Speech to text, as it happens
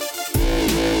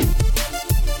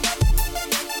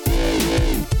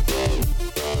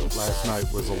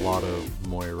night was a lot of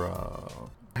Moira.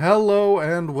 Hello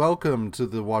and welcome to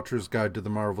the Watcher's Guide to the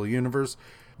Marvel Universe,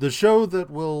 the show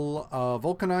that will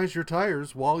vulcanize your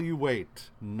tires while you wait.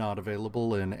 Not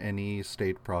available in any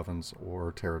state, province,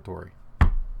 or territory.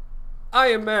 I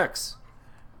am Max.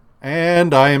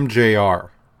 And I am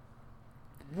JR.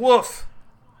 Woof.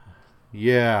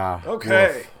 Yeah.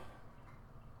 Okay. Woof.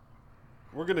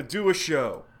 We're going to do a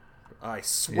show. I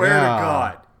swear to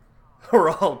God. Or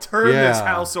I'll turn this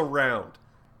house around.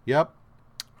 Yep.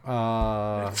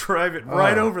 And drive it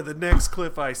right over the next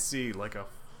cliff I see like a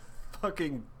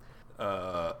fucking...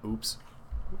 oops.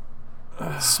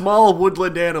 Small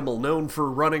woodland animal known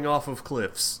for running off of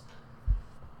cliffs.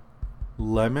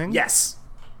 Lemming? Yes.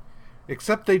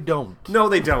 Except they don't. No,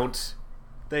 they don't.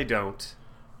 They don't.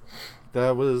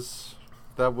 That was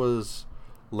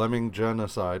lemming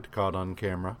genocide caught on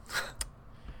camera.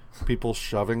 People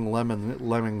shoving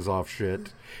lemmings off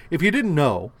shit. If you didn't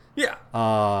know,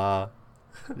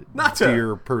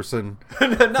 dear person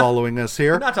following us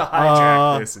here, not to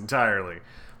hijack this entirely,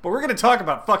 but we're going to talk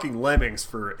about fucking lemmings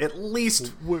for at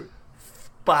least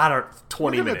about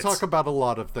 20 minutes. We're going to talk about a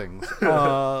lot of things.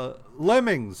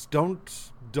 Lemmings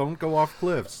don't go off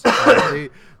cliffs.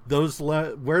 Where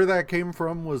that came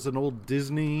from was an old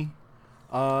Disney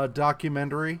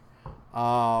documentary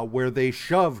where they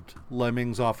shoved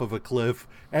lemmings off of a cliff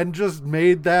and just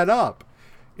made that up.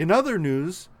 In other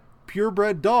news,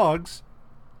 purebred dogs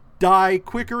die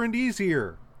quicker and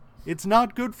easier. It's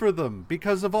not good for them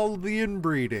because of all of the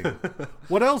inbreeding.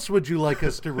 What else would you like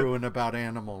us to ruin about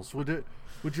animals? Would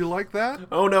you like that?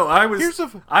 Oh no, I was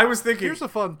thinking. Here's a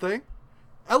fun thing.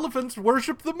 Elephants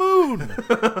worship the moon.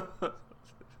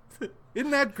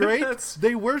 Isn't that great?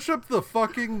 They worship the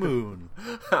fucking moon.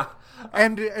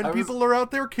 And people are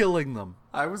out there killing them.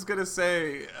 I was going to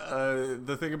say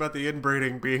the thing about the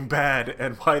inbreeding being bad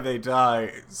and why they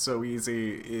die so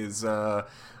easy is the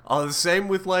same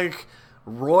with like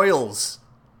royals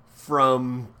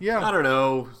from, I don't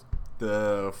know,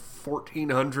 the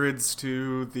 1400s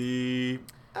to the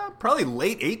probably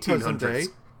late 1800s.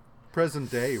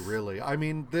 Present day, really. I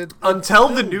mean, until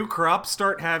the new crops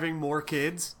start having more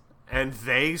kids and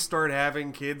they start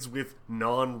having kids with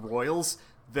non-royals,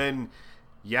 then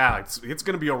it's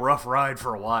going to be a rough ride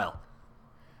for a while.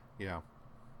 Yeah.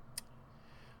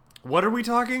 What are we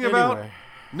talking about?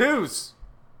 News.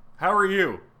 How are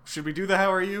you? Should we do the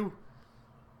how are you?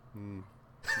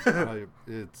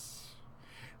 It's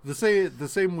the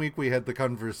same week we had the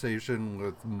conversation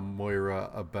with Moira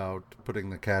about putting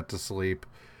the cat to sleep.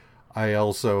 I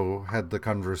also had the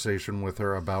conversation with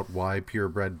her about why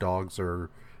purebred dogs are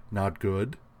not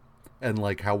good and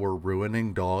like how we're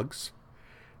ruining dogs.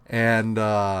 And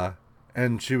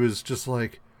she was just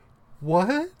like,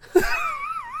 "What?"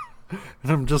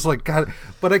 And I'm just like, God,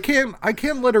 but I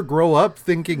can't let her grow up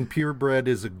thinking purebred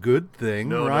is a good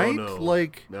thing, right? No.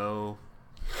 Like, no.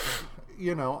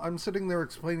 You know, I'm sitting there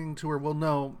explaining to her, well,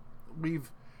 no,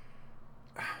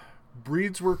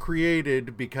 breeds were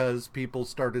created because people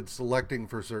started selecting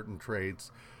for certain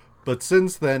traits. But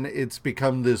since then, it's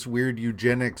become this weird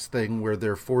eugenics thing where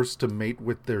they're forced to mate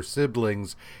with their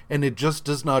siblings, and it just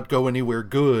does not go anywhere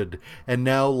good. And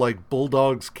now, like,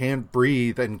 bulldogs can't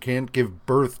breathe and can't give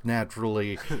birth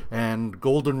naturally, and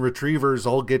golden retrievers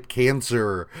all get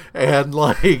cancer, and,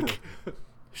 like,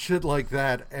 shit like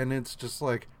that. And it's just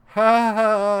like, ha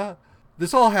ha.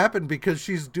 This all happened because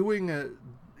she's doing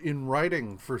in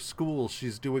writing for school,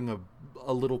 she's doing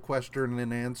a little question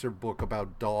and answer book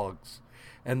about dogs.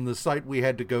 And the site we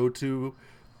had to go to,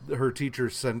 her teacher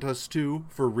sent us to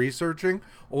for researching,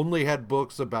 only had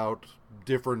books about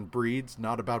different breeds,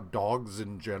 not about dogs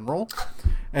in general.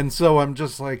 And so I'm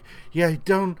just like,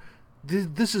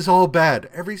 this is all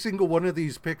bad. Every single one of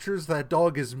these pictures, that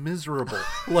dog is miserable.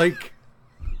 Like,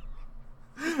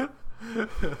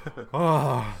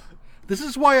 this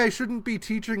is why I shouldn't be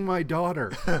teaching my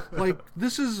daughter. Like,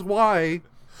 this is why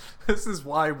this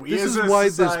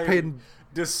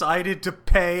decided to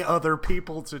pay other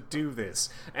people to do this,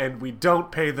 and we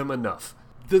don't pay them enough.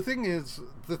 The thing is,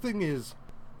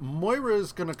 Moira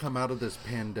is going to come out of this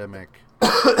pandemic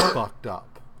fucked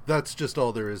up. That's just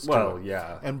all there is to it. Well,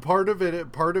 yeah. And part of it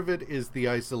is the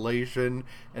isolation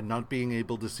and not being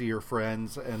able to see her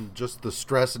friends and just the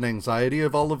stress and anxiety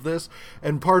of all of this.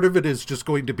 And part of it is just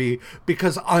going to be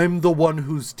because I'm the one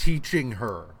who's teaching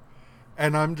her.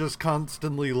 And I'm just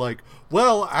constantly like,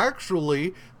 well,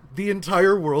 actually, the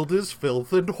entire world is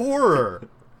filth and horror.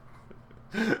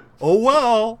 Oh,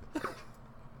 well.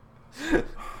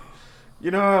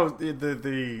 You know how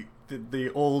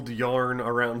the old yarn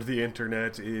around the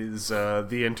internet is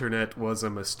the internet was a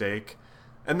mistake?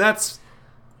 And that's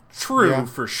true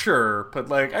for sure, but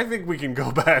like I think we can go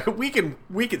back. We can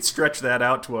stretch that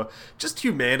out to just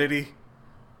humanity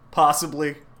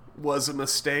possibly was a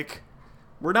mistake.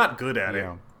 We're not good at it.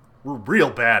 We're real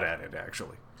bad at it,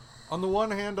 actually. On the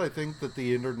one hand, I think that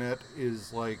the internet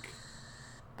is like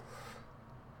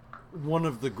one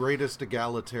of the greatest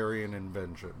egalitarian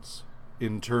inventions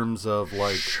in terms of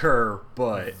like sure,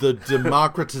 but the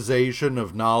democratization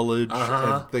of knowledge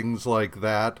and things like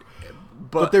that.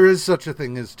 But there is such a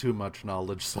thing as too much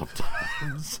knowledge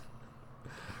sometimes.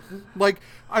 Like,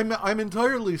 I'm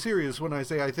entirely serious when I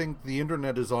say I think the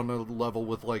internet is on a level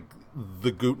with, like,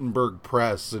 the Gutenberg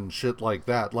press and shit like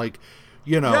that. Like,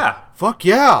 you know, fuck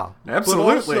yeah.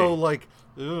 Absolutely. But also, like,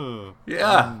 no.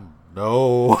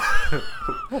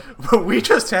 But we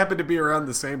just happened to be around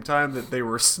the same time that they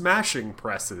were smashing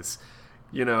presses.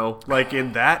 You know, like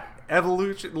in that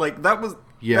evolution, like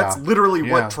that's literally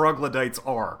what troglodytes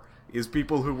are, is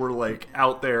people who were like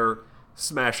out there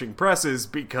smashing presses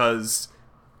because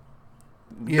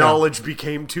knowledge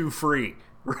became too free,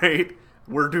 right?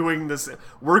 We're doing this,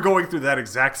 we're going through that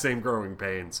exact same growing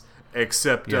pains,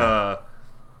 except there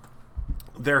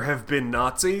have been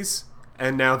Nazis,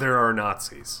 and now there are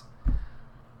Nazis.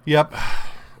 Yep.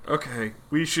 Okay,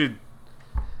 we should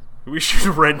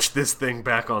wrench this thing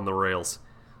back on the rails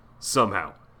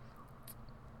somehow.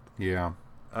 Yeah.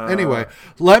 Anyway,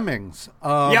 Lemmings.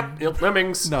 Yep,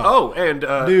 Lemmings. No. Oh, and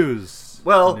news.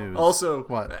 Well, news. Also,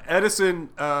 what? Edison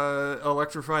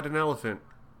electrified an elephant.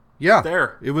 Yeah,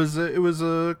 there. It was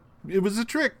a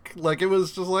trick. Like, it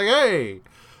was just like, hey.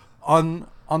 On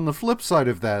the flip side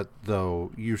of that,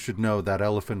 though, you should know that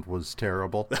elephant was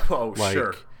terrible. Oh, like,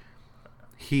 sure.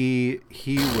 He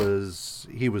was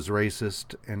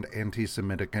racist and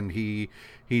anti-Semitic, and he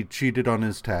cheated on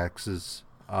his taxes.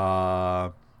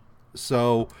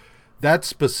 So that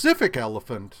specific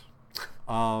elephant,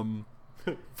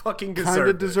 fucking kind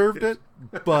of deserved it.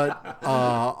 But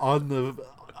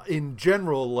in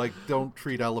general, like, don't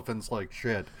treat elephants like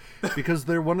shit, because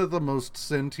they're one of the most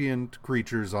sentient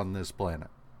creatures on this planet.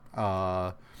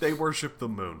 They worship the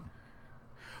moon.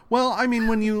 Well, I mean,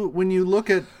 when you look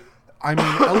at, I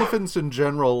mean, elephants in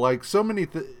general, like, so many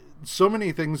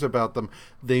things about them.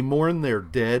 They mourn their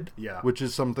dead, which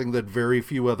is something that very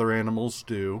few other animals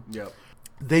do. Yep.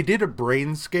 They did a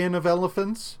brain scan of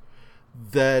elephants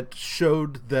that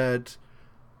showed that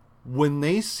when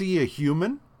they see a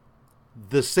human,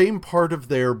 the same part of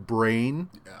their brain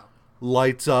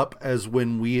lights up as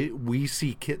when we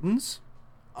see kittens.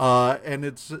 And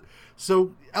it's...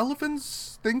 So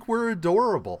elephants think we're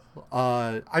adorable.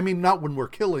 I mean, not when we're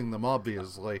killing them,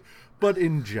 obviously, but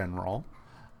in general.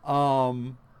 How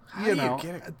do you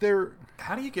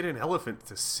get an elephant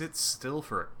to sit still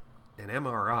for an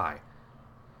MRI?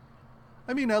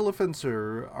 I mean, elephants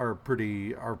are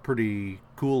pretty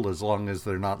cool as long as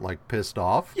they're not, like, pissed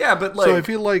off. Yeah, but like, so I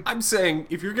feel like I'm saying,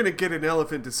 if you're gonna get an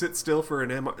elephant to sit still for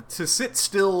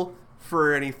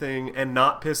for anything and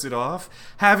not piss it off,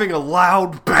 having a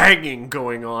loud banging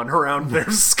going on around their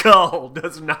skull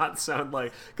does not sound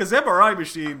like... Because MRI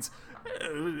machines,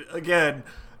 again,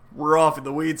 we're off in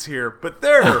the weeds here, but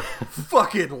they're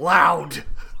fucking loud.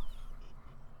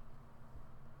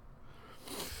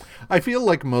 I feel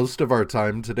like most of our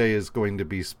time today is going to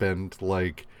be spent,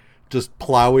 like, just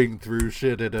plowing through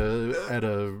shit at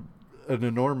an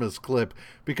enormous clip,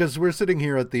 because we're sitting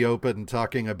here at the open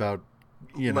talking about,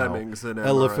 you know, and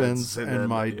elephants and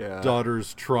my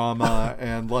daughter's trauma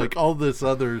and, like, all this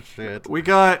other shit. We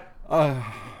got...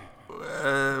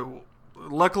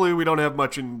 luckily, we don't have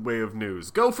much in way of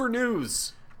news. Go for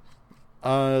news!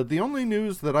 The only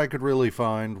news that I could really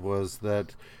find was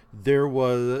that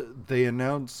they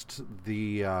announced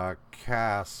the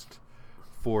cast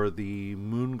for the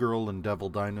Girl and Devil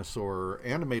Dinosaur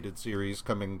animated series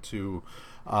coming to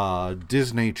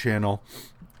Disney Channel.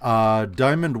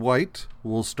 Diamond White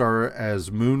will star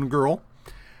as Moon Girl.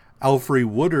 Alfre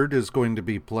Woodard is going to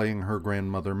be playing her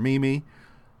grandmother Mimi.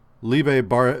 Liebe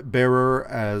Bearer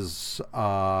as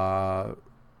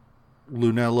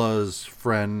Lunella's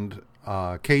friend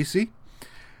Casey.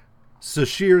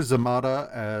 Sashir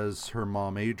Zamata as her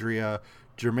mom Adria.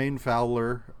 Jermaine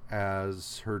Fowler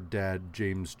as her dad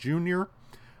James Jr.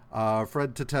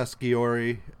 Fred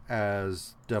Tatasciore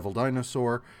as Devil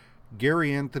Dinosaur.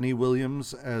 Gary Anthony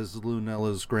Williams as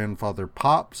Lunella's grandfather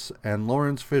Pops, and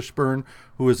Lawrence Fishburne,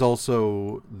 who is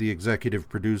also the executive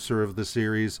producer of the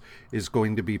series, is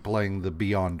going to be playing the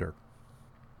Beyonder.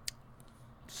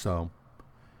 So,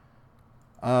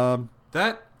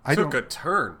 that took a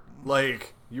turn.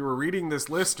 Like, you were reading this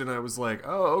list and I was like,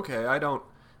 oh, okay, I don't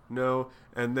know.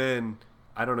 And then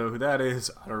I don't know who that is.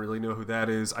 I don't really know who that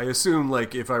is. I assume,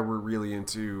 like, if I were really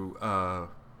into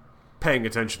paying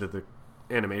attention to the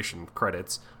animation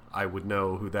credits, I would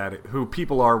know who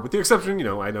people are, with the exception,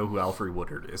 I know who Alfre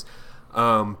Woodard is.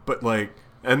 But, like,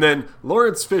 and then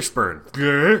Lawrence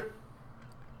Fishburne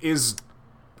is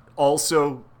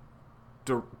also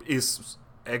is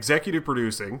executive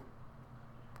producing,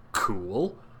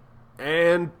 cool,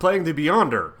 and playing the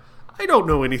Beyonder. I don't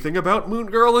know anything about Moon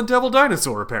Girl and Devil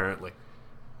Dinosaur, apparently.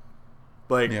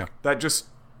 Like, that just...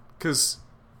 Because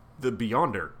the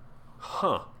Beyonder.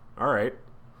 Huh. Alright.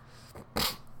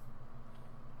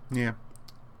 Yeah.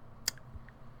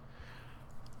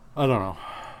 I don't know.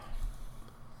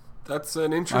 That's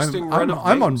an interesting run of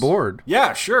I'm on board.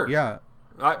 Yeah, sure. Yeah.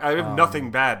 I have nothing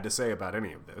bad to say about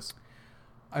any of this.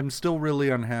 I'm still really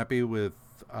unhappy with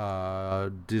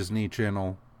Disney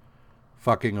Channel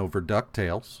fucking over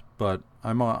DuckTales, but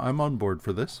I'm on board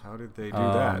for this. How did they do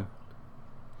that?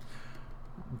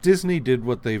 Disney did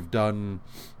what they've done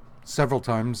several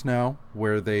times now,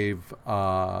 where they've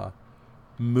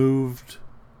moved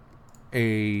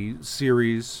a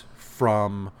series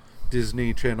from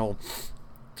Disney Channel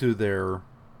to the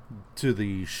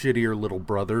shittier little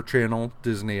brother channel,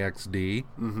 Disney XD,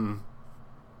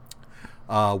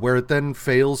 where it then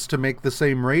fails to make the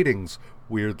same ratings,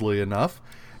 weirdly enough,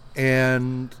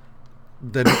 and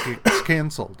then it gets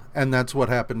canceled. And that's what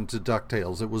happened to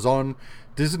DuckTales. It was on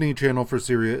Disney Channel for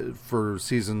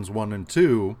seasons 1 and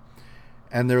 2,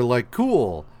 and they're like,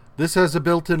 cool, this has a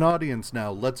built-in audience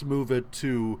now, let's move it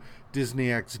to Disney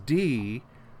XD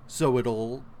so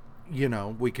it'll,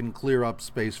 we can clear up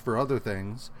space for other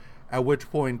things. At which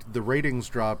point the ratings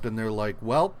dropped, and they're like,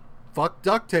 well, fuck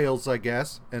DuckTales, I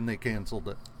guess, and they canceled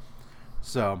it.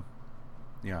 So,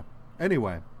 yeah.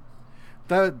 Anyway,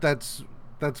 that's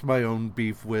my own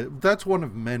beef with... That's one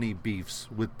of many beefs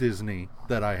with Disney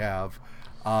that I have,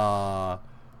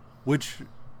 which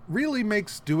really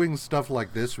makes doing stuff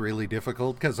like this really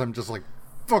difficult, because I'm just like,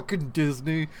 fucking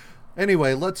Disney.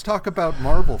 Anyway, let's talk about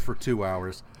Marvel for 2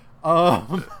 hours.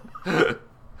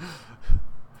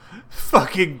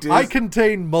 Fucking Disney. I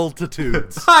contain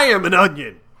multitudes. I am an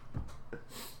onion.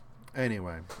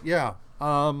 Anyway, yeah.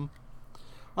 I'm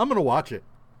gonna watch it.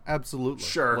 Absolutely.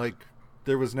 Sure. Like,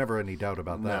 there was never any doubt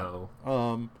about that. No.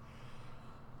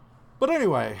 But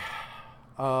anyway,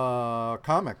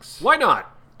 comics. Why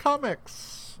not?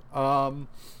 Comics.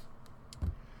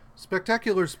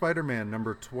 Spectacular Spider-Man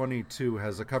number 22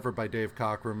 has a cover by Dave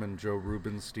Cockrum and Joe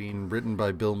Rubinstein, written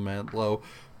by Bill Mantlo,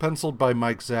 penciled by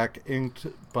Mike Zack, inked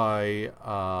by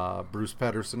Bruce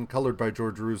Patterson, colored by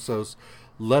George Roussos,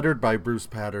 lettered by Bruce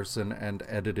Patterson, and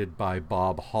edited by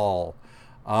Bob Hall.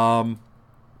 Moon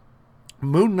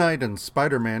Knight and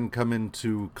Spider-Man come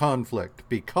into conflict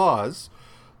because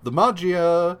the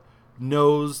Magia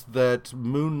knows that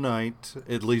Moon Knight,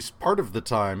 at least part of the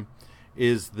time,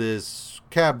 is this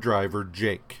cab driver,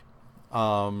 Jake.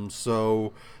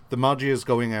 So the Magia is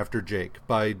going after Jake.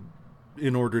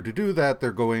 In order to do that,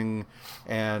 they're going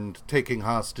and taking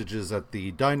hostages at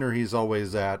the diner he's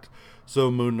always at.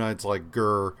 So Moon Knight's like,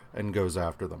 grr, and goes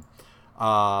after them.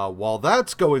 While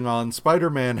that's going on,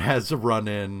 Spider-Man has a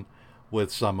run-in with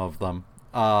some of them.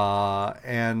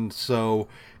 And so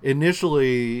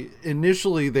initially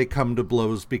they come to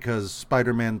blows because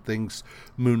Spider-Man thinks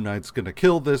Moon Knight's going to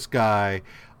kill this guy.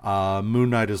 Moon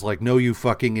Knight is like, no, you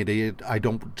fucking idiot. I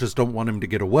don't want him to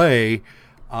get away.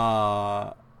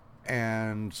 And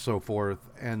so forth.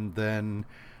 And then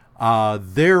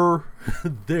their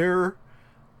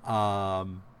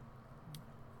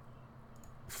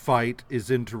fight is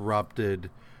interrupted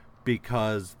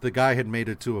because the guy had made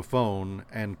it to a phone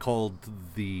and called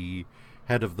the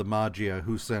head of the Magia,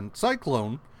 who sent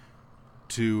Cyclone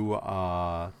to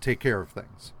take care of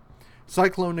things.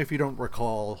 Cyclone, if you don't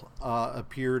recall,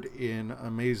 appeared in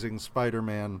Amazing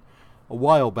Spider-Man a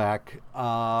while back.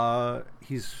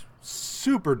 He's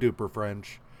super duper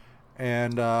French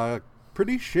and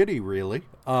pretty shitty, really.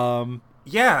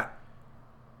 Yeah,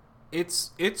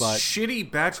 it's shitty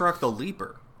Batroc the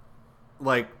Leaper.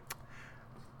 Like,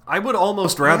 I would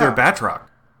almost rather Batroc.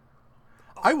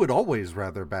 I would always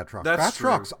rather Batroc. That's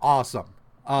Batroc's true. Awesome.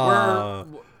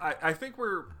 I think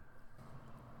we're...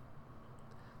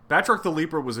 Batroc the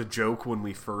Leaper was a joke when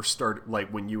we first started, like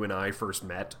when you and I first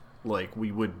met. Like,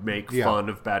 we would make fun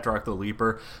of Batroc the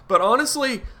Leaper. But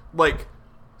honestly, like,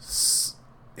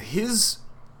 his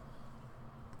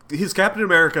Captain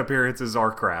America appearances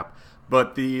are crap.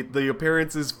 But the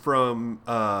appearances from,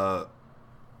 oh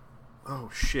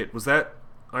shit, was that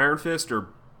Iron Fist or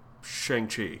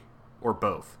Shang-Chi? Or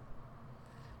both?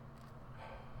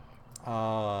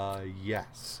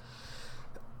 Yes.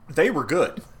 They were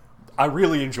good. I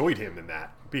really enjoyed him in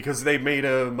that. Because they made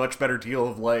a much better deal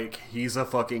of, like, he's a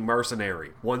fucking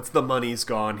mercenary. Once the money's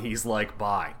gone, he's like,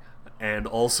 bye. And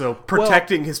also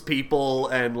protecting his people,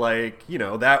 and, like, you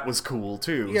know, that was cool,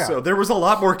 too. Yeah. So there was a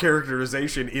lot more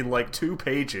characterization in, like, 2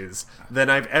 pages than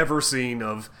I've ever seen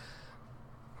of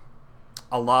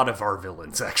a lot of our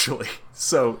villains, actually.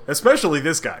 So, especially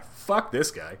this guy. Fuck this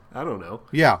guy. I don't know.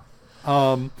 Yeah.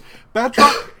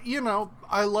 Batroc, you know,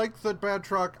 I like that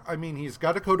Batroc, I mean, he's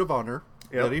got a code of honor.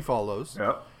 Yep. That he follows.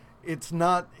 Yep. It's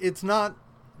not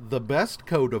the best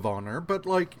code of honor, but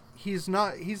like he's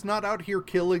not out here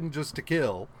killing just to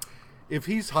kill. If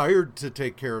he's hired to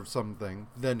take care of something,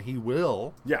 then he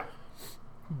will. Yeah.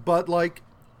 But like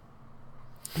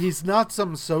he's not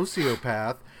some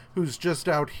sociopath who's just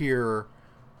out here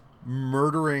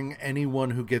murdering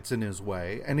anyone who gets in his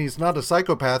way, and he's not a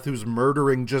psychopath who's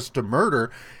murdering just to murder.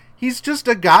 He's just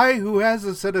a guy who has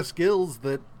a set of skills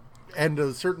and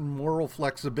a certain moral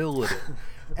flexibility.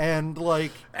 And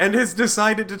has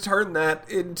decided to turn that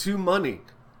into money.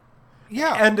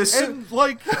 Yeah. And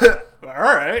like all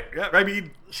right. Yeah, I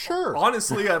mean, sure.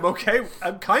 Honestly, I'm okay.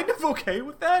 I'm kind of okay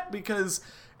with that, because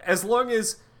as long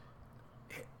as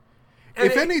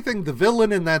if anything, the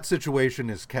villain in that situation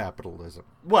is capitalism.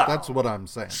 Well, that's what I'm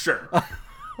saying. Sure.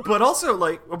 But also,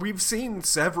 like, we've seen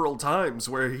several times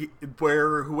where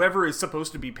whoever is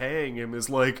supposed to be paying him is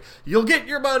like, you'll get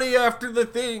your money after the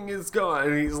thing is gone.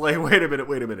 And he's like, wait a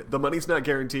minute. The money's not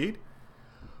guaranteed?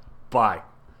 Bye.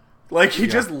 Like, he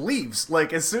just leaves.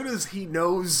 Like, as soon as he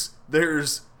knows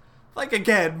there's, like,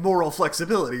 again, moral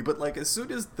flexibility, but, like, as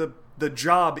soon as the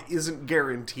job isn't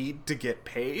guaranteed to get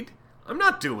paid, I'm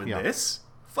not doing this.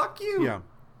 Fuck you. Yeah.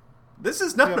 This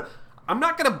is not... Yeah. I'm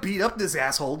not going to beat up this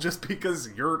asshole just because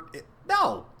you're...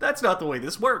 No, that's not the way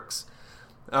this works.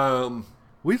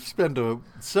 We've spent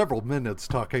several minutes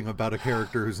talking about a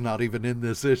character who's not even in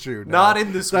this issue now. Not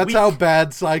in this week. That's how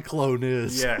bad Cyclone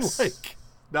is. Yes.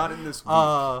 Not in this week.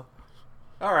 All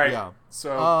right. Yeah.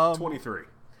 So, 23.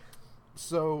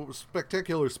 So,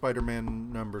 Spectacular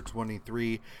Spider-Man number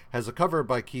 23 has a cover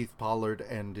by Keith Pollard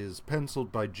and is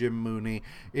penciled by Jim Mooney,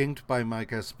 inked by Mike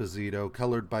Esposito,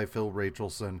 colored by Phil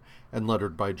Rachelson, and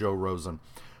lettered by Joe Rosen.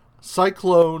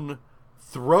 Cyclone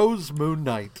throws Moon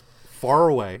Knight far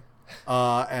away,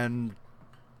 and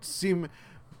seemingly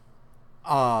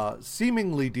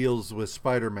deals with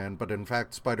Spider-Man, but in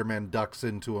fact Spider-Man ducks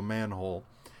into a manhole.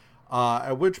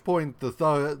 At which point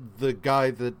the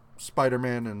guy that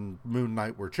Spider-Man and Moon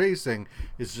Knight were chasing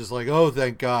is just like, oh,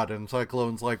 thank God. And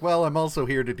Cyclone's like, well, I'm also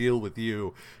here to deal with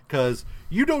you, because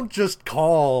you don't just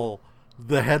call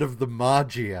the head of the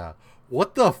Magia.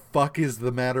 What the fuck is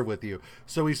the matter with you?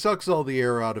 So he sucks all the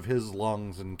air out of his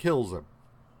lungs and kills him.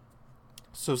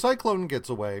 So Cyclone gets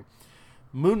away.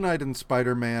 Moon Knight and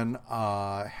Spider-Man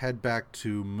head back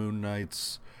to Moon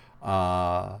Knight's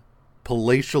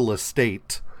palatial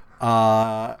estate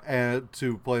and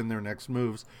to plan their next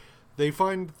moves. They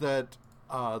find that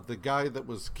the guy that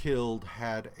was killed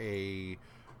had a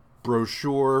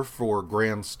brochure for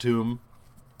Grant's tomb,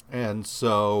 and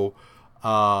so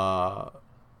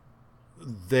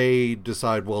they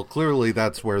decide, well, clearly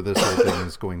that's where this whole thing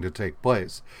is going to take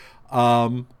place.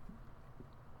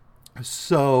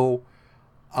 So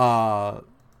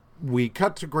we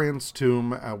cut to Grant's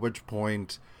tomb, at which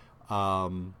point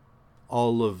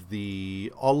all of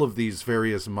these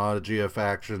various Magia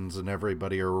factions and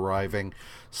everybody are arriving.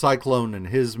 Cyclone and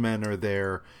his men are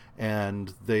there,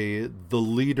 and the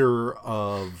leader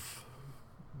of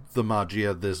the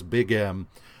Magia, this Big M,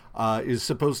 is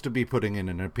supposed to be putting in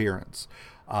an appearance.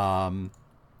 Moon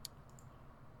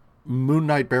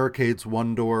Knight barricades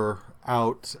one door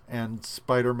out, and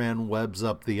Spider-Man webs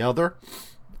up the other,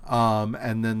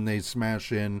 and then they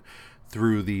smash in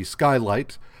through the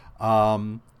skylight.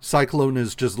 Cyclone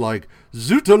is just like,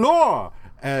 Zutalor!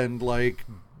 And, like,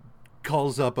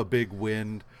 calls up a big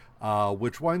wind,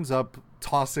 which winds up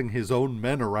tossing his own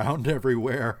men around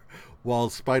everywhere,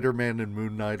 while Spider-Man and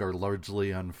Moon Knight are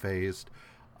largely unfazed.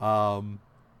 And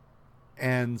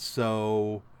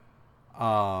so,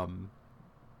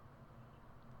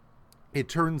 it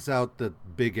turns out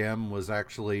that Big M was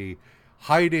actually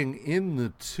hiding in the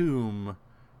tomb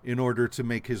in order to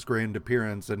make his grand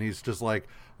appearance, and he's just like,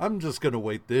 I'm just gonna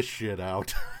wait this shit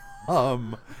out.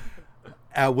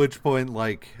 At which point,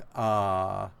 like,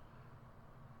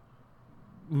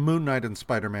 Moon Knight and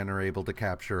Spider-Man are able to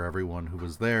capture everyone who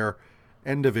was there.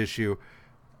 End of issue.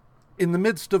 In the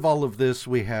midst of all of this,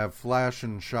 we have Flash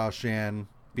and Shashan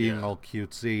being all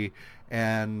cutesy,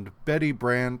 and Betty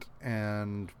Brant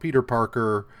and Peter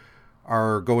Parker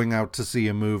are going out to see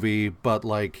a movie, but,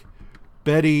 like,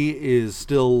 Betty is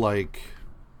still, like,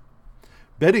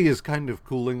 Betty is kind of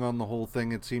cooling on the whole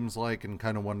thing, it seems like, and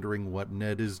kind of wondering what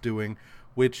Ned is doing,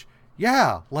 which,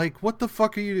 yeah, like, what the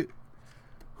fuck are you...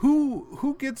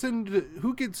 Who gets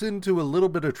into a little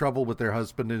bit of trouble with their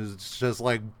husband and is just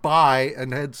like, bye,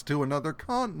 and heads to another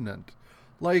continent?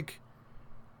 Like,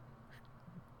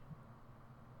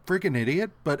 freaking idiot.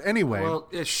 But anyway. Well,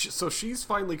 so she's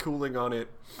finally cooling on it.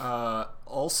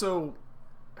 Also,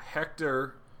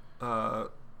 Hector, the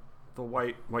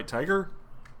white tiger?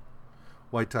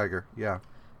 White tiger, yeah.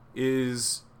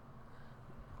 Is...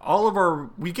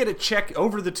 we get a check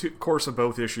over the course of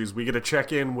both issues. We get a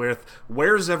check in with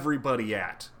where's everybody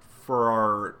at for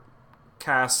our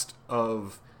cast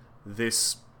of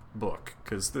this book,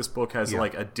 because this book has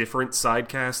like a different side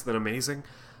cast than Amazing.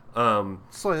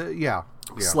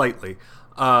 Slightly.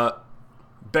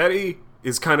 Betty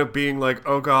is kind of being like,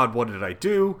 oh god, what did I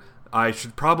do? I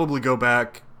should probably go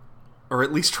back, or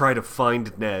at least try to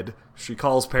find Ned. She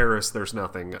calls Paris. There's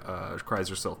nothing. Cries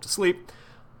herself to sleep.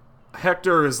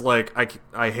 Hector is like,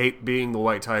 I hate being the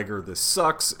white tiger, this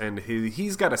sucks, and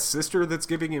he's got a sister that's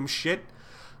giving him shit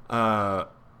for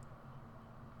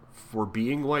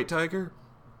being white tiger.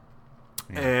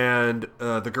 Yeah. And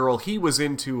the girl he was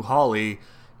into, Holly,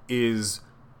 is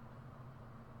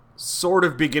sort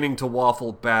of beginning to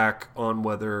waffle back on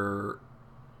whether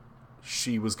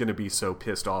she was going to be so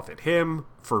pissed off at him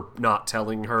for not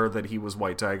telling her that he was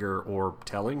white tiger, or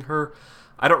telling her.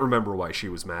 I don't remember why she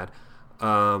was mad.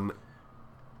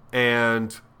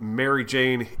 And Mary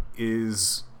Jane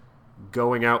is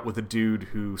going out with a dude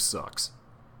who sucks.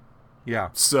 Yeah.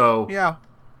 So, yeah,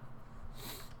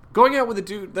 going out with a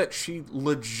dude that she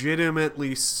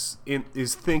legitimately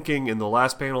is thinking in the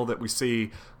last panel that we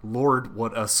see, Lord,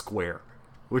 what a square.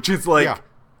 Which is like,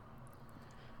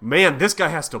 man, this guy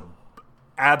has to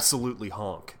absolutely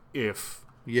honk if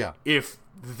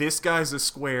this guy's a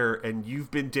square and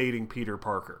you've been dating Peter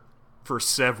Parker for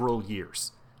several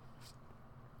years.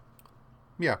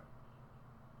 Yeah.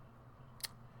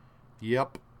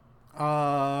 Yep.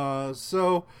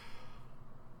 So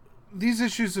these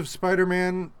issues of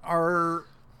Spider-Man are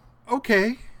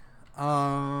okay.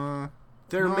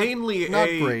 They're mainly not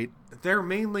great. They're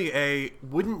mainly a,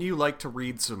 wouldn't you like to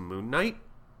read some Moon Knight?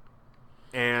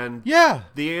 And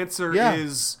the answer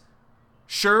is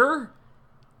sure.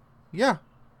 Yeah.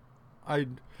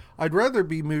 I'd rather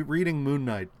be reading Moon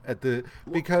Knight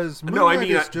because Moon Knight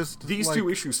is just these like, two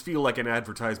issues feel like an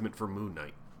advertisement for Moon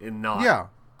Knight and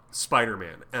not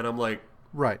Spider-Man, and I'm like,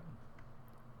 right.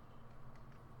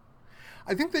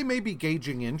 I think they may be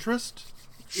gauging interest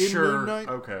in Moon Knight.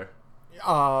 Okay.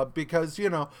 Because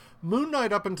Moon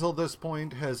Knight up until this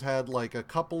point has had like a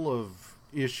couple of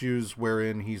issues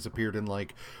wherein he's appeared in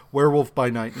like Werewolf by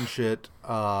Night and shit,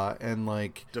 and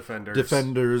like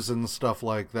Defenders and stuff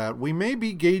like that. We may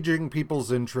be gauging people's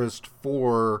interest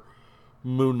for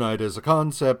Moon Knight as a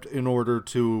concept in order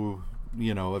to,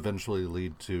 eventually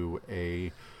lead to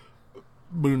a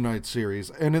Moon Knight series.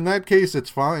 And in that case, it's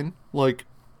fine. Like,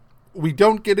 we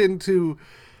don't get into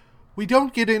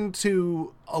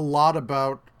a lot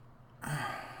about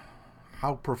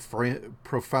how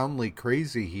profoundly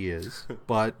crazy he is,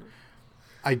 but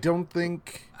I don't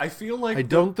think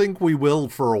we will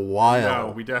for a while.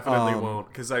 No, we definitely won't,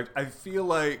 because I feel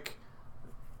like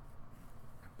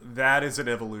that is an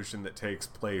evolution that takes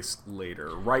place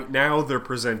later. Right now, they're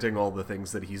presenting all the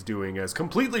things that he's doing as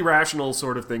completely rational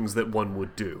sort of things that one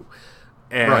would do.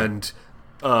 And,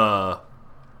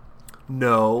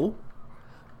 no.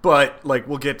 But, like,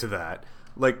 we'll get to that.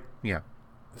 Like,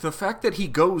 the fact that he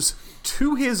goes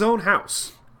to his own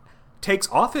house, takes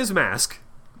off his mask,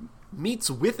 meets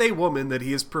with a woman that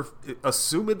he is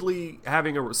assumedly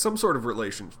having some sort of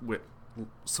relation with,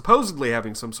 supposedly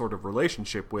having some sort of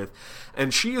relationship with,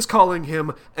 and she is calling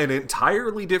him an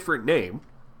entirely different name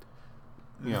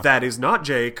that is not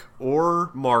Jake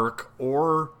or Mark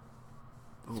or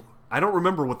I don't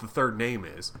remember what the third name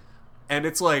is, and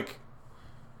it's like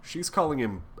she's calling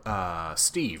him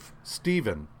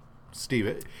Steven,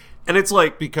 and it's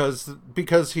like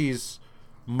because he's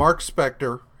Mark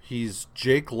Spector, he's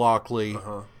Jake Lockley,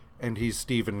 and he's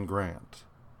Stephen Grant.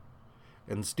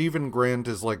 And Stephen Grant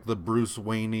is like the Bruce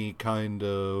Wayne-y kind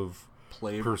of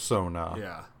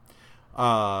persona.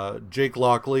 Yeah. Jake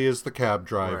Lockley is the cab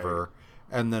driver,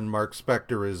 and then Mark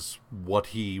Spector is what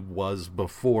he was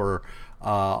before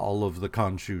all of the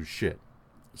Khonshu shit.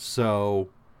 So,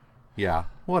 yeah,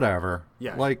 whatever.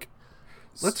 Yeah. Like,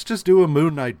 let's just do a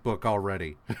Moon Knight book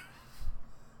already.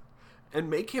 And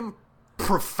make him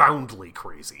profoundly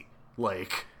crazy.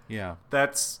 Like,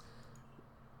 that's...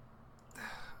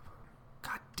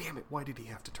 God damn it, why did he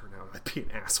have to turn out to be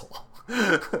an asshole?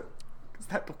 Because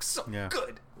that book's so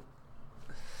good.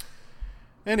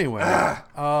 Anyway,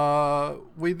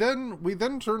 we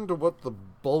then turn to what the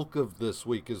bulk of this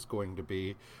week is going to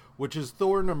be, which is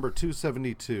Thor number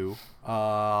 272,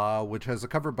 which has a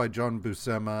cover by John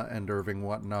Buscema and Irving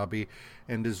Watanabe,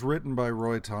 and is written by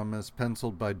Roy Thomas,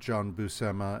 penciled by John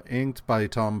Buscema, inked by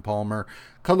Tom Palmer,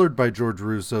 colored by George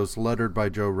Roussos, lettered by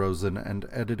Joe Rosen, and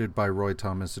edited by Roy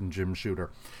Thomas and Jim Shooter.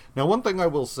 Now, one thing I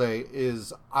will say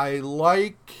is I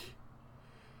like...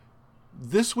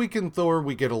 This week in Thor,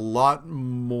 we get a lot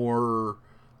more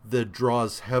that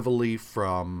draws heavily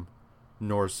from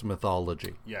Norse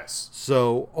mythology. Yes.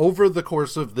 So, over the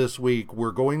course of this week,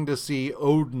 we're going to see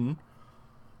Odin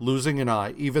losing an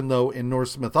eye, even though in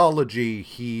Norse mythology,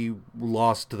 he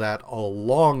lost that a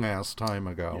long-ass time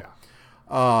ago.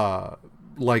 Yeah.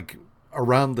 Like,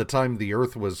 around the time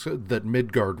that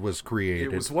Midgard was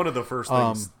created. It was one of the first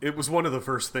things. It was one of the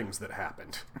first things that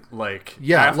happened. Like,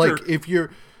 yeah, after... like,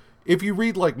 if you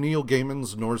read, like, Neil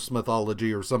Gaiman's Norse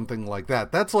mythology or something like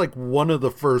that, that's, like, one of the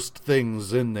first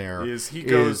things in there. He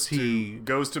goes to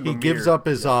Mimir. He gives up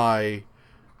his eye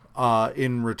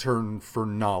in return for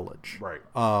knowledge. Right.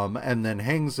 And then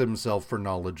hangs himself for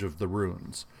knowledge of the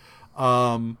runes.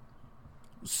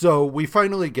 So we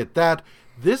finally get that.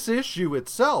 This issue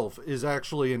itself is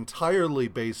actually entirely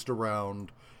based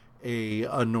around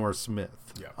a Norse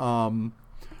myth. Yeah.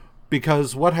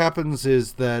 Because what happens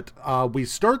is that we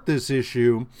start this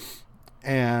issue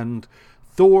and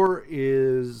Thor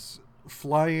is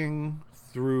flying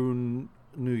through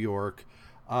New York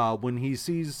when he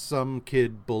sees some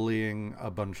kid bullying a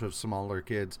bunch of smaller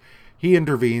kids. He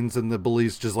intervenes and the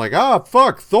bully's just like,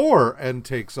 fuck, Thor, and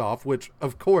takes off, which,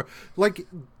 of course, like,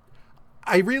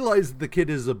 I realize the kid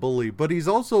is a bully, but he's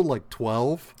also, like,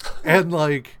 12, and,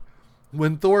 like...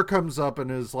 When Thor comes up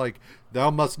and is like,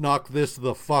 thou must knock this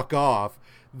the fuck off,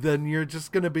 then you're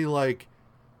just going to be like,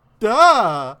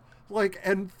 duh! Like,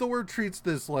 and Thor treats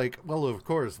this like, well, of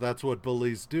course, that's what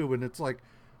bullies do. And it's like,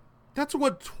 that's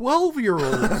what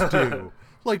 12-year-olds do.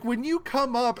 Like, when you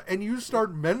come up and you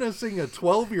start menacing a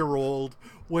 12-year-old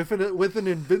with an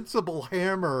invincible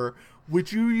hammer,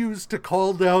 which you use to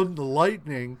call down the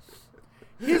lightning...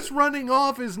 His running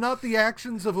off is not the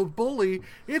actions of a bully,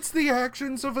 it's the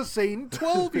actions of a sane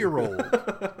 12-year-old.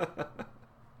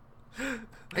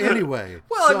 Anyway.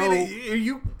 Well, I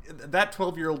mean, that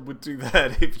 12-year-old would do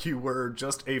that if you were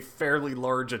just a fairly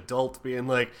large adult being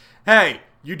like, hey,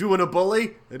 you doing a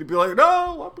bully? And he'd be like,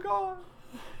 no, I'm gone.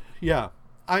 Yeah.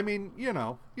 I mean,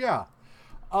 yeah.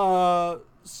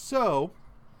 So,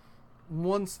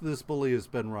 once this bully has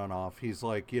been run off, he's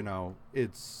like,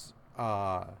 it's...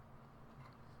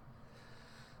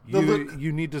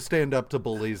 You need to stand up to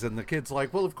bullies. And the kid's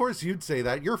like, well, of course you'd say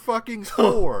that. You're fucking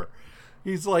Thor.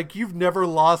 He's like, you've never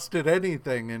lost at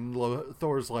anything. And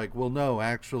Thor's like, well, no,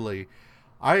 actually,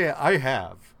 I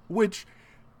have. Which,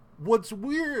 what's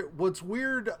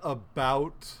weird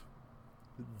about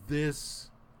this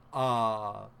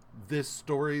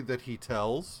story that he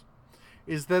tells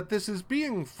is that this is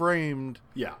being framed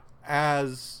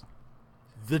as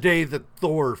the day that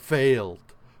Thor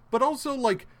failed. But also,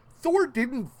 like, Thor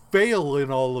didn't fail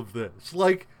in all of this.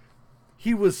 Like,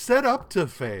 he was set up to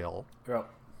fail. Yeah.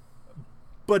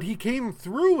 But he came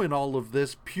through in all of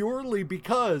this purely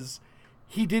because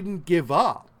he didn't give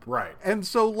up. Right. And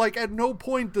so, like, at no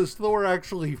point does Thor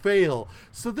actually fail.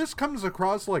 So this comes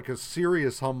across like a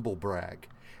serious humble brag.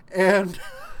 And,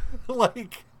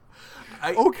 like,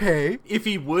 okay. If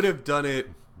he would have done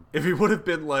it, if he would have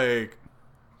been like,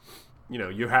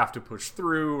 you have to push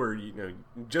through, or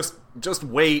just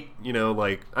wait.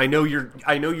 Like, I know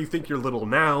you think you're little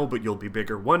now, but you'll be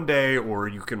bigger one day, or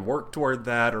you can work toward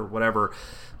that, or whatever.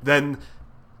 Then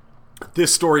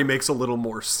this story makes a little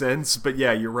more sense. But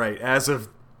yeah, you're right. As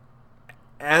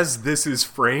this is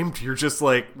framed, you're just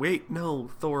like, wait,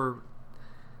 no, Thor,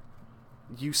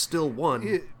 you still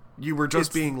won. You were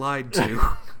just being lied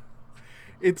to.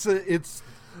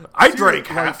 I drank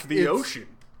half the ocean.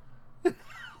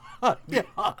 Yeah.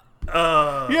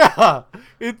 Yeah.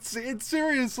 It's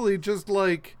seriously just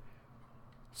like,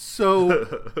 so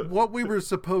what we were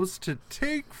supposed to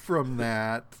take from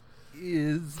that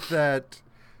is that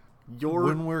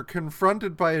when we're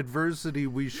confronted by adversity,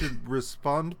 we should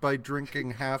respond by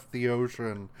drinking half the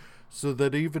ocean so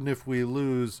that even if we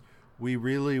lose, we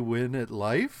really win at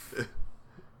life.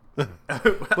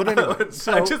 But anyway,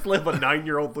 I just love a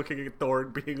 9-year-old looking at Thor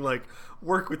and being like,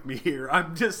 work with me here.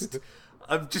 I'm just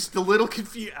a little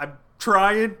confused. I'm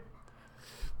trying.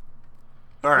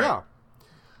 All right. Yeah.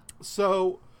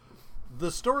 So,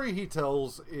 the story he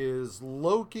tells is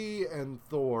Loki and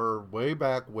Thor, way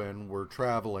back when, were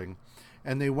traveling,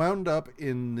 and they wound up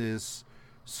in this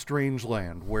strange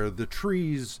land where the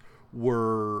trees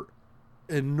were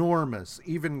enormous,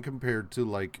 even compared to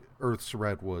like Earth's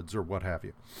redwoods or what have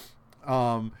you.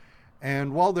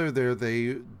 And while they're there,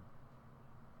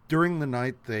 during the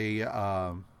night they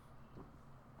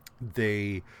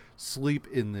sleep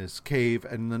in this cave,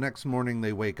 and the next morning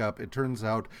they wake up. It turns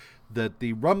out that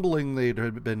the rumbling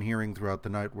they'd been hearing throughout the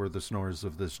night were the snores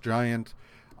of this giant,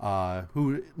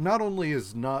 who not only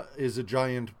is a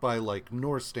giant by like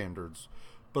Norse standards,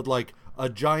 but like a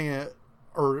giant,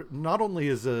 or not only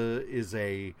is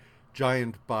a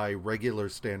giant by regular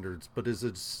standards, but is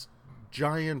a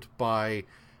giant by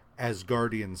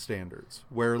Asgardian standards,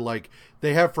 where like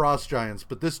they have frost giants,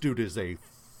 but this dude is a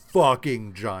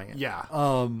fucking giant. Yeah.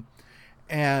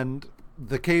 And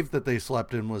the cave that they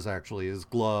slept in was actually his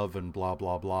glove and blah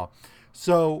blah blah.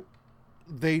 So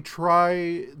they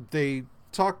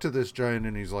talk to this giant,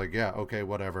 and he's like, yeah, okay,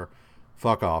 whatever,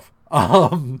 fuck off.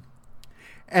 And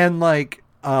like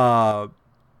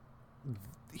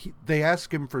they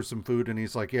ask him for some food, and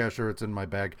he's like, yeah, sure, it's in my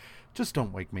bag, just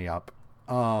don't wake me up.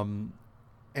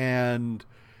 And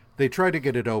they try to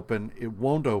get it open. It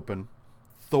won't open.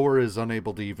 Thor is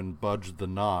unable to even budge the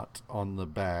knot on the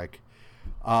bag.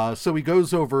 So he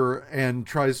goes over and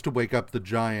tries to wake up the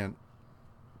giant,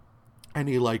 and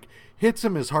he like hits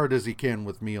him as hard as he can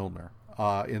with Mjolnir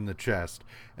in the chest.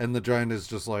 And the giant is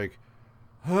just like,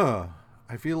 I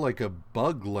feel like a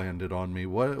bug landed on me.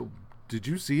 What? Did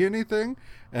you see anything?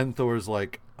 And Thor's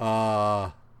like,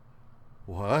 what?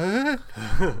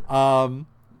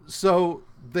 So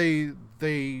this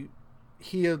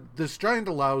giant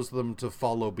allows them to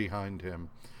follow behind him,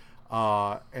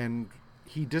 and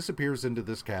he disappears into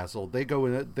this castle. They go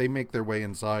in it. They make their way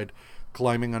inside,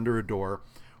 climbing under a door,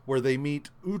 where they meet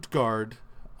Utgard,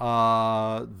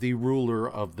 the ruler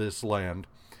of this land,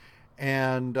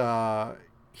 and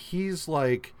he's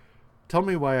like, "Tell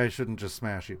me why I shouldn't just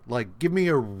smash you. Like, give me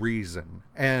a reason."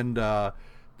 And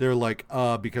they're like,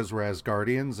 because we're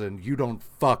Asgardians, and you don't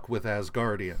fuck with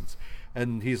Asgardians.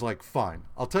 And he's like, fine,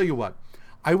 I'll tell you what.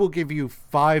 I will give you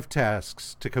 5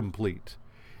 tasks to complete.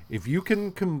 If you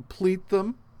can complete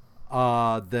them,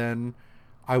 then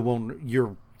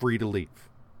you're free to leave.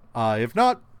 If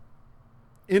not,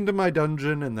 into my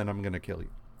dungeon, and then I'm going to kill you.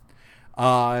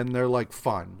 And they're like,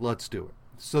 fine, let's do it.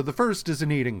 So the first is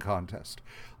an eating contest.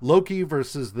 Loki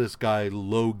versus this guy,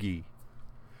 Logi.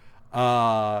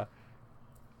 Loki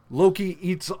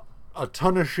eats a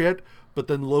ton of shit, but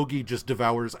then Logi just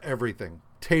devours everything.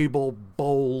 Table,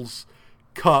 bowls,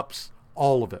 cups,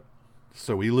 all of it.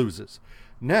 So he loses.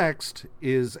 Next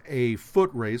is a foot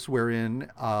race wherein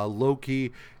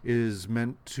Loki is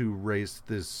meant to race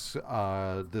this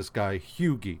guy,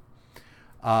 Hugi.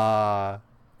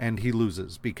 And he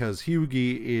loses because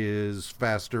Hugi is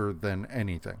faster than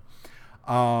anything.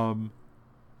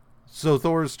 So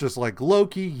Thor's just like,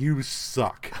 Loki, you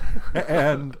suck.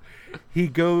 And he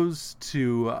goes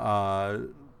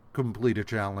to complete a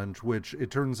challenge, which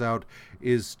it turns out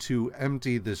is to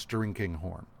empty this drinking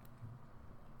horn.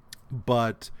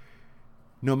 But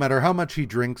no matter how much he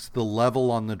drinks, the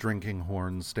level on the drinking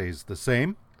horn stays the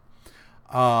same.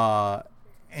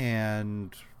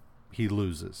 And he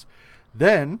loses.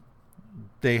 Then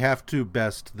they have to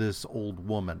best this old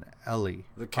woman, Ellie.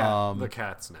 The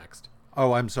cat's next.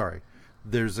 Oh, I'm sorry.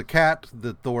 There's a cat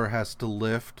that Thor has to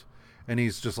lift, and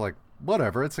he's just like,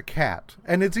 whatever, it's a cat.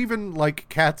 And it's even like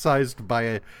cat-sized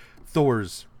by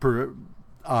Thor's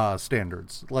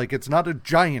standards. Like, it's not a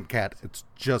giant cat, it's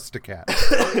just a cat.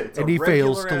 And he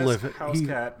fails to lift it. House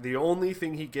cat. The only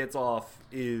thing he gets off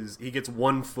is he gets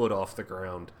 1 foot off the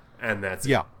ground, and that's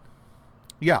it.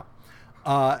 Yeah.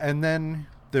 And then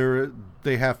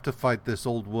they have to fight this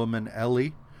old woman,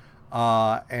 Ellie.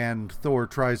 And Thor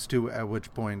tries to, at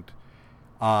which point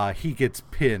he gets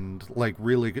pinned, like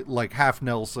really, like half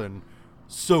Nelson,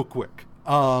 so quick.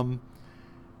 And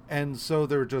so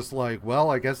they're just like, well,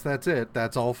 I guess that's it.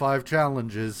 That's all 5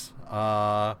 challenges.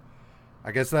 I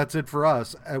guess that's it for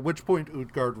us. At which point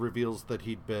Utgard reveals that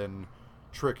he'd been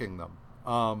tricking them.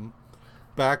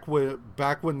 Back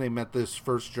when they met this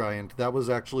first giant, that was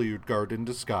actually Utgard in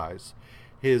disguise.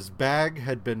 His bag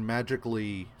had been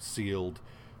magically sealed,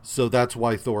 so that's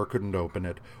why Thor couldn't open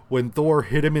it. When Thor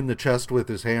hit him in the chest with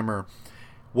his hammer,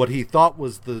 what he thought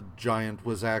was the giant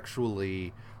was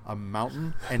actually a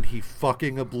mountain, and he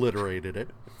fucking obliterated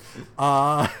it.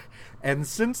 And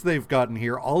since they've gotten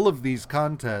here, all of these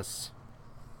contests,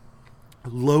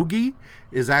 Logi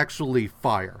is actually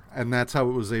fire, and that's how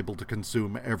it was able to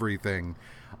consume everything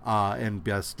and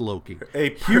best Loki.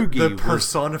 The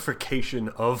personification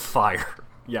of fire.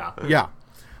 Yeah.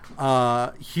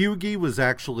 Hugi was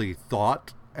actually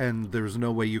thought, and there's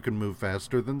no way you can move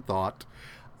faster than thought.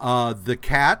 The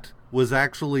cat was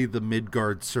actually the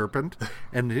Midgard serpent,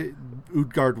 and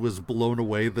Utgard was blown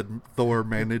away that Thor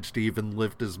managed to even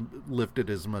lift it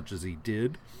as much as he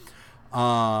did.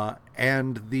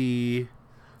 And the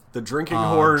drinking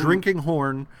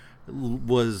horn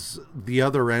was, the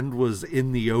other end was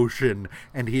in the ocean,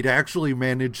 and he'd actually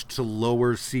managed to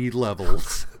lower sea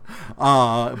levels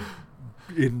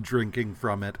in drinking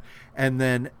from it. And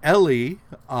then Ellie,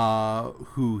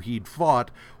 who he'd fought,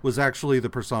 was actually the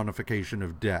personification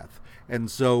of death.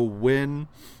 And so when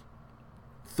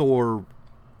Thor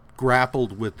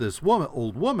grappled with this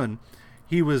old woman,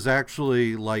 he was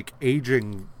actually like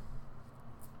aging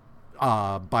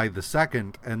by the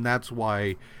second, and that's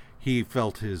why he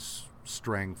felt his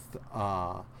strength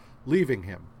leaving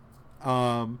him.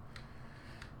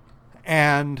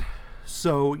 And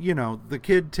so, the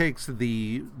kid takes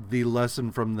the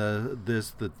lesson from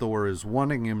this that Thor is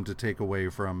wanting him to take away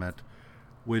from it,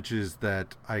 which is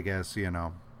that, I guess,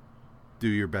 do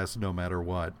your best no matter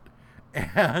what.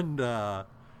 And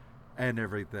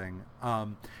everything.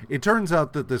 It turns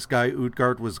out that this guy,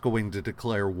 Utgard, was going to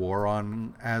declare war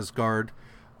on Asgard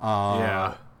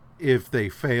if they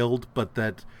failed, but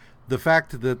that the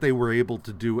fact that they were able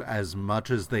to do as much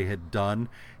as they had done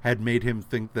had made him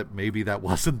think that maybe that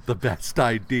wasn't the best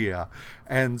idea.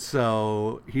 And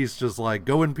so he's just like,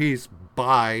 go in peace,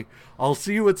 bye. I'll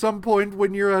see you at some point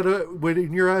when you're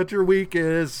at your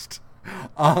weakest.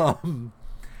 And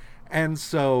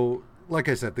so, like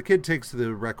I said, the kid takes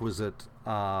the requisite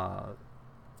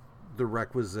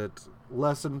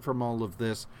lesson from all of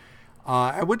this,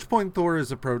 at which point Thor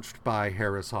is approached by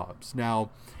Harris Hobbs. Now,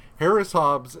 Harris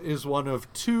Hobbs is one of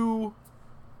three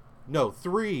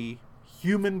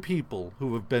human people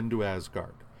who have been to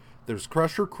Asgard. There's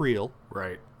Crusher Creel,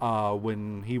 right?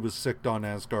 When he was sicked on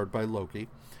Asgard by Loki.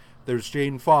 There's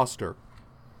Jane Foster,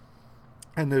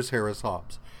 and there's Harris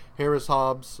Hobbs. Harris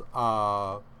Hobbs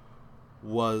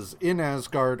was in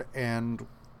Asgard, and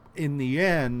in the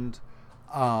end,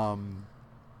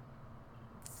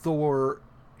 Thor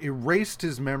erased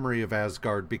his memory of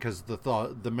Asgard because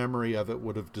the memory of it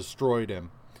would have destroyed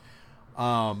him.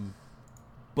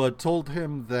 But told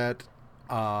him that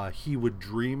he would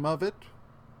dream of it,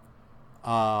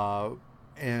 but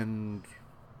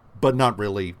not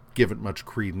really give it much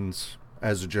credence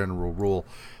as a general rule.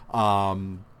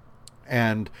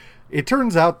 And it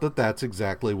turns out that that's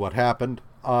exactly what happened.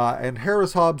 And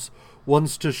Harris Hobbs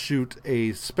wants to shoot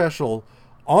a special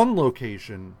on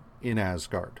location in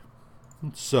Asgard.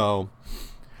 So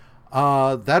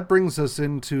that brings us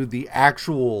into the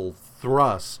actual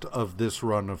thrust of this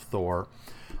run of Thor,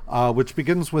 which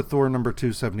begins with Thor number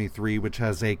 273, which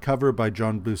has a cover by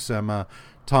John Buscema,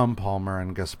 Tom Palmer,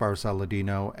 and Gaspar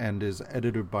Saladino, and is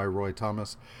edited by Roy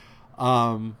Thomas.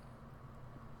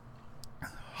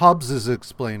 Hobbs is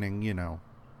explaining,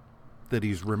 that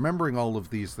he's remembering all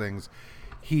of these things.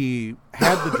 He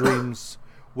had the dreams,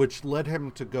 which led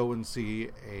him to go and see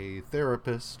a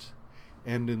therapist.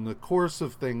 And in the course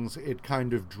of things, it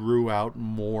kind of drew out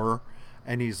more.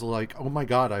 And he's like, oh my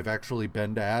God, I've actually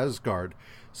been to Asgard.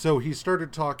 So he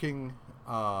started talking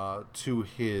to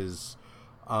his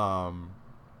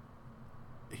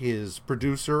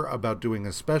producer about doing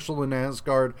a special in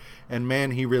Asgard. And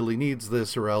man, he really needs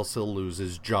this or else he'll lose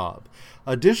his job.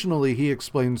 Additionally, he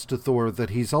explains to Thor that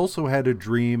he's also had a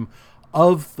dream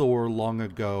of Thor long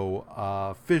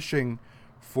ago fishing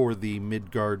for the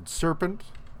Midgard serpent.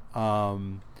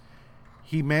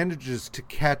 He manages to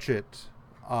catch it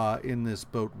in this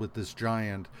boat with this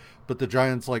giant, but the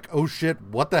giant's like, oh shit,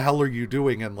 what the hell are you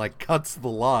doing? And like cuts the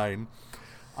line.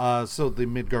 So the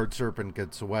Midgard serpent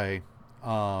gets away.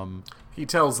 He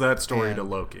tells that story to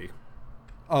Loki.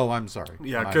 Oh, I'm sorry.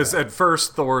 Yeah, because at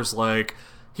first Thor's like,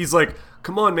 he's like,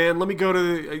 come on, man, let me go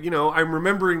to, I'm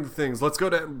remembering the things. Let's go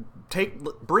to,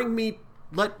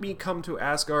 let me come to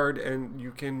Asgard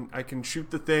and I can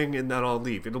shoot the thing and then I'll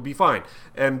leave. It'll be fine.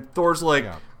 And Thor's like,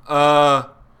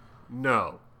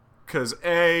 no. Because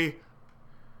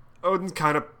Odin's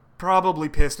kind of probably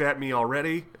pissed at me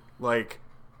already. Like,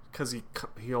 because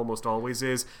he almost always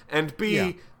is. And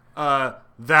B,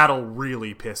 that'll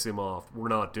really piss him off. We're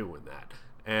not doing that.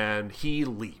 And he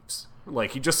leaves.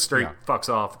 Like, he just straight fucks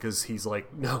off because he's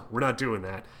like, no, we're not doing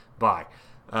that. Bye.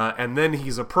 And then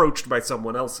he's approached by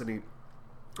someone else, and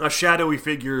a shadowy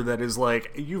figure that is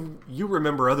like, you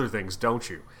remember other things, don't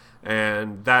you?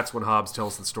 And that's when Hobbs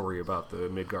tells the story about the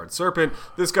Midgard serpent.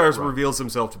 This guy reveals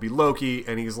himself to be Loki,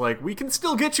 and he's like, we can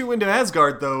still get you into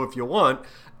Asgard, though, if you want.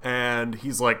 And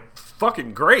he's like,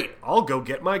 fucking great, I'll go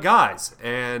get my guys.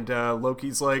 And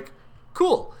Loki's like,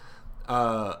 cool.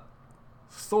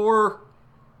 Thor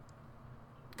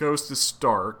goes to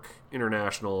Stark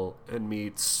International and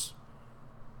meets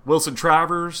Wilson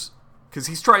Travers, because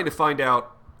he's trying to find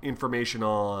out information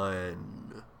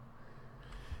on...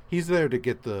 He's there to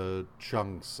get the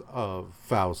chunks of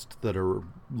Faust that are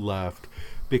left,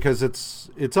 because it's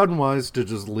unwise to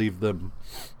just leave them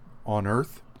on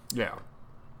Earth. Yeah.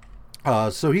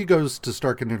 So he goes to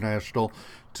Stark International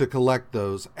to collect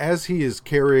those. As he is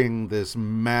carrying this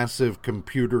massive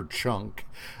computer chunk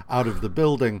out of the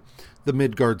building, the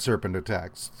Midgard Serpent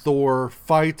attacks. Thor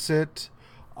fights it,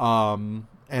 and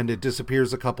it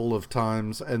disappears a couple of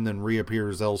times and then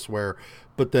reappears elsewhere,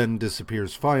 but then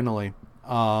disappears finally.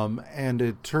 And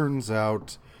it turns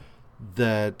out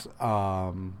that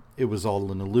it was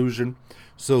all an illusion.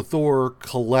 So Thor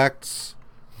collects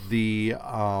the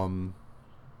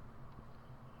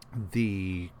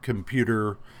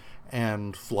computer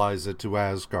and flies it to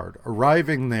Asgard.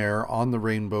 Arriving there on the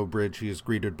Rainbow Bridge, he is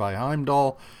greeted by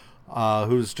Heimdall,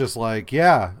 who's just like,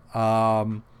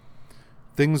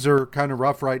 things are kind of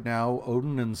rough right now.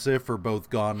 Odin and Sif are both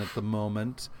gone at the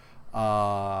moment.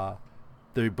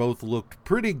 They both looked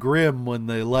pretty grim when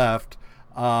they left.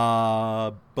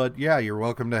 But yeah, you're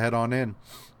welcome to head on in.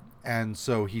 And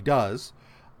so he does.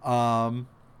 At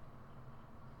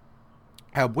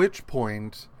which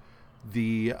point,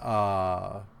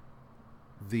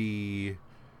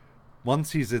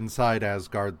 once he's inside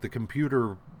Asgard, the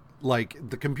computer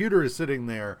is sitting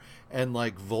there, and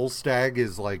like Volstagg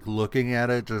is like looking at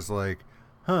it, just like,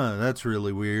 that's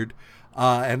really weird.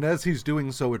 And as he's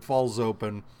doing so, it falls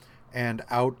open, and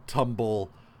out tumble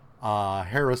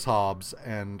Harris Hobbs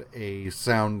and a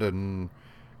sound and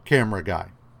camera guy.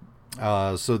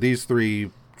 So these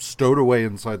three stowed away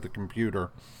inside the computer,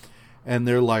 and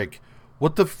they're like,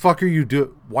 what the fuck are you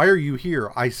doing? Why are you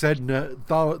here? I said no.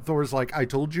 Thor's like, I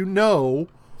told you no.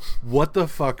 What the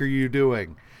fuck are you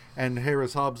doing? And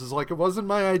Harris Hobbs is like, it wasn't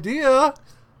my idea.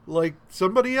 Like,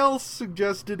 somebody else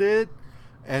suggested it.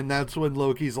 And that's when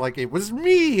Loki's like, it was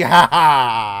me. Ha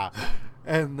ha.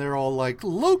 And they're all like,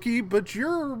 Loki, but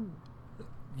you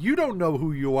don't know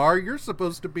who you are. You're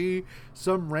supposed to be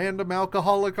some random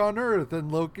alcoholic on Earth.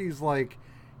 And Loki's like,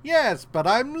 yes, but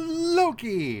I'm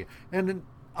Loki. And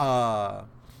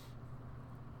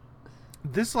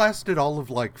this lasted all of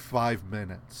like 5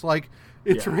 minutes. Like,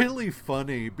 it's really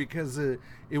funny because it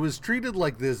was treated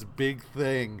like this big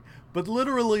thing, but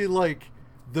literally, like,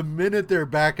 the minute their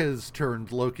back is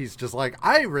turned, Loki's just like,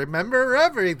 I remember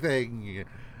everything.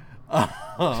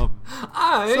 I'm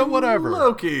so whatever.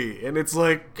 Loki, and it's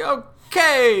like,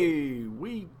 okay,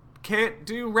 we can't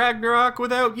do Ragnarok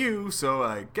without you, so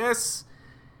I guess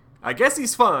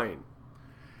he's fine.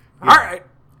 Yeah. All right.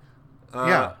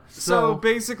 So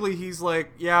basically, he's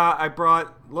like, I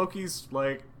brought Loki's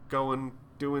like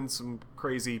doing some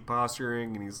crazy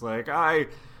posturing, and he's like, I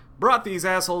brought these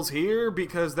assholes here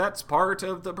because that's part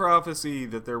of the prophecy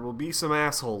that there will be some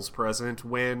assholes present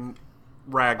when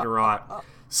Ragnarok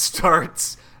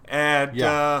starts, and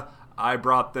I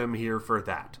brought them here for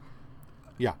that.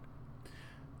 Yeah.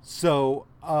 So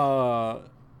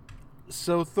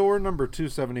Thor number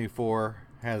 274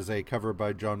 has a cover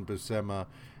by John Buscema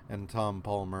and Tom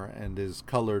Palmer and is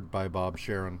colored by Bob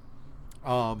Sharon.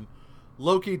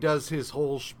 Loki does his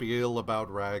whole spiel about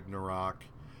Ragnarok.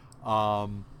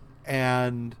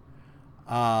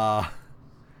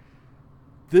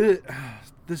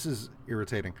 This is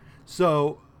irritating.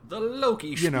 So the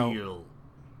Loki spiel.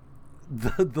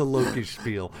 The Loki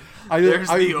spiel. There's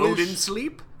the Odin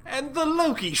sleep and the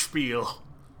Loki spiel.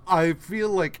 I feel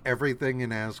like everything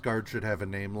in Asgard should have a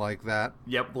name like that.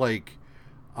 Yep. Like,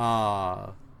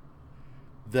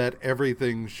 that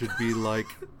everything should be like,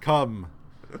 come,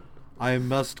 I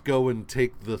must go and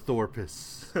take the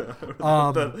Thorpus.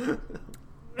 The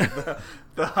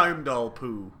Heimdall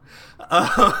poo.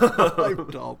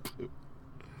 Heimdall poo.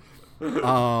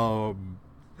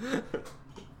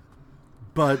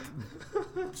 But,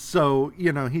 so,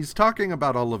 he's talking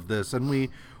about all of this, and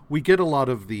we get a lot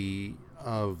of the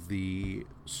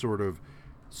sort of,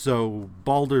 so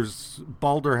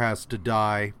Balder has to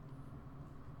die,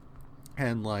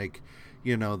 and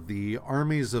the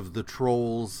armies of the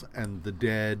trolls and the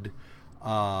dead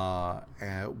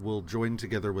will join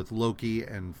together with Loki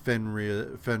and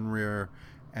Fenrir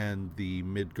and the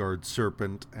Midgard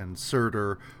Serpent and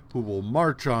Surtur, who will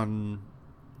march on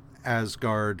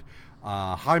Asgard.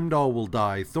 Heimdall will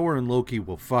die. Thor and Loki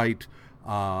will fight.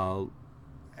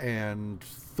 And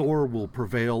Thor will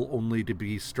prevail only to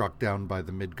be struck down by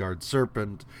the Midgard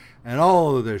Serpent and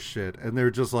all of this shit. And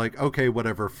they're just like, okay,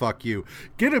 whatever, fuck you.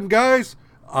 Get him, guys!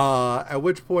 At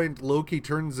which point Loki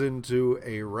turns into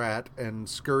a rat and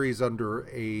scurries under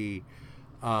a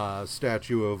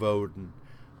statue of Odin.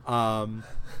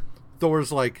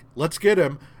 Thor's like, let's get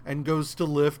him, and goes to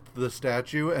lift the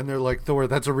statue, and they're like, Thor,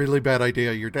 that's a really bad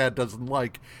idea. Your dad doesn't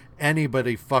like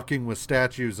anybody fucking with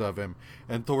statues of him.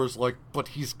 And Thor's like, but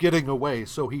he's getting away.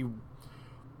 So he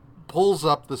pulls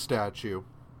up the statue,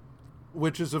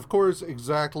 which is, of course,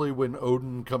 exactly when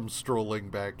Odin comes strolling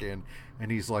back in,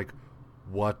 and he's like,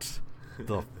 what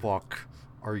the fuck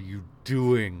are you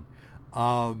doing?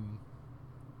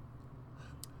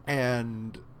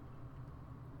 And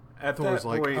at Thor's that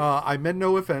like, point, I meant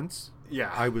no offense.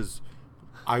 Yeah. I was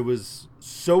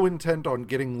so intent on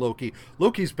getting Loki.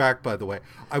 Loki's back, by the way.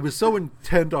 I was so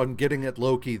intent on getting at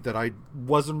Loki that I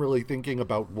wasn't really thinking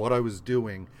about what I was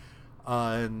doing.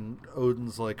 And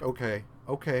Odin's like, okay,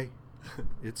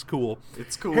 it's cool.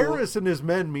 It's cool. Harris and his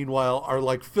men, meanwhile, are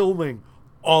like filming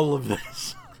all of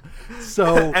this.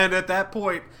 So, and at that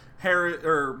point,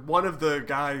 one of the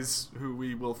guys who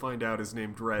we will find out is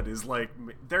named Red is like,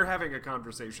 they're having a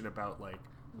conversation about like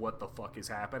what the fuck is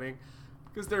happening,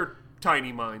 because their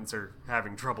tiny minds are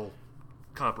having trouble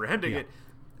comprehending it.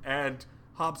 And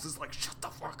Hobbs is like, shut the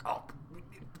fuck up.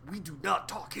 We do not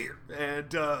talk here.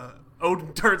 And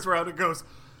Odin turns around and goes,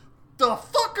 the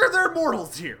fuck are there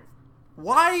mortals here?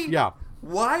 Why? Yeah.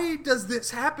 Why does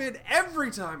this happen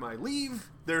every time I leave?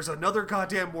 There's another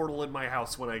goddamn mortal in my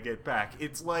house when I get back.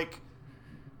 It's like,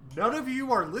 none of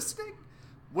you are listening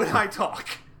when I talk.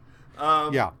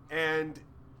 And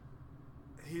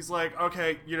he's like,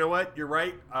 okay, you know what? You're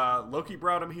right. Loki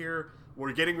brought him here.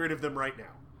 We're getting rid of them right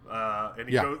now.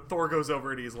 And Thor goes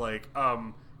over and he's like,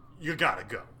 you gotta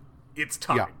go. It's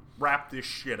time. Yeah. Wrap this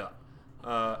shit up.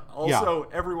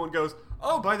 Everyone goes,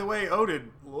 oh, by the way,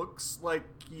 Odin, looks like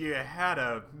you had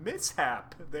a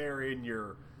mishap there in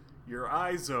your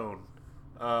eye zone.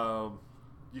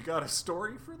 You got a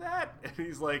story for that? And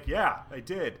he's like, yeah, I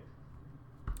did.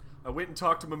 I went and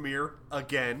talked to Mimir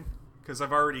again, because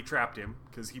I've already trapped him,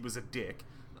 because he was a dick.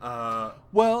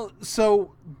 Well,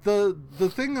 so the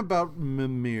thing about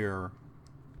Mimir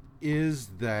is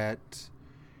that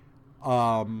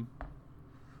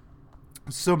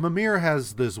so Mimir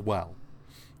has this well,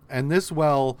 and this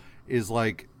well is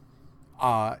like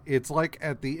it's like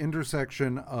at the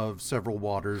intersection of several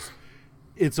waters.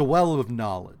 It's a well of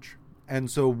knowledge.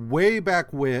 And so way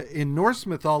back when, in Norse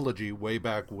mythology, way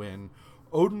back when,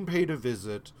 Odin paid a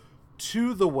visit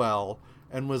to the well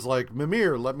and was like,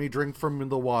 Mimir, let me drink from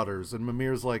the waters. And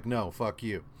Mimir's like, no, fuck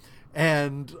you.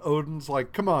 And Odin's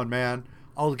like, come on, man,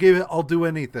 I'll do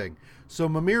anything. So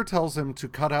Mimir tells him to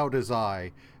cut out his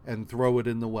eye and throw it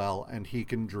in the well, and he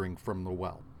can drink from the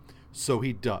well. So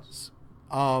he does.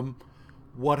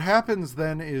 What happens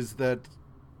then is that,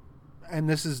 and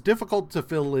this is difficult to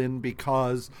fill in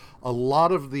because a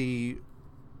lot of the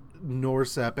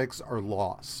Norse epics are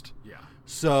lost. Yeah.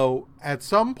 So at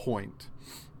some point,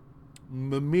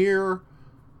 Mimir,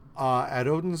 at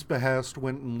Odin's behest,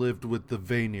 went and lived with the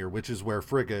Vanir, which is where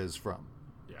Frigga is from.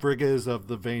 Yeah. Frigga is of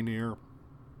the Vanir,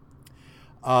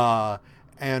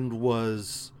 and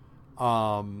was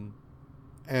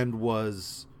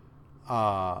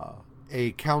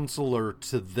a counselor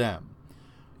to them.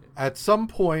 At some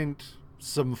point,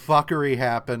 some fuckery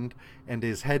happened, and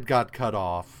his head got cut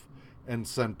off and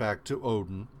sent back to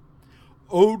Odin.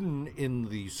 Odin, in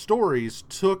the stories,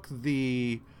 took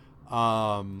the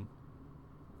head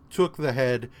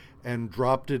and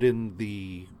dropped it in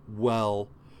the well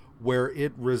where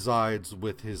it resides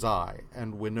with his eye.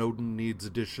 And when Odin needs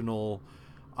additional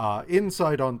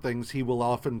insight on things, he will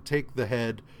often take the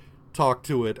head, talk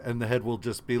to it, and the head will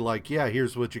just be like, yeah,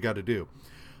 here's what you got to do.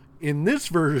 In this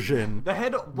version, the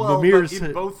head, well, but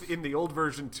in the old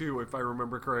version too, if I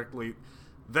remember correctly,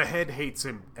 the head hates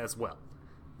him as well.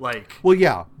 Like, well,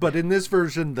 yeah, but in this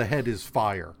version, the head is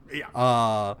fire.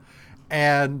 Yeah.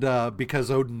 And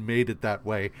because Odin made it that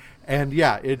way. And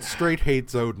yeah, it straight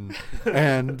hates Odin.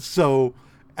 And so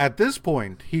at this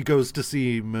point, he goes to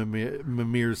see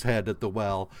Mimir's head at the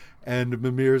well. And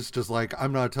Mimir's just like,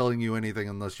 I'm not telling you anything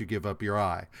unless you give up your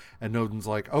eye. And Odin's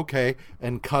like, okay.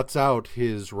 And cuts out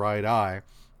his right eye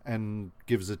and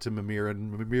gives it to Mimir.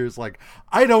 And Mimir's like,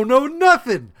 I don't know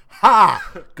nothing.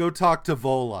 Ha! Go talk to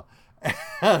Vola.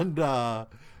 And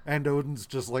Odin's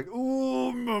just like,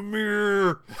 ooh,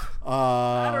 Mimir.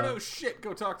 I don't know shit.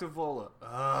 Go talk to Vola.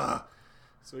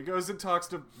 So he goes and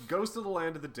goes to the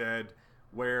land of the dead,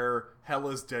 where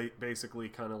Hela's basically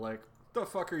kind of like, the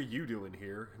fuck are you doing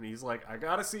here? And he's like, I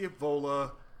gotta see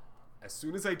Vola. As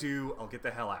soon as I do, I'll get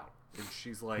the hell out. And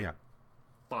she's like, yeah.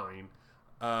 Fine.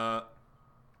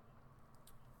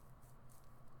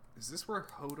 Is this where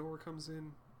Hodor comes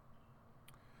in?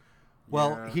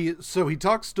 Well, yeah. he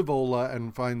talks to Vola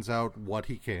and finds out what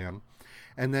he can.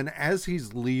 And then as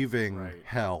he's leaving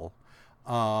Hell,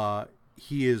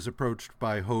 he is approached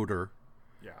by Hoder.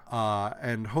 Yeah.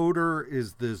 And Hoder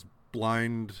is this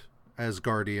blind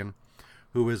Asgardian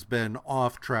who has been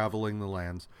off traveling the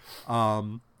lands.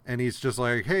 And he's just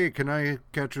like, hey, can I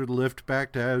catch a lift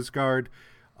back to Asgard?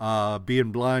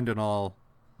 Being blind and all,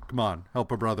 come on,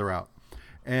 help a brother out.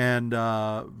 And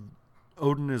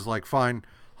Odin is like, fine,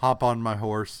 hop on my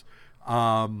horse.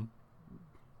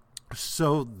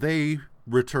 So they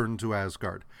return to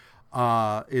Asgard.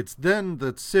 It's then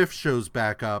that Sif shows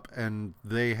back up, and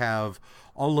they have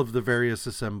all of the various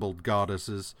assembled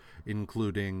goddesses,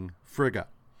 including Frigga.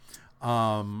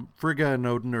 Frigga and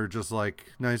Odin are just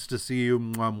like, nice to see you,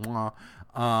 mwah,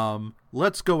 mwah.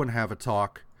 Let's go and have a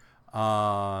talk.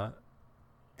 And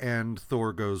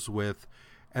Thor goes with,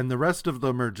 and the rest of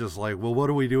them are just like, well, what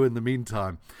do we do in the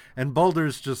meantime? And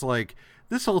Baldur's just like,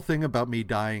 this whole thing about me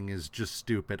dying is just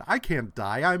stupid. I can't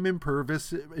die. I'm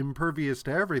impervious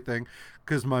to everything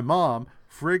because my mom,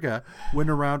 Frigga, went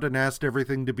around and asked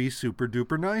everything to be super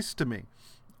duper nice to me.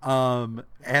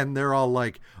 And they're all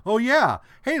like, oh yeah,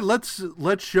 hey, let's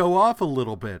show off a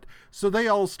little bit. So they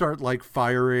all start like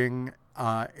firing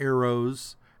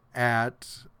arrows at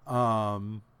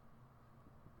him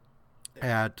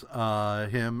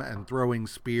and throwing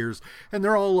spears, and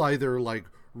they're all either like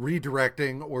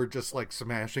redirecting or just like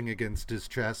smashing against his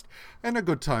chest, and a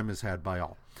good time is had by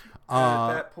all.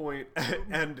 At that point,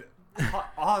 and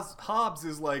Hobbs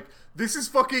is like, this is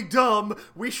fucking dumb.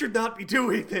 We should not be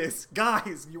doing this.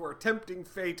 Guys, you are tempting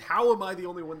fate. How am I the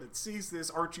only one that sees this?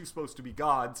 Aren't you supposed to be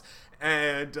gods?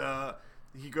 And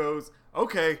he goes,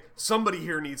 okay, somebody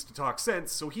here needs to talk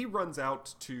sense. So he runs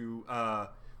out to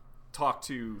talk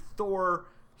to Thor.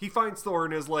 He finds Thor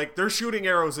and is like, they're shooting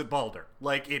arrows at Baldur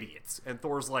like idiots. And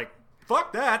Thor's like,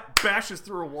 fuck that, bashes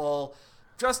through a wall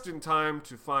just in time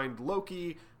to find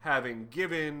Loki having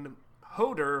given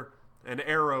Hoder an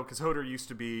arrow, because Hoder used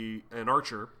to be an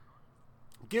archer,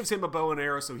 gives him a bow and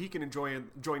arrow so he can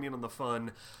join in on the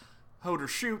fun. Hoder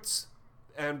shoots,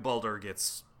 and Baldur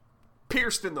gets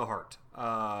pierced in the heart,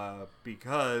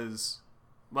 because,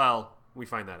 well, we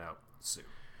find that out soon.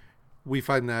 We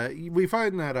find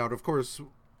that out, of course.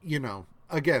 You know,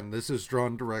 again, this is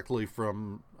drawn directly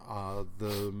from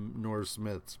the Norse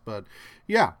myths, but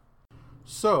yeah.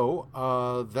 So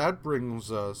that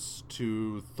brings us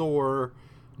to Thor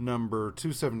number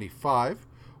 275,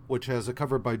 which has a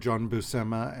cover by John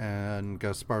Buscema and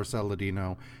Gaspar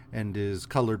Saladino, and is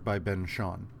colored by Ben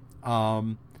Shawn.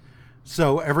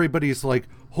 So everybody's like,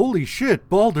 holy shit,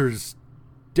 Baldur's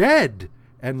dead!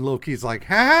 And Loki's like,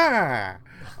 ha!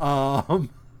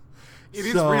 It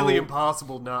is really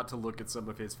impossible not to look at some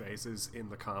of his faces in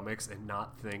the comics and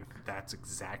not think that's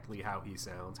exactly how he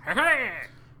sounds. I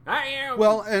am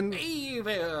evil!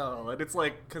 And it's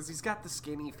like, because he's got the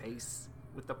skinny face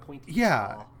with the pointy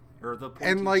jaw, or the pointy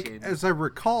and like, chin. as I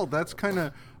recall, that's kind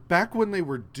of back when they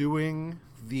were doing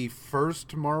the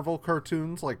first Marvel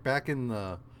cartoons, like back in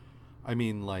the,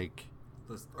 like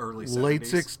the early 70s. Late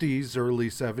 60s, early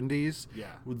 70s. Yeah.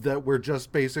 That were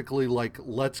just basically like,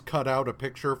 let's cut out a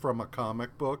picture from a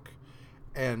comic book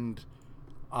and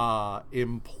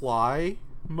imply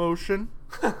motion.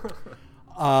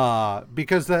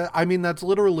 Because that's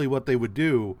literally what they would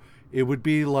do. It would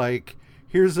be like,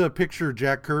 here's a picture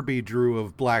Jack Kirby drew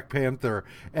of Black Panther,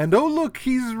 and oh look,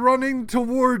 he's running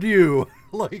toward you.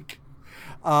 Like,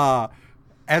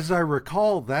 as I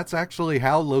recall, that's actually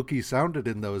how Loki sounded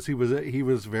in those. He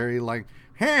was very like,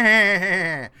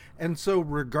 and so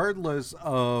regardless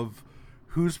of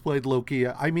who's played Loki,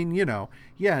 now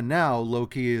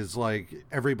Loki is like,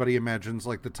 everybody imagines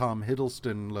like the Tom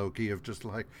Hiddleston Loki of just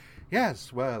like,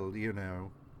 yes, well,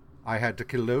 I had to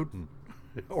kill Odin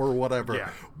or whatever.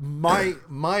 Yeah.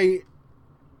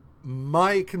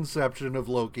 My conception of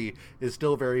Loki is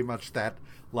still very much that,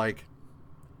 like,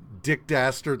 Dick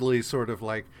Dastardly sort of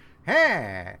like,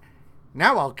 hey,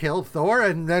 now I'll kill Thor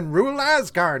and then rule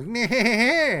Asgard. God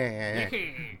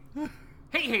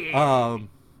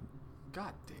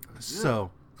damn.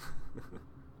 So,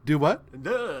 do what?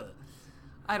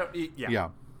 I don't. Yeah.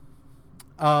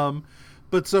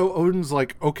 But so Odin's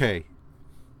like, okay,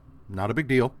 not a big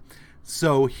deal.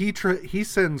 So he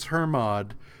sends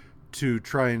Hermod to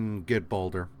try and get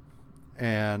Baldur,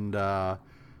 and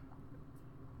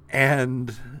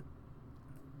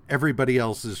everybody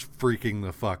else is freaking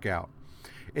the fuck out.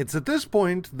 It's at this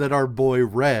point that our boy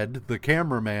Red, the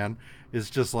cameraman, is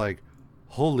just like,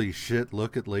 holy shit,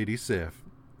 look at Lady Sif.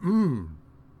 And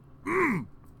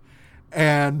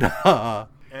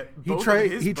both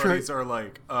of his buddies are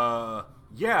like,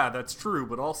 yeah, that's true,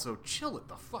 but also chill it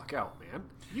the fuck out, man.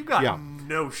 You got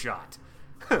no shot.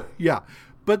 Yeah.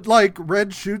 But, like,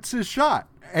 Red shoots his shot.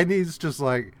 And he's just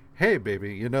like, hey,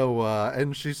 baby, you know,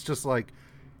 and she's just like,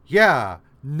 yeah,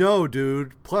 no,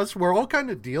 dude. Plus, we're all kind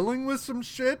of dealing with some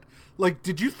shit. Like,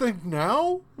 did you think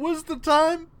now was the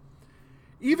time?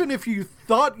 Even if you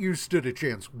thought you stood a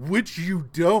chance, which you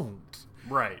don't.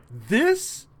 Right.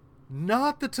 This,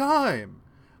 not the time.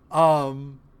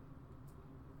 And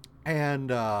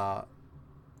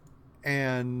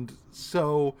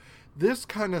so this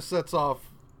kind of sets off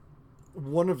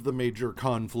one of the major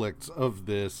conflicts of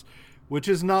this, which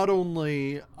is not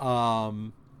only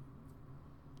all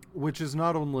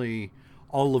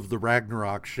of the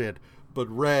Ragnarok shit, but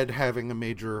Red having a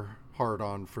major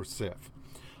hard-on for Sif.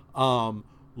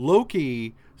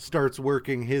 Loki starts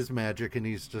working his magic, and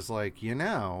he's just like, you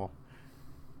know,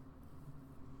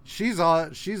 she's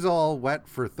all wet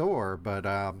for Thor,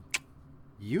 but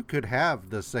you could have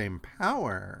the same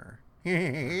power.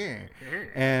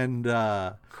 And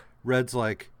Red's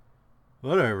like,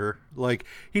 whatever. Like,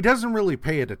 he doesn't really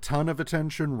pay it a ton of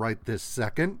attention right this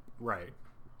second. Right.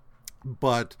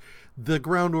 But the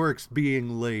groundwork's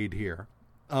being laid here.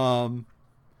 And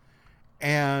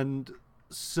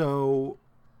so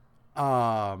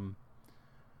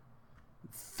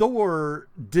Thor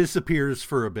disappears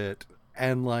for a bit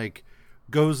and, like,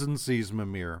 goes and sees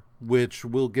Mimir, which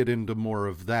we'll get into more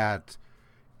of that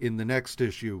in the next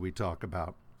issue we talk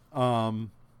about.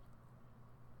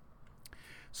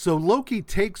 So Loki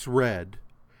takes Red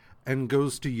and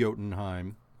goes to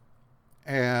Jotunheim,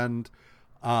 and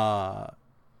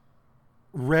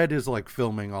Red is, like,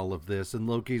 filming all of this, and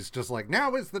Loki's just like,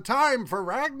 now is the time for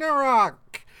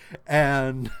Ragnarok!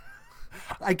 And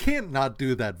I can't not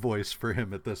do that voice for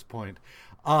him at this point.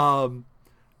 Oh,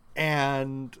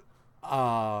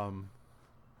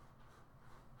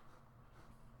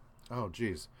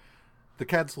 geez. The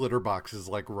cat's litter box is,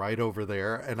 like, right over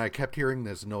there, and I kept hearing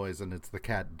this noise, and it's the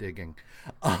cat digging.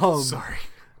 Sorry.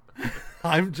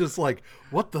 I'm just like,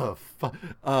 what the fuck?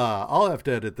 I'll have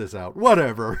to edit this out.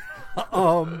 Whatever.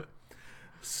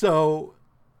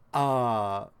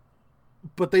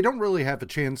 But they don't really have a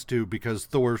chance to, because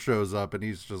Thor shows up, and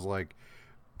he's just like,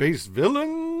 base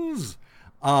villains?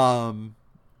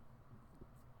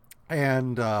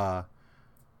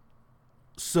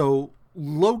 So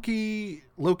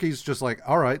Loki's just like,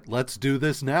 all right, let's do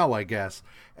this now, I guess.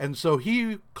 And so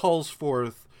he calls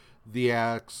forth the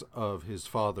axe of his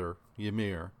father,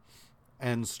 Ymir,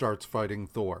 and starts fighting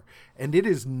Thor. And it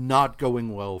is not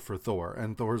going well for Thor.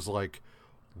 And Thor's like,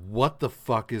 what the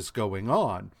fuck is going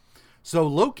on? So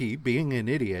Loki, being an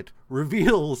idiot,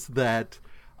 reveals that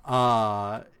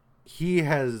he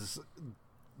has,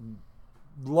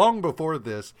 long before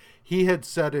this, he had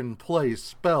set in place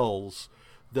spells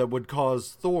that would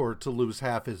cause Thor to lose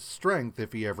half his strength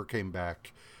if he ever came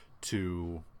back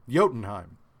to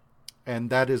Jotunheim. And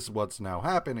that is what's now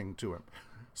happening to him.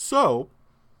 So,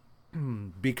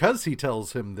 because he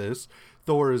tells him this,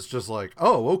 Thor is just like,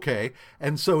 oh, okay.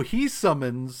 And so he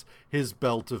summons his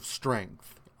belt of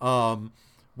strength,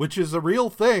 which is a real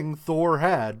thing Thor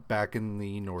had back in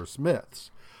the Norse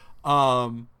myths.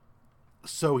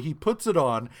 So he puts it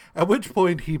on, at which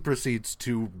point he proceeds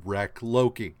to wreck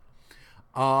Loki.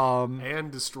 And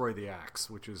destroy the axe,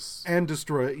 which is... And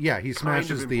destroy... Yeah, he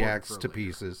smashes the axe to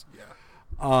pieces.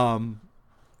 Yeah.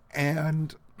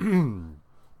 And...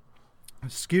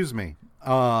 excuse me.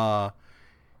 So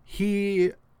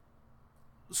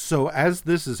as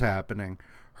this is happening,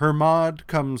 Hermod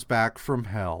comes back from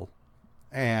hell,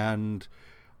 and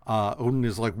Odin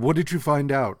is like, what did you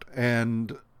find out?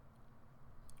 And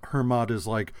Hermod is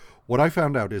like, what I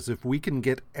found out is if we can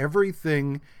get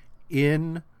everything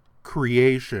in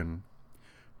creation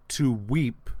to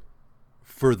weep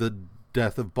for the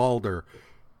death of Balder,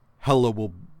 Hela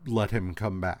will let him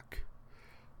come back.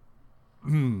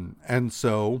 And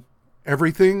so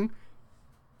everything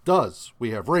does.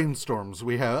 We have rainstorms.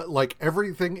 We have, like,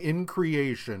 everything in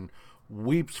creation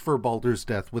weeps for Balder's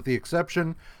death, with the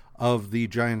exception of the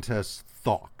giantess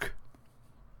Thok.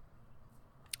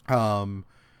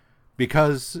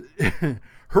 Because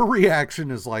her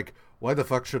reaction is like, why the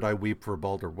fuck should I weep for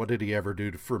Balder? What did he ever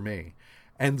do for me?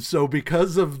 And so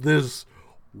because of this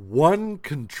one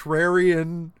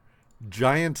contrarian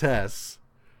giantess,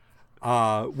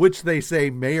 which they say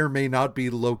may or may not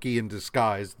be Loki in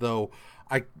disguise, though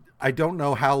I don't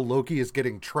know how Loki is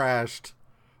getting trashed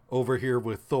over here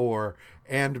with Thor,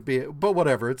 but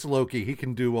whatever, it's Loki. He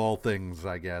can do all things,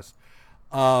 I guess.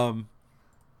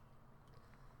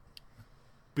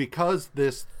 Because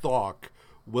this Thok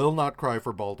will not cry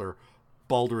for Balder,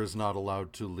 Balder is not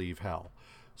allowed to leave Hell.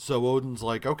 So Odin's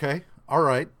like, okay, all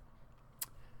right.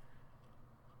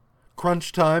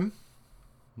 Crunch time.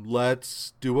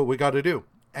 let's do what we got to do.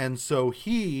 And so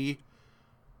he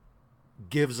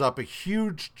gives up a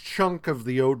huge chunk of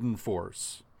the Odin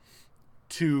force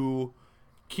to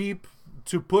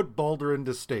put Balder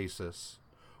into stasis,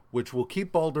 which will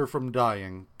keep Balder from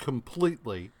dying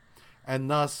completely, and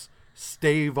thus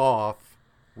stave off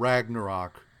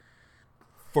Ragnarok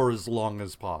for as long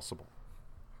as possible.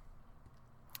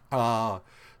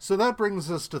 So that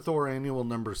brings us to Thor Annual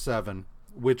number 7,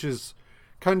 which is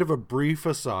kind of a brief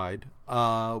aside,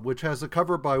 which has a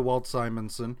cover by Walt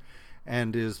Simonson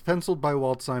and is penciled by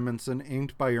Walt Simonson,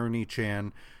 inked by Ernie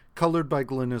Chan, colored by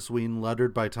Glynis Ween,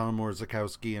 lettered by Tom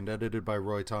Orzechowski, and edited by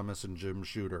Roy Thomas and Jim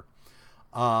Shooter.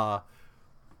 While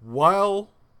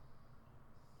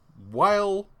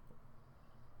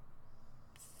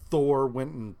Thor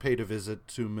went and paid a visit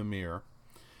to Mimir,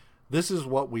 this is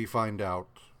what we find out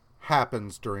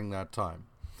happens during that time.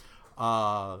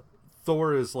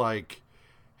 Thor is like,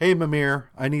 hey,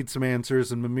 Mimir, I need some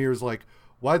answers. And Mimir's like,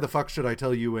 why the fuck should I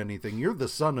tell you anything? You're the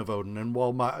son of Odin, and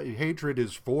while my hatred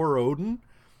is for Odin,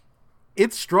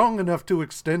 it's strong enough to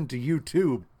extend to you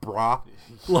too, brah.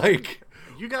 Like,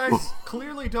 you guys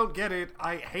clearly don't get it.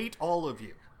 I hate all of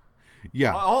you.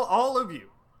 Yeah. All of you.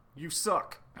 You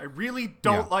suck. I really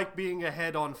don't like being a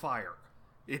head on fire.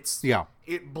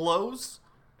 It blows,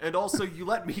 and also you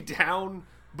let me down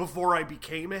before I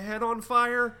became a head on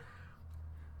fire.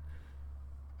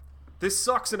 This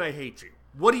sucks and I hate you.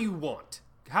 What do you want?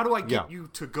 How do I get you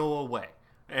to go away?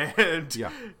 And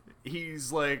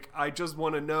he's like, I just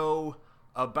want to know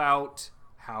about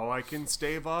how I can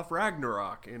stave off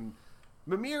Ragnarok. And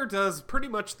Mimir does pretty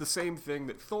much the same thing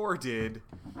that Thor did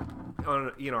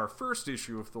in our first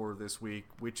issue of Thor this week,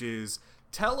 which is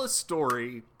tell a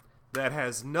story that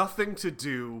has nothing to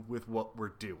do with what we're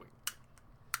doing.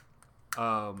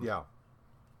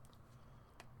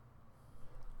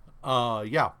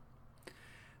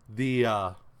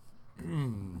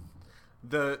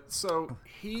 So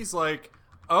he's like,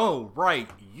 oh, right,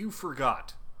 you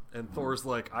forgot. And Thor's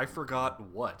like, I forgot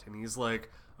what? And he's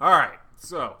like, alright,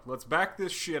 so let's back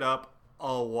this shit up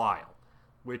a while.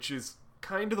 Which is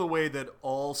kind of the way that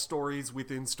all stories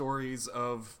within stories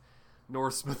of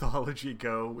Norse mythology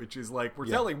go, which is like, we're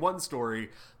telling one story,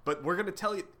 but we're going to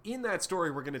tell you, in that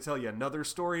story, we're going to tell you another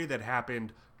story that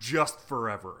happened just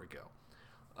forever ago.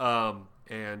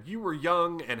 And you were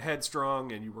young and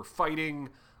headstrong, and you were fighting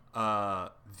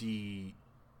the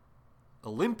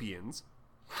Olympians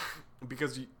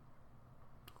because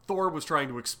Thor was trying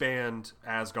to expand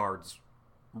Asgard's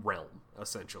realm,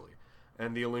 essentially,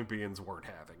 and the Olympians weren't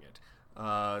having it.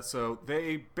 So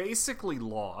they basically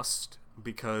lost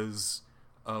because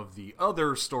of the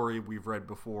other story we've read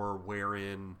before,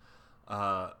 wherein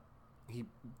he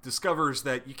discovers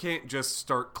that you can't just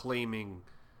start claiming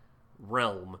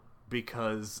realm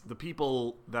because the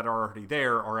people that are already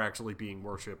there are actually being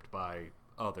worshipped by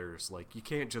others. Like, you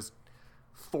can't just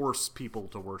force people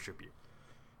to worship you.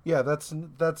 Yeah, that's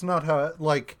not how,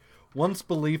 like, once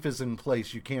belief is in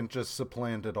place, you can't just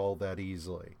supplant it all that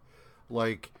easily.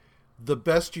 Like, the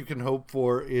best you can hope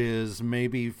for is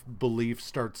maybe belief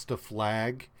starts to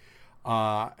flag,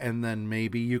 and then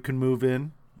maybe you can move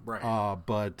in. Right.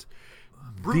 But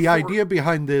the idea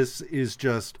behind this is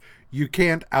just, you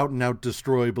can't out and out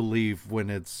destroy belief when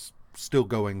it's still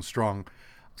going strong.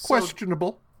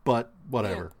 Questionable, but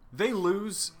whatever. Yeah. They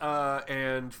lose,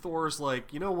 and Thor's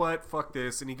like, you know what, fuck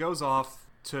this, and he goes off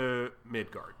to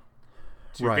Midgard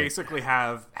to basically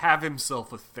have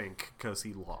himself a think, because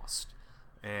he lost.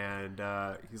 And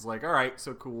he's like, alright,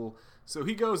 so cool. So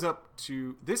he goes up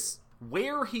to this,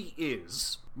 where he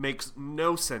is makes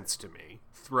no sense to me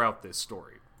throughout this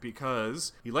story,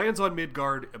 because he lands on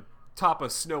Midgard, atop a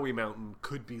snowy mountain,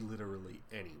 could be literally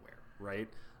anywhere, right?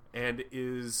 And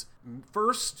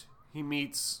first he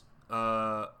meets...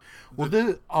 I'll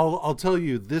tell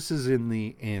you, this is in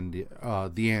the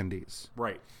Andes.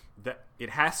 Right. That it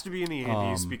has to be in the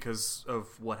Andes because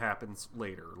of what happens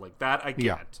later. Like, that I get.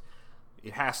 Yeah.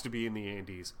 It has to be in the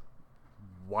Andes.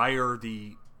 Why are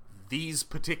these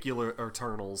particular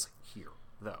Eternals here,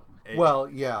 though?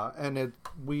 And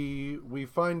we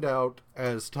find out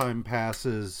as time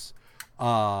passes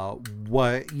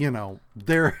what,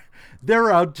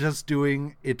 they're out just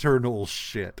doing Eternal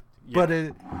shit. Yeah. But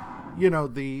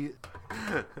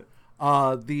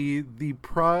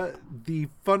the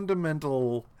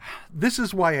fundamental, this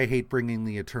is why I hate bringing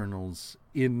the Eternals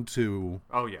into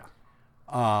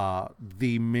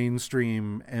the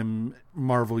mainstream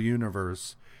Marvel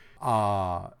universe,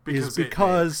 because it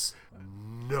makes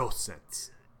no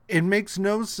sense. It makes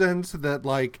no sense that,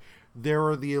 like, there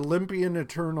are the Olympian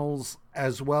Eternals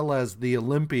as well as the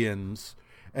Olympians,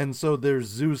 And so there's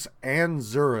Zeus and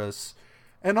Zerus.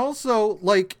 And also,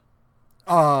 like,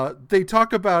 they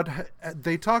talk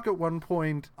at one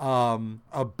point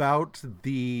about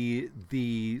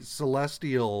the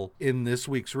Celestial in this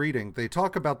week's reading. They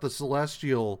talk about the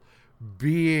Celestial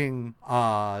being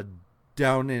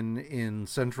down in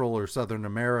Central or Southern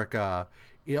America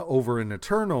over in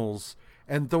Eternals,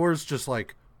 and Thor's just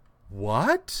like,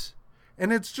 what?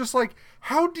 And it's just like,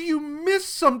 how do you miss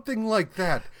something like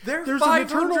that? There's an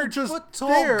Eternal just foot tall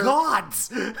there, gods,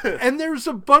 and there's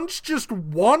a bunch just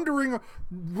wandering.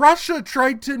 Russia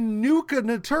tried to nuke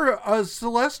a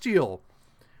Celestial.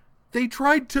 They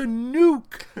tried to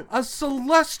nuke a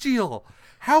Celestial.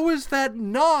 How is that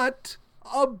not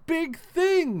a big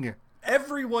thing?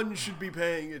 Everyone should be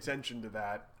paying attention to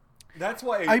that. That's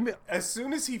why as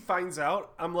soon as he finds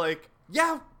out, I'm like,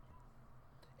 yeah.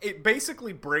 It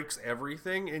basically breaks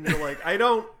everything, and you're like,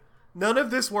 none of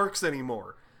this works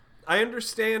anymore. I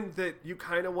understand that you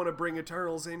kind of want to bring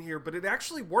Eternals in here, but it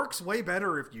actually works way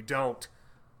better if you don't.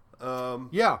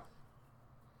 Yeah.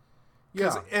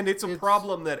 And it's a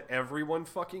problem that everyone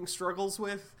fucking struggles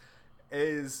with,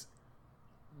 is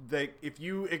that if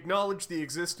you acknowledge the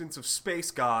existence of space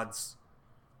gods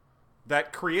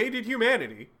that created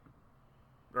humanity,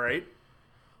 right,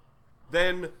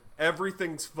 then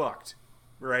everything's fucked.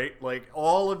 Right? Like,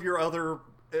 all of your other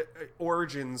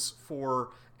origins for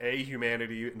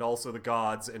humanity and also the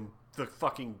gods and the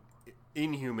fucking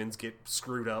Inhumans get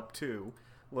screwed up, too.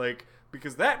 Like,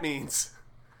 because that means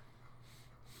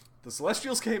the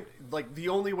Celestials came... Like, the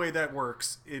only way that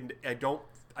works, and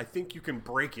I think you can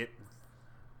break it,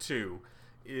 too,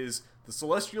 is the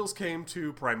Celestials came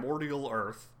to primordial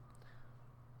Earth.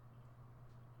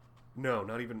 No,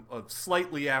 not even...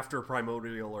 slightly after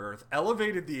primordial Earth.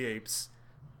 Elevated the apes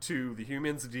to the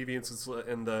humans, the deviants,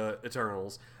 and the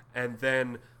Eternals, and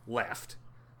then left.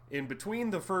 In between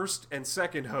the first and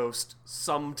second host,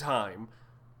 sometime.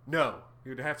 No, it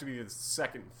would have to be the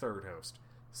second and third host.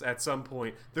 So at some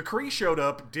point, the Kree showed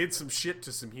up, did some shit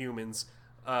to some humans,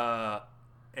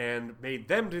 and made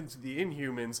them into the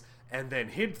Inhumans, and then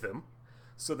hid them,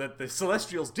 so that the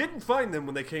Celestials didn't find them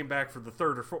when they came back for the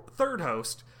third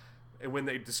host, and when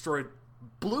they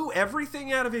blew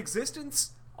everything out of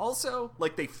existence. Also,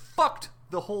 like, they fucked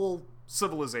the whole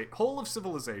of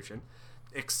civilization,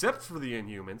 except for the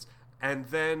Inhumans, and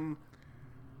then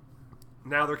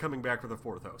now they're coming back for the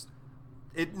fourth host.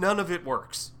 None of it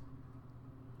works,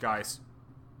 guys.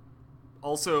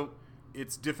 Also,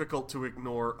 it's difficult to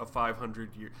ignore a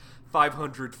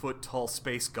 500-foot tall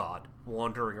space god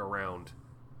wandering around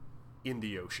in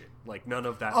the ocean. Like, none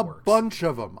of that works. A bunch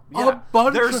of them. Yeah,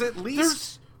 there's at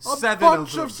least... A seven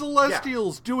bunch of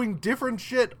Celestials doing different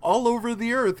shit all over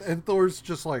the Earth, and Thor's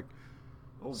just like,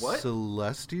 oh, what?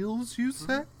 Celestials, you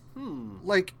say?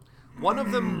 Like, one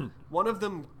of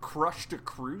them crushed a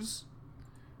cruise.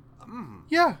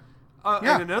 Yeah.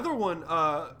 And another one,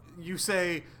 you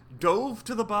say, dove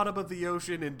to the bottom of the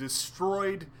ocean and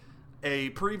destroyed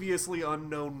a previously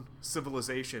unknown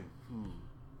civilization.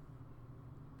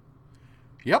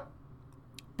 Yep.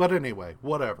 But anyway,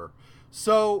 whatever.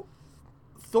 So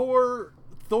Thor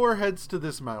heads to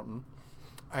this mountain,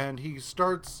 and he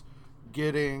starts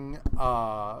getting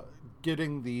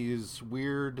these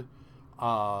weird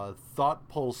thought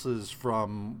pulses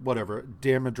from whatever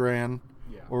Damodran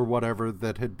or whatever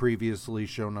that had previously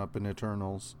shown up in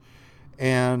Eternals,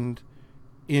 and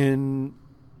in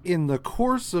the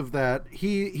course of that,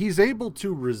 he's able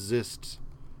to resist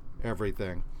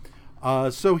everything.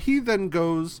 So he then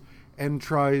goes and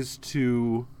tries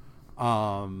to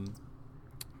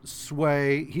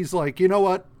sway. He's like, you know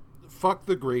what? Fuck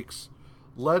the Greeks.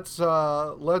 Let's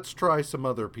try some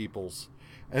other peoples.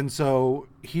 And so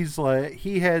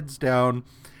he heads down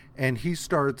and he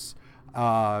starts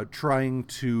trying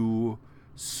to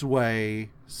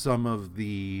sway some of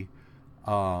the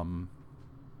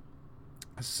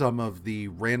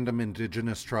random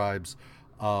indigenous tribes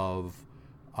of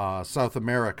South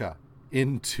America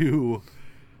into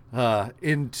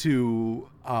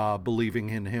believing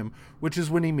in him, which is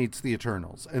when he meets the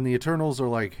Eternals. And the Eternals are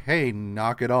like, hey,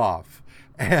 knock it off.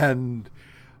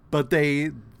 But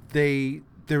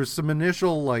there's some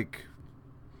initial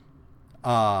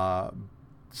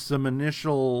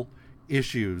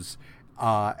issues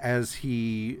as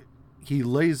he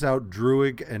lays out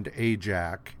Druig and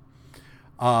Ajak,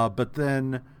 but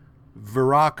then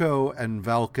Viraco and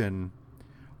Vulcan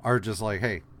are just like,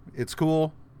 hey, it's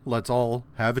cool, let's all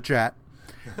have a chat.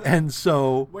 And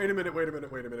so wait a minute.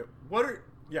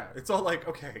 It's all like,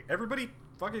 okay, everybody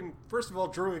fucking, first of all,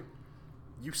 Druig,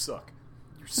 you suck.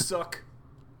 You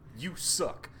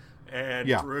suck. And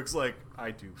Druig's like,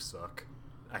 I do suck.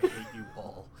 I hate you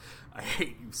all. I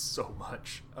hate you so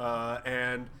much.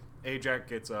 And Ajax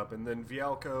gets up, and then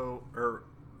Valken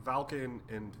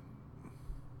and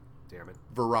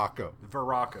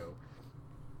Veraco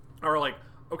are like,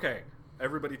 okay,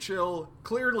 everybody chill.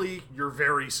 Clearly, you're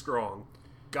very strong.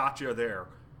 Gotcha there.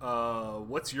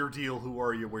 What's your deal? Who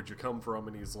are you? Where'd you come from?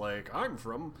 And he's like, I'm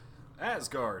from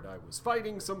Asgard. I was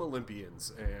fighting some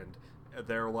Olympians. And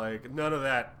they're like, none of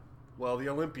that. Well, the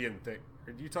Olympian thing.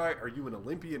 Are you an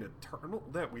Olympian Eternal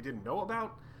that we didn't know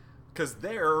about? Because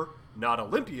they're not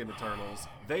Olympian Eternals.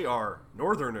 They are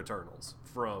Northern Eternals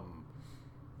from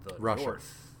the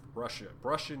North.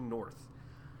 Russian North.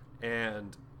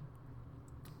 And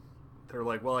they're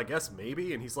like, well, I guess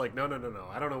maybe. And he's like, no.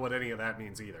 I don't know what any of that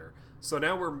means either. So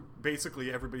now we're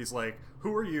basically, everybody's like,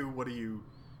 who are you? What are you?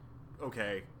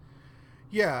 Okay.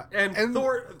 Yeah. And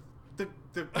Thor, the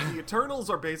Eternals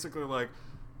are basically like,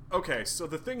 okay, so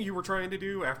the thing you were trying to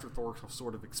do after Thor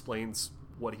sort of explains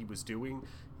what he was doing,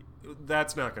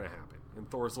 that's not going to happen. And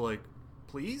Thor's like,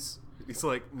 please? He's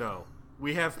like, no.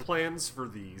 We have plans for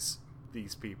these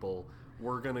people.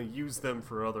 We're going to use them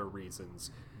for other reasons.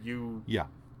 You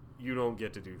don't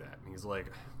get to do that. And he's like,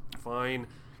 fine.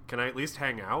 Can I at least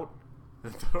hang out?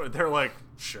 And they're like,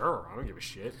 sure. I don't give a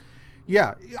shit.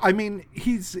 Yeah. I mean,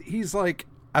 he's like,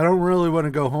 I don't really want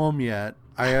to go home yet.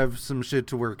 I have some shit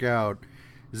to work out.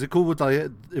 Is it cool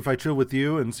if I chill with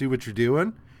you and see what you're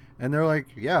doing? And they're like,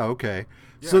 yeah, okay.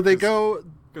 Yeah, so they go...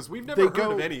 Because we've never heard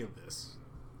of any of this.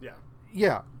 Yeah.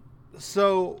 Yeah.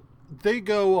 So they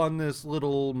go on this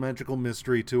little magical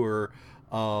mystery tour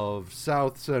of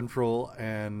South, Central,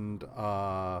 and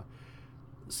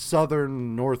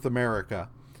Southern North America.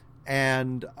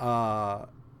 And,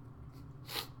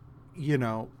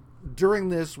 during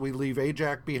this, we leave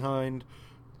Ajax behind...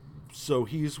 So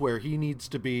he's where he needs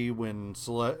to be when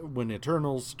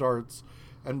Eternals starts,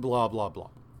 and blah, blah,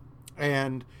 blah.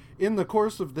 And in the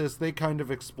course of this, they kind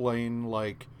of explain,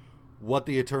 like, what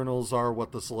the Eternals are,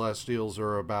 what the Celestials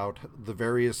are about, the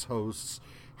various hosts,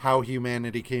 how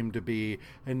humanity came to be.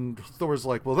 And Thor's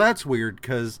like, well, that's weird,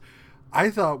 because I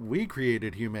thought we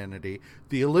created humanity.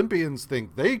 The Olympians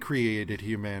think they created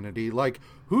humanity. Like,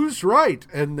 who's right?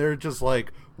 And they're just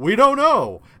like, we don't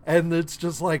know. And it's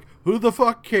just like, who the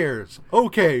fuck cares?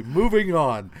 Okay, moving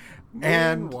on.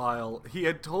 Meanwhile, he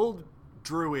had told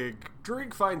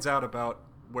Druig finds out about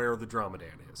where the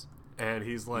Dromedan is. And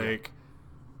he's like,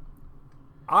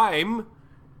 I'm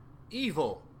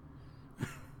evil.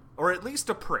 Or at least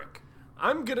a prick.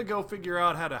 I'm gonna go figure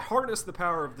out how to harness the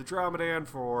power of the Dromedan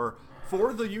for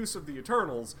the use of the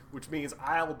Eternals, which means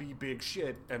I'll be big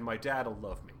shit and my dad'll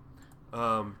love me.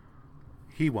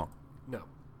 He won't. No.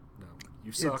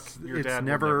 You suck. Your dad it's will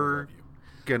never love you.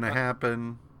 Gonna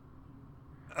happen.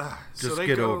 Just so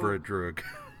get over it, Druig.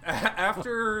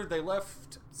 After they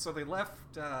left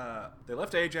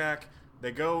Ajax.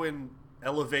 They go and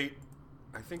elevate.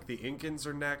 I think the Incans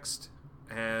are next,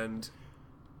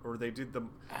 or they did the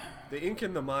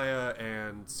Incan, the Maya,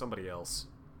 and somebody else.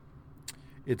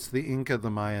 It's the Inca, the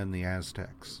Maya, and the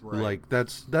Aztecs. Right. Like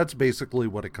that's basically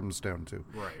what it comes down to.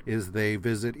 Right. Is they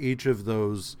visit each of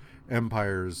those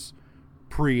empires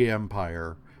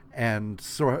pre-empire and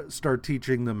start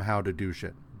teaching them how to do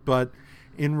shit. But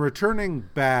in returning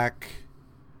back,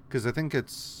 because I think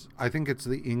it's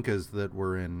the Incas that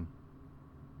were in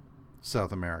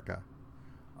South America.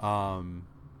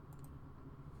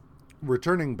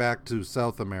 Returning back to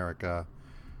South America,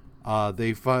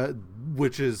 they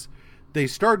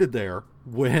started there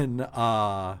when it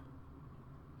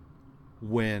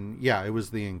was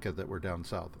the Inca that were down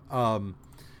south.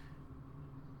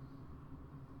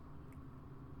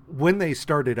 When they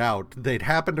started out, they'd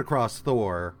happened across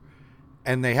Thor,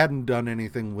 and they hadn't done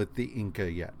anything with the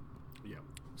Inca yet. Yeah.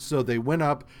 So they went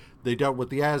up, they dealt with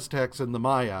the Aztecs and the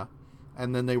Maya,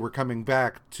 and then they were coming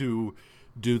back to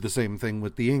do the same thing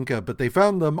with the Inca, but they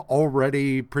found them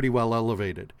already pretty well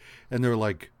elevated. And they're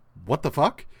like, what the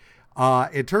fuck?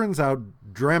 It turns out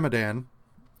Dromedan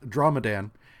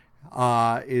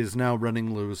is now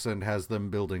running loose and has them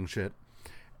building shit.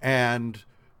 And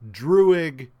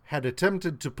Druig had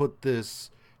attempted to put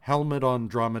this helmet on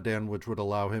Dromedan, which would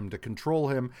allow him to control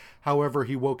him. However,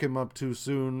 he woke him up too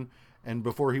soon, and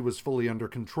before he was fully under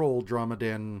control,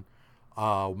 Dromedan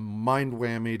mind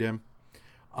whammied him.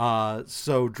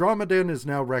 So Dromedan is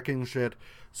now wrecking shit.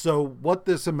 So what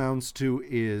this amounts to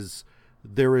is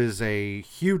there is a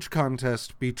huge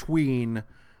contest between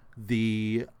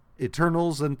the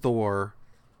Eternals and Thor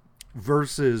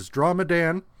versus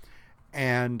Dromedan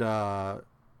and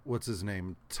what's his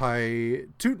name?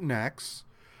 Teutonax.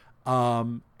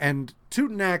 And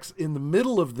Teutonax in the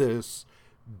middle of this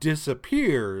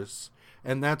disappears,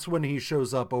 And that's when he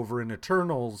shows up over in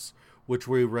Eternals, which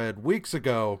we read weeks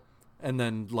ago, and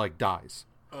then, like, dies.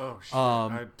 Oh, shit.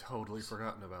 I'd totally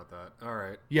forgotten about that. All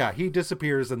right. Yeah, he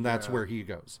disappears, and that's where he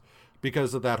goes.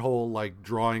 Because of that whole, like,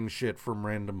 drawing shit from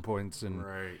random points in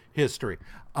history.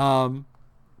 And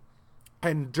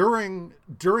during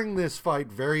this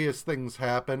fight, various things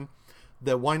happen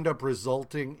that wind up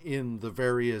resulting in the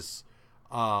various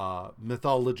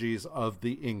mythologies of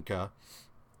the Inca.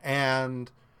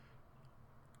 And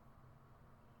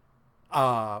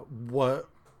what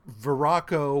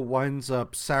Viraco winds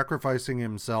up sacrificing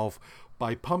himself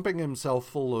by pumping himself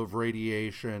full of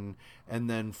radiation and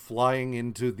then flying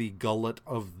into the gullet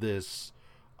of this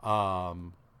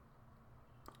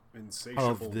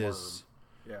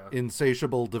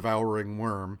insatiable devouring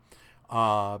worm,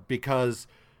 because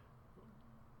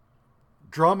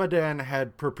Dromedan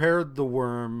had prepared the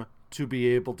worm to be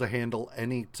able to handle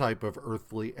any type of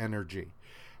earthly energy.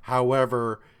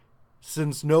 However,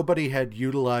 since nobody had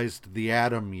utilized the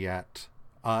atom yet,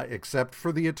 except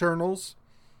for the Eternals,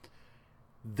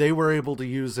 they were able to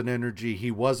use an energy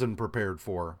he wasn't prepared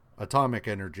for, atomic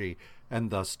energy, and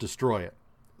thus destroy it.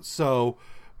 So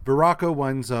Viraco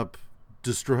winds up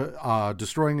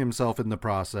destroying himself in the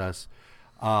process.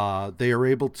 They are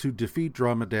able to defeat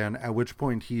Dromedan, at which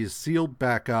point he is sealed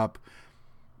back up.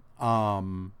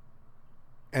 And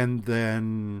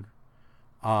then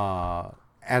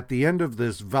at the end of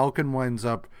this, Vulcan winds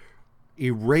up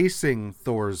erasing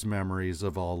Thor's memories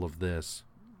of all of this.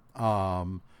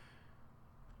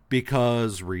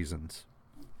 Because reasons.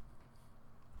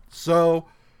 So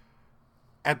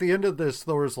at the end of this,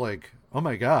 Thor's like, oh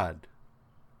my god,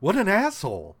 what an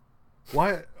asshole.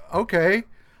 Why? Okay,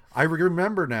 I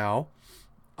remember now.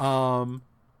 And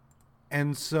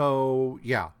so,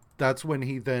 yeah, that's when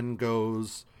he then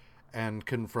goes and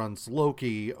confronts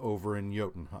Loki over in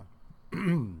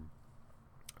Jotunheim.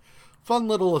 Fun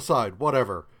little aside,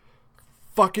 whatever.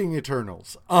 Fucking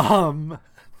Eternals.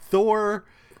 Thor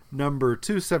number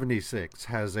 276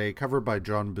 has a cover by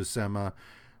John Buscema,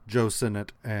 Joe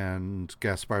Sinnott, and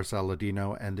Gaspar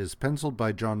Saladino, and is penciled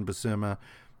by John Buscema,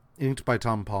 inked by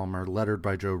Tom Palmer, lettered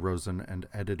by Joe Rosen, and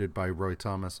edited by Roy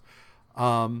Thomas.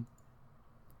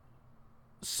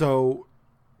 So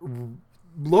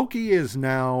Loki is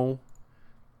now,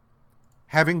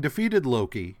 having defeated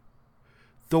Loki,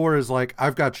 Thor is like,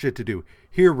 I've got shit to do.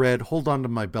 Here, Red, hold on to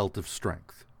my belt of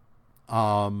strength.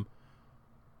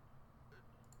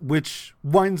 Which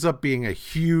winds up being a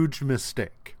huge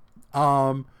mistake.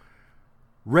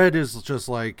 Red is just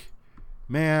like,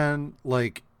 man,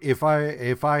 like, if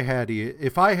I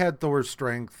had Thor's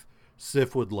strength,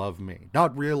 Sif would love me.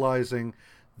 Not realizing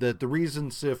that the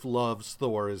reason Sif loves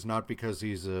Thor is not because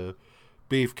he's a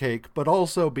beefcake, but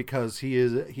also because he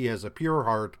has a pure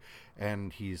heart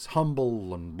and he's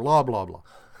humble and blah blah blah.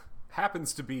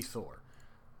 Happens to be Thor.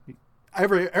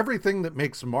 Everything that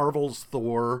makes Marvel's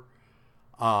Thor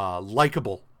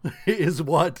likable is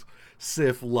what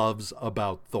Sif loves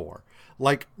about Thor.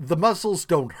 Like, the muscles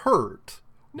don't hurt,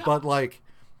 but like,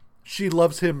 she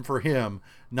loves him for him,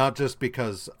 not just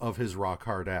because of his rock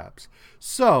hard abs.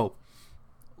 So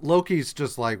Loki's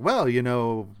just like, well, you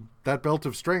know, that belt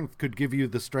of strength could give you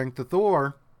the strength of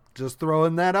Thor. Just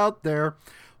throwing that out there.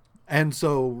 And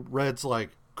so Red's like,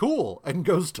 cool, and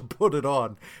goes to put it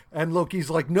on. And Loki's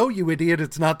like, no, you idiot,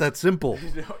 it's not that simple.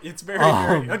 No, it's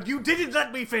very... You didn't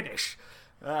let me finish.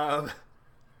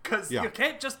 Because you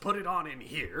can't just put it on in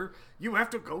here. You have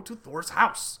to go to Thor's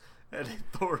house. And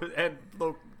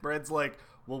Red's like,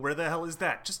 well, where the hell is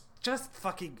that? Just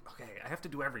fucking... Okay, I have to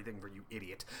do everything for you,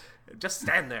 idiot. Just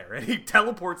stand there. And he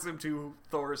teleports him to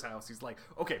Thor's house. He's like,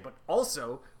 okay, but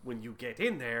also, when you get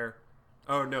in there...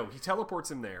 Oh, no, he teleports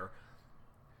him there.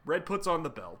 Red puts on the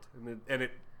belt, and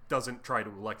it doesn't try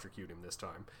to electrocute him this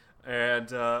time. And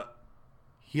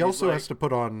he also has to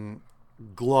put on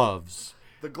gloves.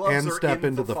 The gloves and are step in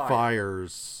into the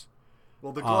fires.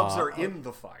 Well, the gloves are in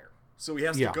the fire. So he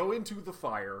has to go into the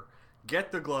fire,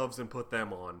 get the gloves, and put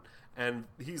them on. And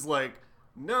he's like,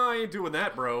 no, I ain't doing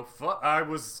that, bro. I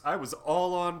was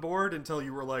all on board until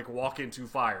you were like, walk into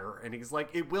fire. And he's like,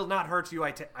 it will not hurt you,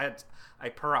 I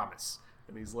promise.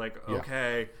 And he's like,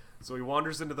 okay. So he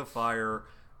wanders into the fire,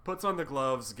 puts on the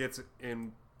gloves, gets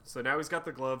in. So now he's got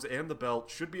the gloves and the belt.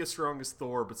 Should be as strong as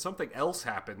Thor, but something else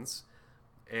happens,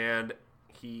 and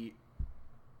he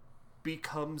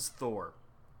becomes Thor.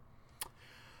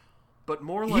 But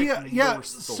more like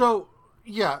Norse Thor. So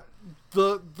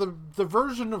the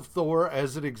version of Thor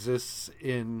as it exists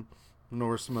in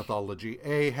Norse mythology,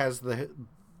 has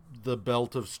the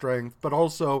belt of strength, but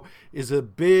also is a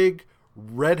big,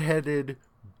 redheaded,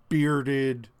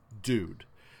 bearded dude.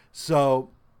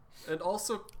 So And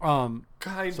also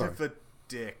kind sorry. of a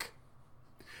dick.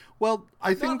 Well,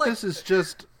 I think this is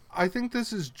just... I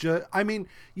mean,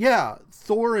 yeah,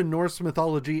 Thor in Norse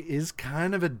mythology is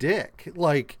kind of a dick.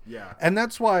 Like, yeah. And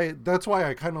that's why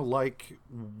I kind of like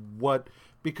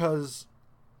because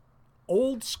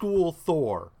old school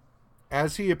Thor,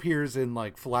 as he appears in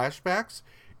like flashbacks,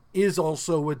 is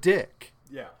also a dick.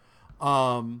 Yeah.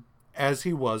 As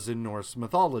he was in Norse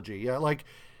mythology. Yeah, like,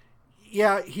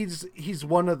 yeah, he's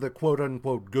one of the quote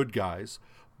unquote good guys,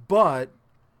 but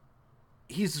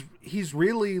he's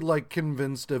really like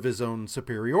convinced of his own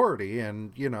superiority,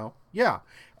 and yeah,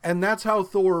 and that's how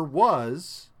Thor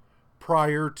was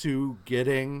prior to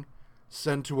getting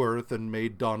sent to Earth and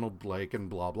made Donald Blake and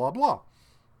blah blah blah.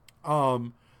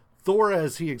 Thor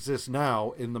as he exists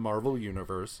now in the Marvel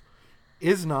universe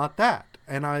is not that,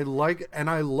 and I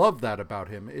love that about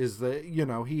him, is that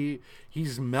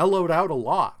he's mellowed out a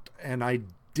lot, and I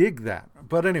dig that.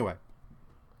 But anyway,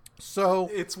 so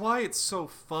it's why it's so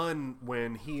fun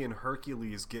when he and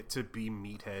Hercules get to be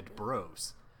meathead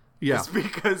bros. Yeah. It's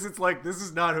because it's like, this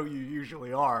is not who you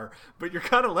usually are, but you're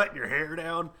kind of letting your hair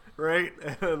down, right?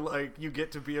 And like, you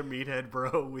get to be a meathead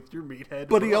bro with your meathead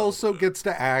But bro. he also gets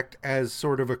to act as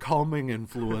sort of a calming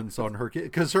influence on Hercules,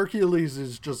 because Hercules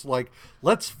is just like,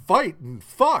 let's fight and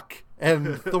fuck.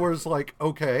 And Thor's like,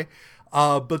 okay.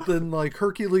 But then like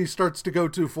Hercules starts to go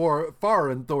too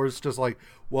far, and Thor's just like,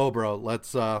 whoa, bro,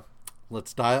 let's die.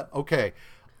 Okay,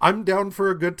 I'm down for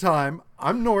a good time.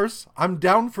 I'm Norse. I'm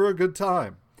down for a good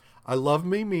time. I love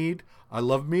me mead. I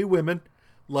love me women.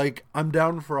 Like, I'm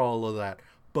down for all of that.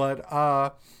 But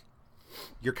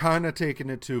you're kind of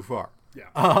taking it too far.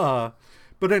 Yeah.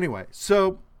 But anyway,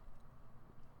 so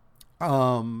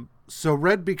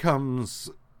Red becomes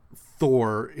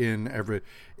Thor in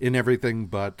everything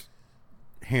but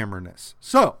hammerness.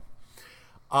 So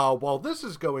while this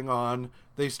is going on,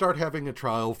 they start having a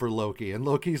trial for Loki, and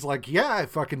Loki's like, yeah, I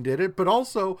fucking did it, but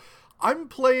also I'm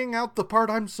playing out the part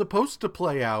I'm supposed to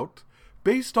play out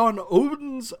based on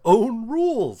Odin's own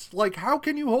rules. Like, how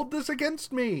can you hold this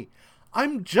against me?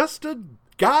 I'm just a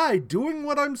guy doing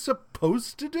what I'm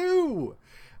supposed to do.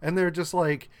 And they're just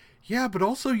like, yeah, but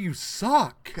also you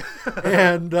suck.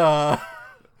 And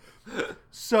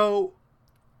so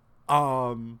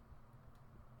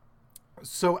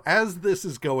as this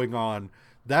is going on,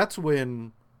 that's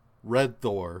when Red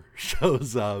Thor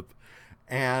shows up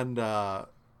and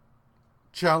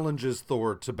challenges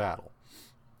Thor to battle.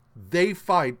 They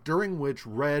fight, during which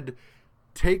Red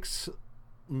takes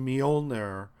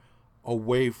Mjolnir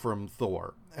away from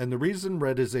Thor. And the reason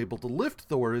Red is able to lift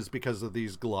Thor is because of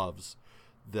these gloves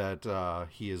that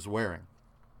he is wearing.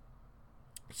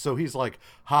 So he's like,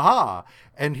 haha,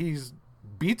 and he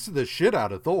beats the shit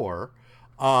out of Thor,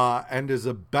 and is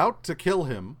about to kill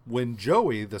him when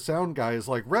Joey, the sound guy, is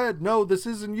like, Red, no, this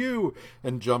isn't you,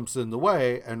 and jumps in the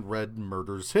way, and Red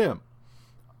murders him.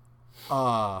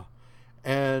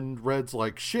 And Red's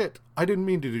like, shit, I didn't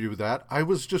mean to do that. I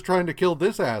was just trying to kill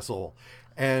this asshole.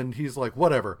 And he's like,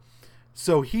 whatever.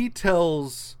 So he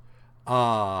tells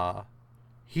Sif,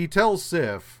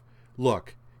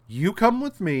 look, you come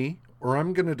with me, or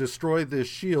I'm going to destroy this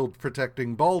shield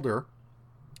protecting Balder,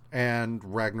 and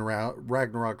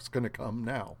Ragnarok's going to come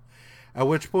now. At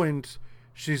which point,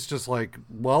 she's just like,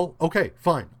 well, okay,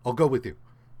 fine, I'll go with you.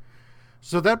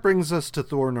 So that brings us to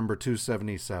Thor number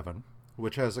 277,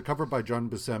 which has a cover by John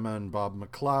Buscema and Bob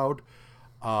McLeod,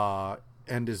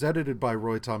 and is edited by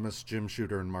Roy Thomas, Jim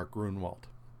Shooter, and Mark Grunwald.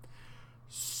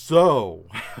 So,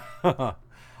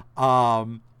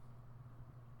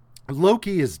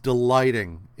 Loki is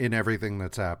delighting in everything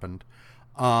that's happened.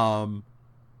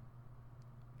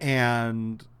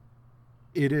 And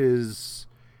it is...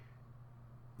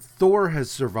 Thor has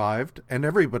survived, and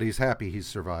everybody's happy he's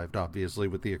survived, obviously,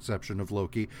 with the exception of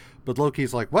Loki. But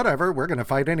Loki's like, whatever, we're going to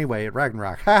fight anyway at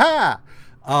Ragnarok. Ha-ha!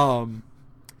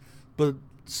 But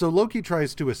so Loki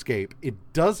tries to escape. It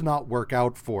does not work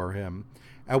out for him.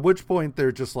 At which point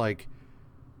they're just like,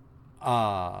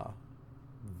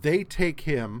 they take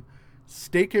him,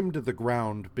 stake him to the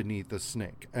ground beneath a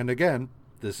snake. And again,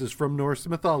 this is from Norse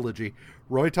mythology.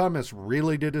 Roy Thomas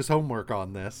really did his homework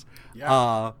on this.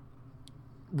 Yeah.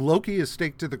 Loki is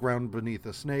staked to the ground beneath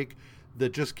a snake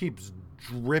that just keeps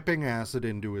dripping acid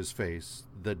into his face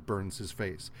that burns his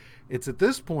face. It's at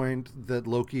this point that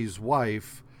Loki's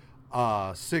wife,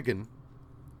 Sigyn,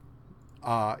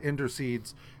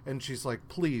 intercedes, and she's like,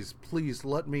 please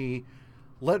let me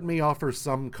offer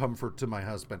some comfort to my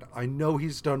husband. I know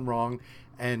he's done wrong,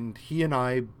 and he and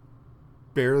I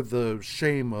bear the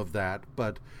shame of that,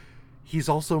 but he's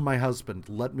also my husband.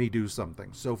 Let me do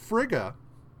something. So Frigga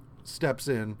steps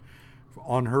in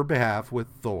on her behalf with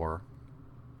Thor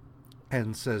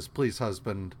and says, please,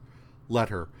 husband, let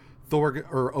her.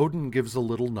 Odin gives a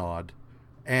little nod.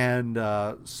 And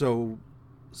so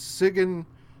Sigyn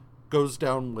goes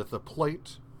down with a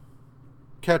plate,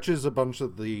 catches a bunch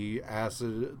of the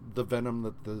acid, the venom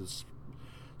that the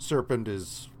serpent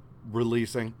is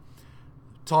releasing,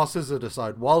 tosses it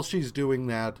aside. While she's doing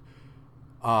that,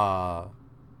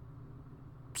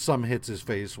 some hits his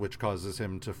face, which causes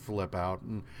him to flip out.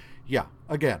 And yeah,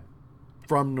 again,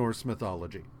 from Norse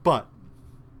mythology. But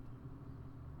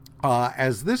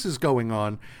as this is going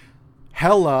on,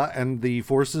 Hela and the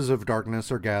forces of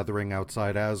darkness are gathering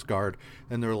outside Asgard,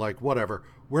 and they're like, whatever,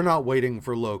 we're not waiting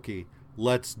for Loki.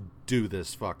 Let's do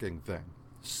this fucking thing.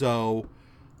 So,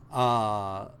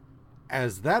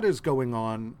 as that is going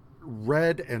on,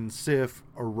 Red and Sif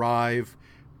arrive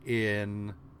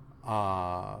in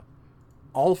Alfheim.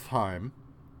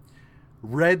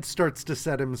 Red starts to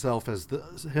set himself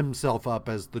up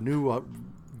as the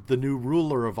new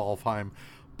ruler of Alfheim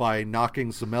by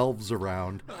knocking some elves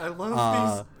around. I love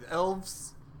these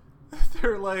elves.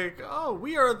 They're like, oh,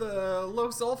 we are the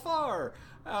Los Alfar.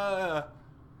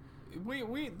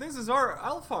 We this is our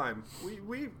Alfheim.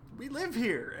 We live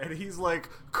here. And he's like,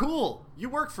 cool, you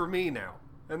work for me now.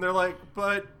 And they're like,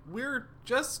 but we're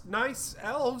just nice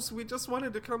elves. We just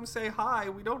wanted to come say hi.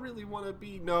 We don't really want to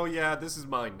be... No, yeah, this is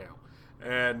mine now.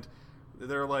 And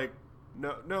they're like,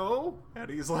 no. And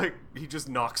he's like, he just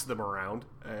knocks them around.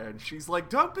 And she's like,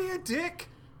 don't be a dick.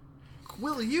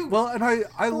 Will you? Well, and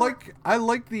I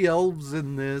like the elves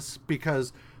in this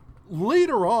because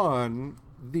later on,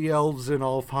 the elves in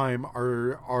Alfheim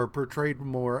are portrayed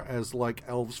more as like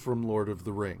elves from Lord of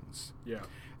the Rings. Yeah.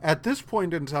 At this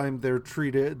point in time, they're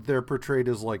portrayed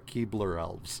as like Keebler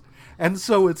elves. And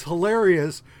so it's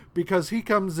hilarious because he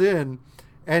comes in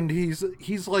and he's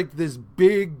like this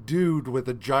big dude with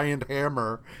a giant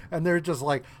hammer, and they're just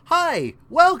like, hi,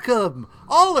 welcome,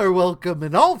 all are welcome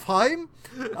in Alfheim,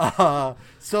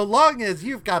 so long as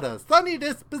you've got a sunny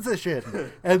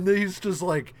disposition. And he's just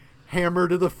like, hammer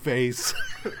to the face.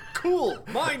 Cool,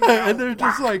 mine now. And they're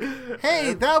just like,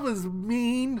 hey, that was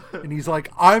mean. And he's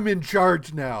like, I'm in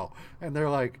charge now. And they're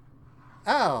like,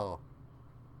 oh,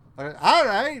 all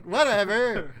right,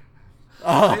 whatever.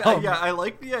 I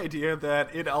like the idea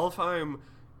that in Alfheim,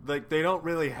 like, they don't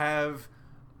really have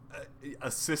a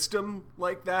system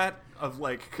like that of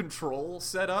like control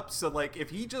set up. So like, if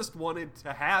he just wanted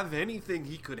to have anything,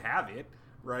 he could have it,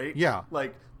 right? Yeah.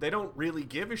 Like, they don't really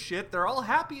give a shit. They're all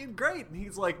happy and great. And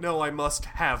he's like, no, I must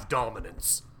have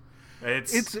dominance.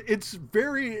 It's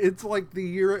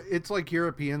like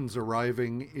Europeans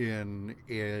arriving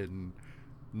in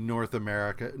North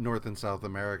and South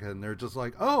America, and they're just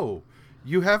like, oh,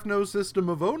 you have no system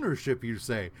of ownership, you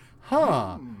say.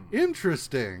 Huh,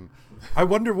 interesting. I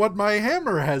wonder what my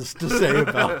hammer has to say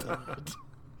about that.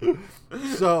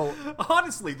 So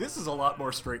honestly, this is a lot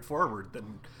more straightforward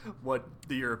than what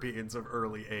the Europeans of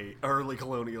early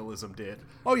colonialism did.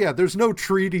 Oh yeah, there's no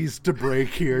treaties to break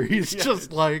here. He's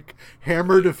just like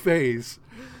hammer to face.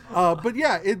 But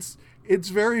yeah, it's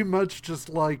very much just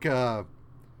like,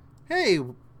 hey,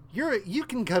 you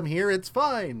can come here. It's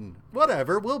fine.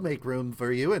 Whatever. We'll make room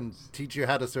for you and teach you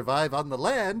how to survive on the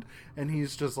land. And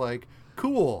he's just like,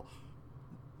 cool.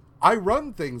 I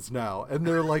run things now. And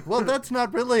they're like, well, that's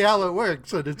not really how it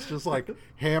works. And it's just like,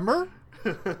 hammer?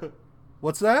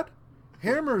 What's that?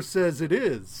 Hammer says it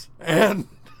is. And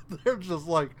they're just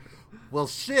like, well,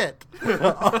 shit.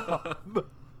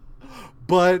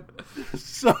 But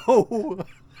so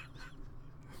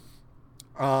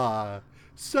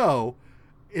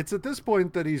it's at this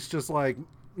point that he's just like,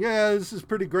 yeah, this is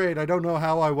pretty great. I don't know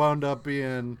how I wound up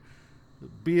being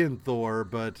Thor,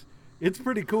 but it's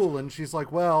pretty cool. And she's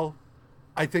like, well,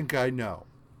 I think I know.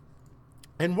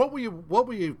 And what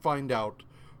we find out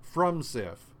from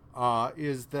Sif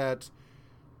is that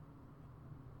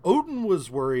Odin was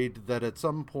worried that at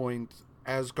some point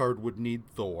Asgard would need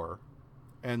Thor,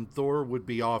 and Thor would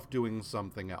be off doing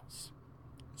something else.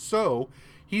 So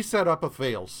he set up a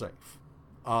failsafe.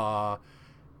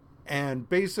 And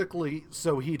basically,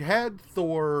 so he'd had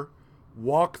Thor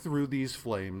walk through these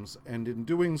flames, and in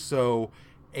doing so,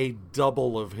 a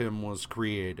double of him was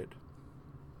created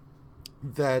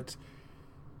that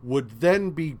would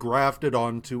then be grafted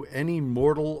onto any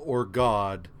mortal or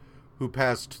god who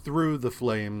passed through the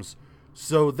flames,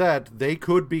 so that they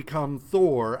could become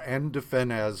Thor and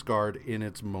defend Asgard in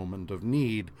its moment of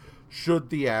need, should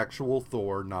the actual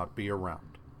Thor not be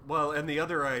around. Well, and the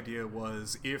other idea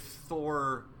was, if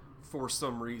Thor, for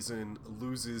some reason,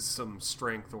 loses some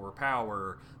strength or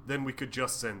power, then we could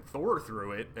just send Thor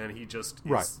through it, and he just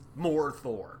is more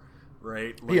Thor,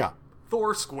 right? Like, yeah.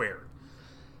 Thor squared.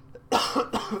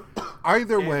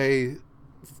 Either way,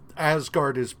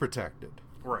 Asgard is protected.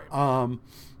 Right.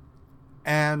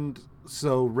 And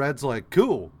so Red's like,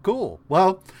 cool.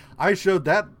 Well, I showed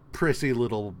that prissy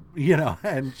little,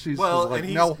 and she's just like,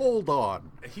 now hold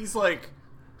on. He's like,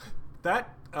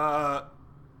 that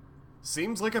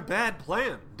seems like a bad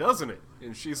plan, doesn't it?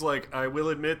 And she's like, I will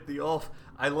admit the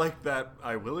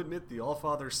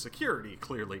Allfather's security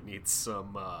clearly needs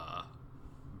some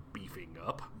beefing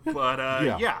up. But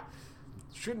yeah.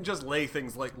 Shouldn't just leave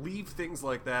things like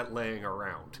that laying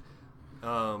around.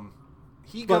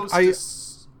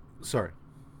 Sorry.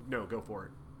 No, go for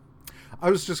it. I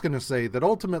was just going to say that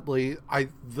ultimately,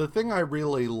 the thing I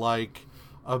really like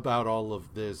about all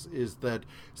of this is that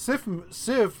Sif,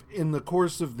 in the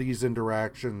course of these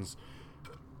interactions,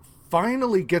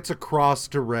 finally gets across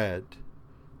to Red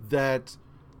that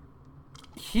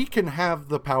he can have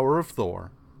the power of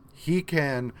Thor. He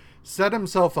can set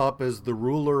himself up as the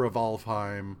ruler of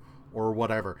Alfheim or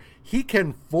whatever. He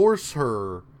can force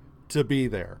her to be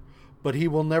there, but he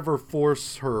will never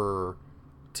force her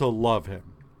to love him.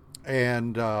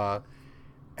 And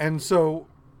so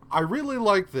I really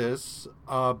like this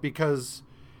because,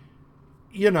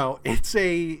 it's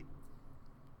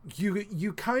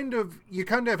you kind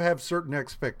of have certain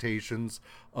expectations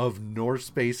of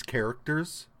Norse-based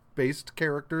characters,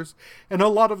 and a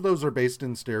lot of those are based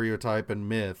in stereotype and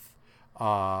myth,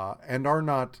 and are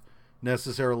not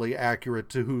necessarily accurate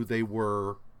to who they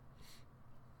were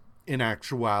in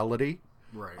actuality.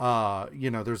 Right.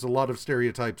 There's a lot of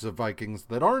stereotypes of Vikings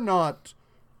that are not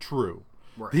true.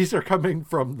 Right. These are coming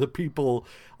from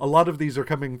a lot of these are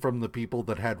coming from the people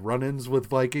that had run-ins with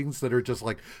Vikings that are just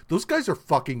like, those guys are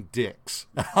fucking dicks.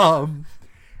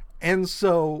 And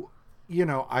so,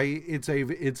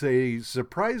 it's a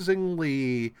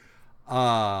surprisingly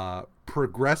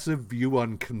progressive view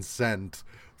on consent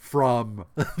from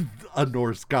a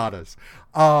Norse goddess.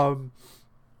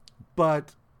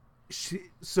 But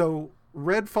so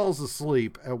Red falls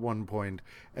asleep at one point,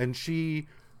 and she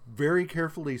very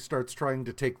carefully starts trying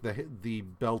to take the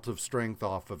belt of strength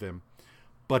off of him.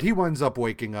 But he winds up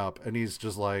waking up, and he's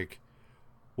just like,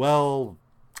 well,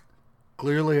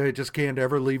 clearly I just can't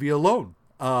ever leave you alone.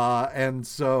 And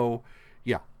so,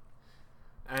 yeah.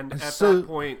 And at that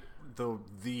point,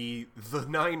 the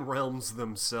Nine Realms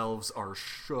themselves are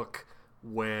shook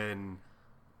when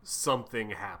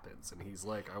something happens. And he's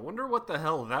like, I wonder what the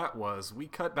hell that was. We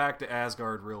cut back to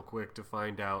Asgard real quick to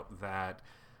find out that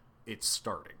it's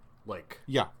starting. The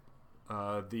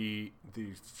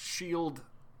shield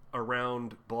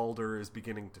around Baldur is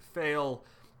beginning to fail,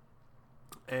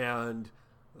 and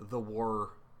the war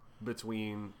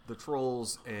between the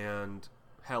trolls and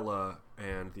Hela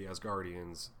and the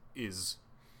Asgardians is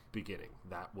beginning.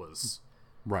 That was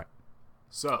right.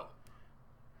 So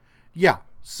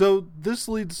this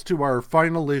leads to our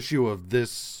final issue of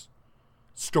this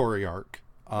story arc,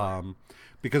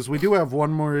 because we do have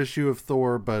one more issue of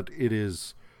Thor, but it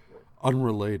is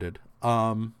unrelated.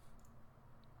 Thor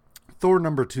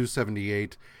number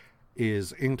 278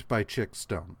 is inked by Chick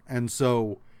Stone, and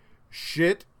so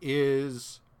shit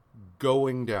is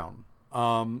going down.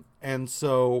 And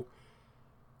so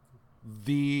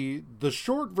the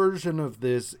short version of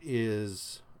this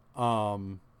is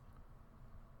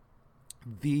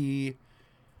the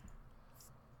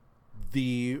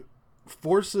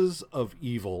forces of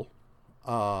evil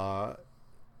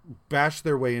bash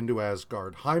their way into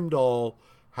Asgard. Heimdall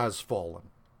has fallen.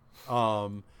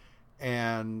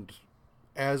 And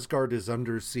Asgard is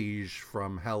under siege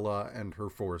from Hela and her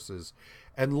forces.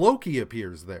 And Loki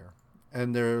appears there.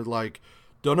 And they're like,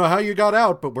 don't know how you got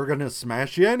out, but we're going to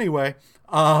smash you anyway.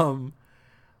 So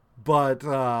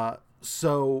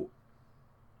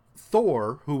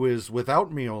Thor, who is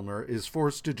without Mjolnir, is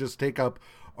forced to just take up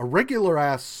a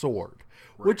regular-ass sword.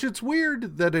 Right. Which it's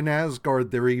weird that in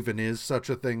Asgard there even is such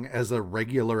a thing as a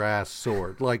regular-ass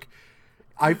sword. Like,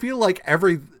 I feel like I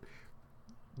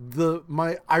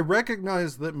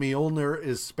recognize that Mjolnir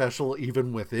is special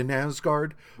even within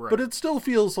Asgard, right, but it still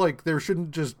feels like there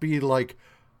shouldn't just be, like,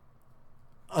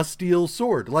 a steel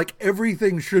sword. Like,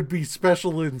 everything should be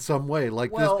special in some way.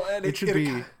 Like,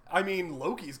 I mean,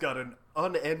 Loki's got an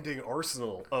unending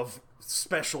arsenal of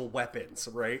special weapons,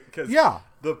 right? Because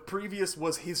the previous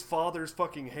was his father's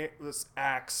fucking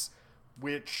axe,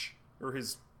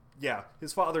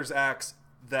 his father's axe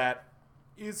that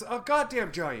is a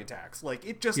goddamn giant axe. Like,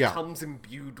 it just comes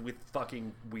imbued with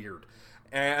fucking weird.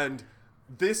 And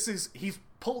he's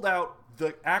pulled out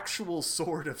the actual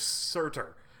sword of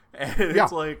Surtur. And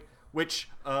it's like, which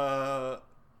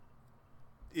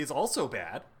is also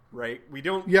bad, right? We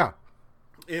don't...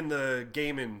 in the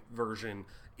Gaiman version,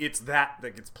 it's that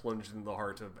gets plunged into the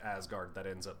heart of Asgard that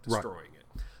ends up destroying it.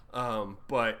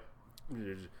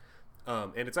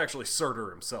 And it's actually Surtur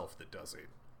himself that does it.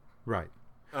 Right.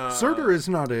 Surtur is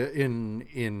not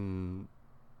in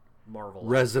Marvel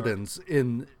residence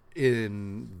in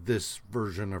this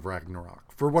version of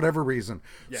Ragnarok for whatever reason.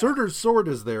 Yeah. Surtur's sword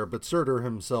is there, but Surtur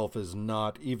himself is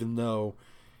not.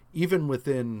 Even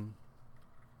within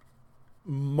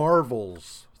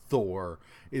Marvel's Thor,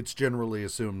 it's generally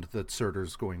assumed that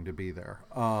Surtur's going to be there.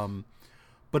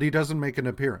 But he doesn't make an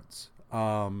appearance.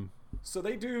 So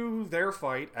they do their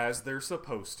fight as they're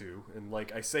supposed to, and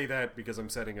like I say that because I'm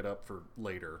setting it up for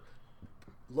later.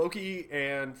 Loki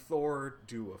and Thor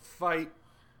do a fight.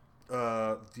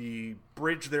 The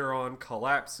bridge they're on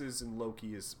collapses and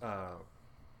Loki is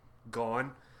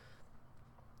gone.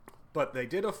 But they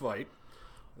did a fight.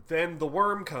 Then the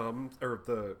worm comes, or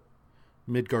the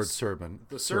Midgard serpent.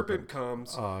 The serpent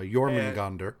comes.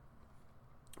 Jormungandr.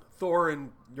 Thor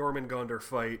and Jormungandr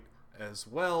fight as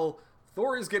well.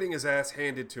 Thor is getting his ass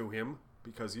handed to him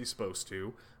because he's supposed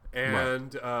to.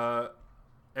 And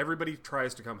everybody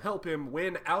tries to come help him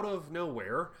when out of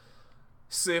nowhere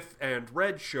Sif and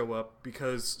Red show up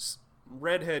because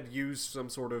Red had used some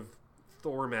sort of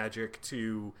Thor magic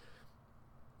to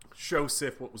show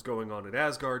Sif what was going on at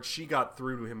Asgard. She got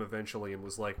through to him eventually and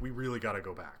was like, we really gotta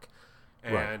go back.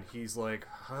 And he's like,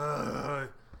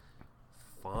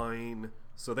 fine.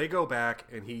 So they go back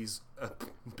and he's a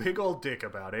big old dick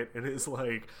about it and is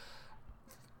like,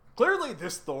 clearly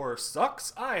this Thor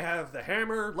sucks. I have the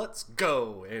hammer. Let's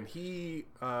go. And he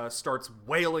starts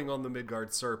wailing on the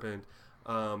Midgard serpent.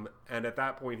 And at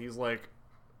that point he's like,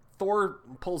 Thor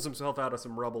pulls himself out of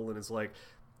some rubble and is like,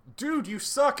 dude, you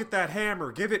suck at that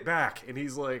hammer. Give it back. And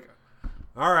he's like,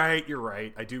 all right, you're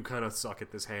right. I do kind of suck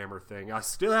at this hammer thing. I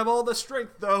still have all the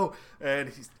strength though. And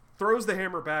he throws the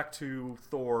hammer back to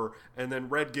Thor, and then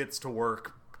Red gets to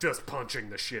work just punching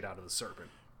the shit out of the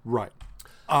serpent. Right.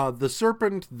 The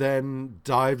serpent then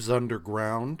dives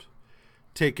underground,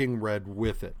 taking Red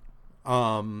with it.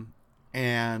 And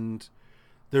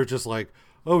they're just like,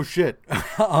 oh shit.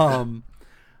 That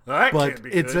can't be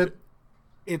good.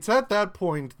 It's at that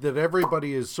point that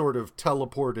everybody is sort of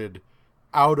teleported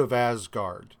out of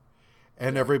Asgard.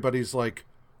 And everybody's like,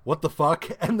 what the fuck?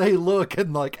 And they look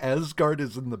and like Asgard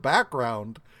is in the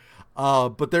background.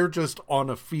 But they're just on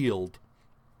a field.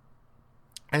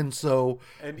 And so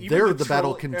there the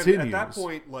battle continues. And at that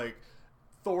point, like,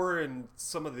 Thor and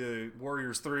some of the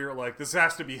Warriors 3 are like, this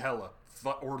has to be Hela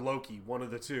or Loki, one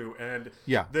of the two. And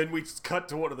then we cut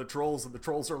to one of the trolls, and the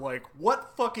trolls are like,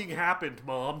 what fucking happened,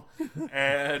 Mom?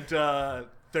 And so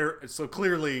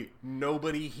clearly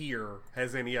nobody here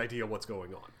has any idea what's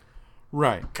going on.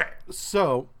 Right. Okay.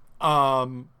 So, at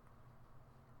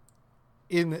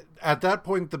that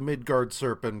point, the Midgard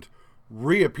serpent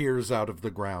reappears out of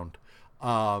the ground.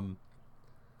 And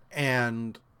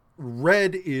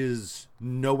Red is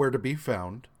nowhere to be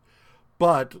found,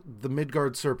 but the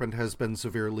Midgard serpent has been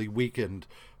severely weakened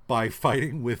by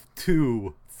fighting with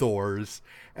two Thors.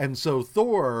 And so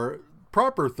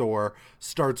proper Thor,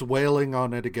 starts wailing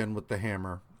on it again with the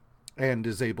hammer and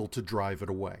is able to drive it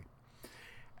away.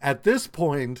 At this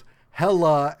point,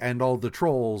 Hela and all the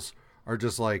trolls are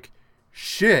just like,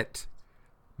 shit,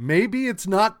 maybe it's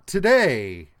not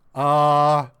today.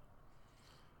 Curse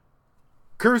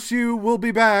you, we'll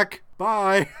be back.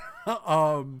 Bye.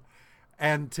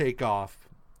 And take off.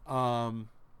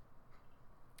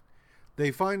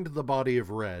 They find the body of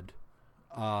Red,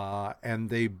 and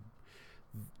they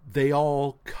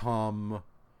all come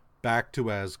back to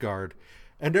Asgard,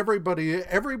 and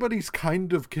everybody's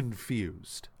kind of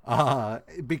confused,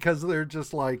 because they're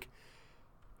just like,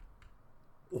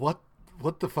 what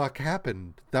the fuck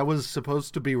happened? That was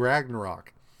supposed to be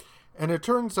Ragnarok. And it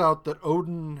turns out that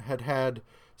Odin had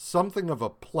something of a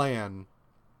plan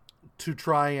to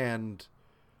try and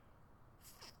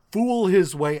fool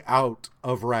his way out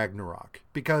of Ragnarok.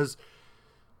 Because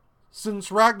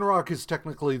since Ragnarok is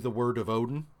technically the word of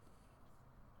Odin,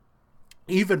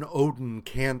 even Odin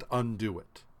can't undo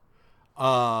it.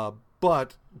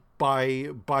 But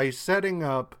by setting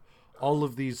up all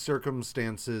of these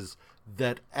circumstances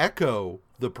that echo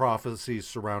the prophecies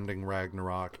surrounding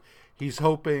Ragnarok, he's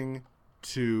hoping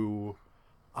to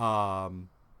kind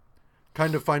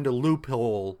of find a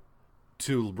loophole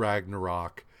to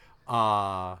Ragnarok.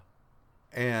 And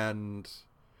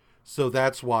so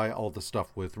that's why all the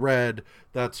stuff with Red,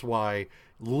 that's why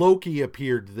Loki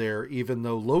appeared there, even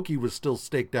though Loki was still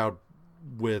staked out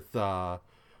with the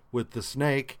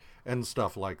snake and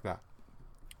stuff like that.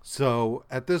 So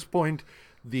at this point,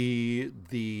 the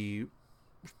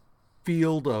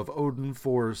field of Odin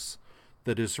force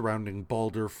that is surrounding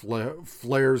Balder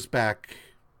flares back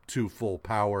to full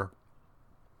power,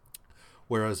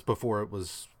 whereas before it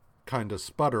was kind of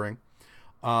sputtering.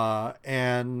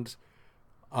 And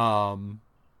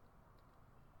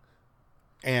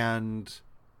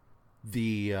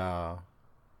the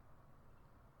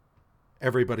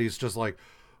everybody's just like,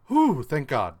 whew, thank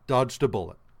God, dodged a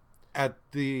bullet. At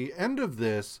the end of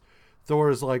this, Thor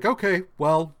is like, okay,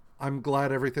 well, I'm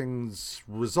glad everything's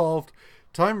resolved.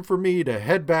 Time for me to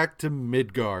head back to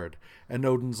Midgard. And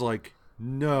Odin's like,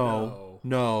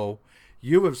 no.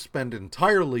 You have spent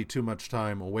entirely too much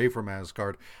time away from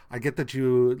Asgard. I get that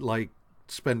you like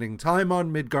spending time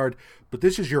on Midgard, but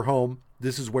this is your home.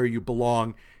 This is where you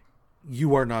belong.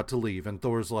 You are not to leave. And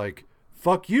Thor's like,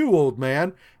 fuck you, old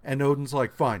man. And Odin's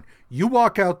like, fine. You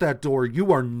walk out that door.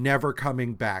 You are never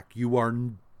coming back. You are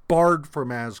barred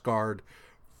from Asgard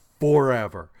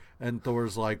forever. And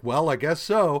Thor's like, well, I guess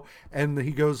so. And he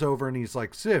goes over and he's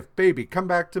like, Sif, baby, come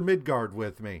back to Midgard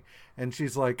with me. And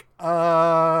she's like,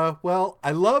 well,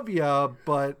 I love ya,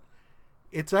 but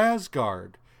it's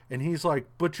Asgard. And he's like,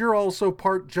 but you're also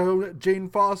part Jane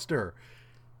Foster.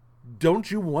 Don't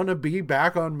you want to be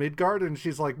back on Midgard? And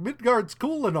she's like, Midgard's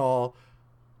cool and all,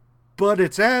 but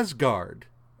it's Asgard.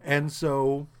 And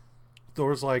so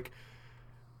Thor's like,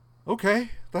 okay,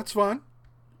 that's fine.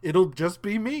 It'll just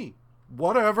be me.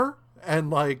 Whatever. And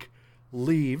like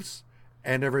leaves.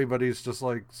 And everybody's just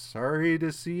like, sorry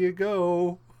to see you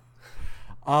go.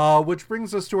 Which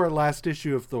brings us to our last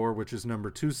issue of Thor, which is number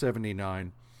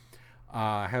 279.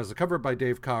 Has a cover by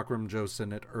Dave Cockrum, Joe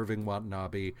Sinnott, Irving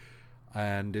Watanabe,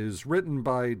 and is written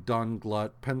by Don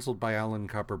Glutt, penciled by Alan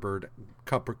Kupperberg,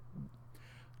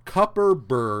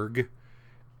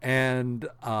 and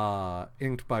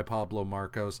inked by Pablo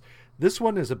Marcos. This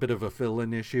one is a bit of a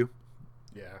fill-in issue.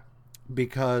 Yeah.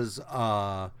 Because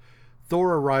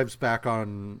Thor arrives back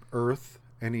on Earth,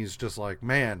 and he's just like,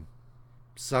 man,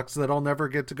 sucks that I'll never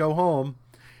get to go home.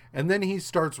 And then he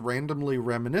starts randomly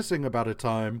reminiscing about a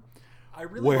time I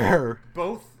really like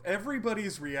both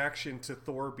everybody's reaction to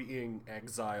Thor being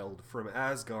exiled from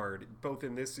Asgard, both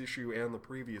in this issue and the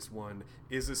previous one,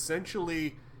 is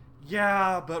essentially,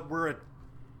 yeah, but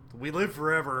we live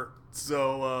forever,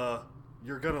 so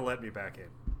you're gonna let me back in.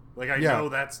 Like, I know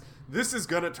this is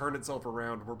gonna turn itself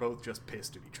around. We're both just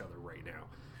pissed at each other right now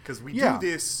because we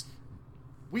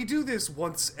do this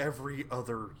once every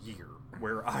other year,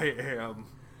 where I am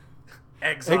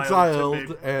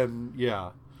exiled and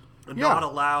not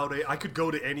allowed. I could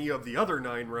go to any of the other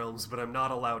 9 realms, but I'm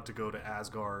not allowed to go to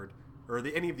Asgard or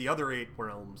any of the other 8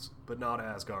 realms, but not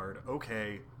Asgard.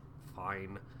 Okay,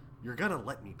 fine. You're gonna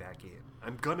let me back in.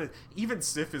 I'm gonna. Even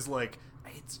Sif is like,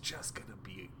 it's just gonna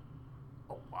be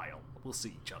a while. We'll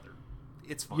see each other.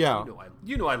 It's fine. Yeah.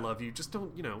 You know I love you. Just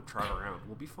don't, trot around.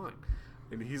 We'll be fine.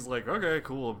 And he's like, okay,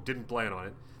 cool. Didn't plan on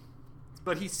it.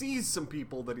 But he sees some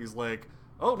people that he's like,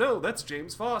 oh no, that's Jane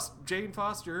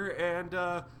Foster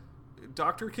and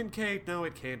Dr. Kincaid. No,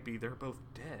 it can't be. They're both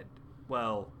dead.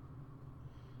 Well,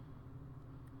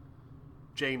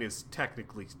 Jane is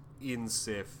technically in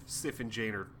Sif. Sif and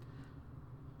Jane are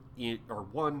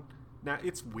one. Now,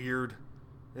 it's weird.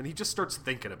 And he just starts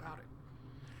thinking about it.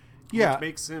 Yeah. Which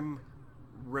makes him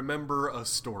remember a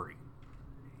story.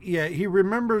 Yeah, he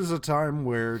remembers a time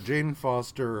where Jane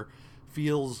Foster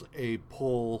feels a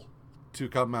pull to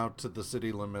come out to the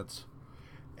city limits,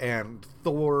 and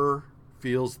Thor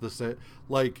feels the same.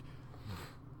 Like,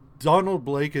 Donald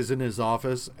Blake is in his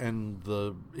office, and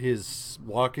his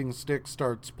walking stick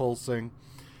starts pulsing,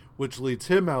 which leads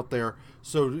him out there.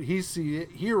 So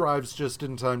he arrives just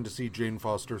in time to see Jane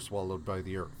Foster swallowed by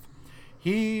the earth.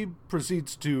 He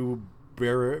proceeds to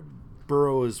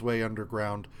burrow his way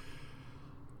underground,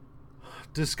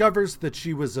 discovers that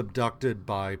she was abducted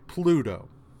by Pluto.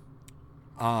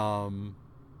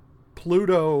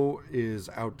 Pluto is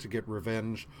out to get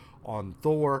revenge on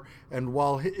Thor, and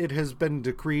while it has been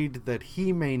decreed that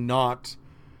he may not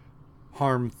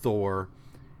harm Thor,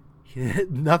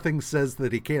 nothing says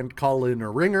that he can't call in a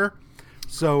ringer.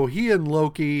 So he and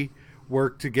Loki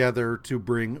work together to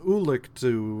bring Ulik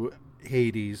to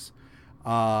Hades,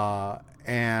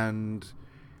 and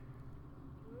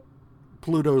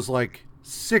Pluto's like,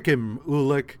 sick him,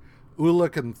 Ulik.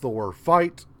 Ulik and Thor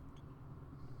fight.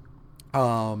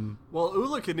 Well,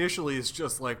 Ulik initially is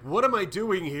just like, what am I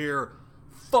doing here?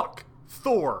 Fuck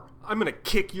Thor. I'm gonna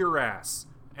kick your ass.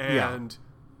 And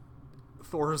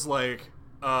Thor's like,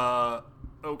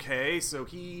 okay. So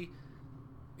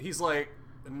he's like,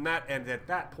 and at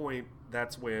that point,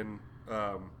 that's when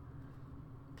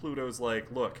Pluto's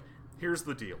like, look, here's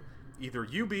the deal. Either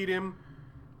you beat him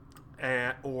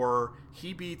or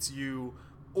he beats you,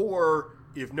 or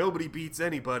if nobody beats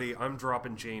anybody, I'm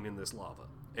dropping Jane in this lava.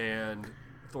 And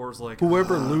Thor's like,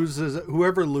 whoever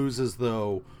loses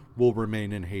though will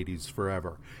remain in Hades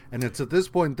forever. And it's at this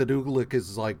point that Ulik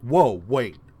is like, whoa,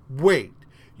 wait,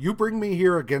 you bring me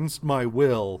here against my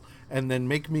will and then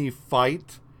make me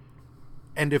fight,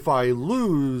 and if I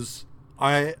lose,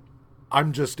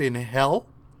 I'm just in hell?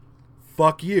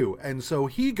 Fuck you. And so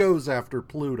he goes after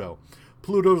Pluto.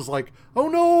 Pluto's like, oh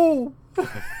no!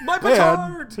 My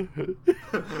petard!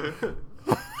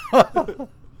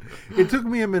 It took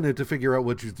me a minute to figure out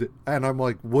what you did. And I'm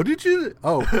like, what did you...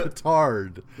 Oh,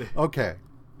 petard. Okay.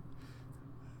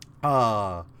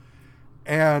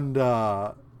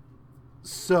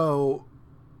 So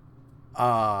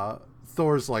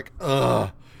Thor's like,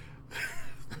 ugh.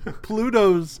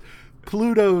 Pluto's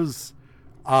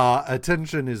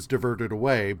attention is diverted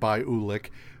away by Ulik,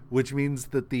 which means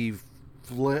that the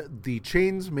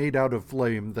chains made out of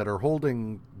flame that are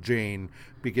holding Jane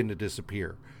begin to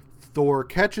disappear. Thor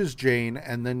catches Jane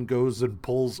and then goes and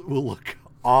pulls Ulik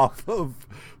off of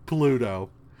Pluto,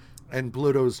 and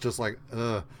Pluto's just like,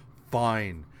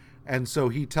 fine. And so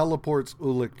he teleports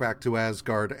Ulik back to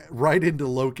Asgard, right into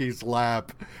Loki's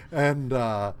lap, and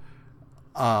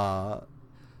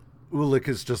Ulik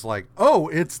is just like, oh,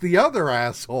 it's the other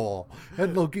asshole.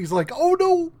 And Loki's like, oh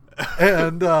no.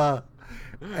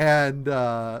 And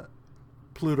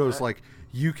Pluto's like,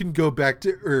 you can go back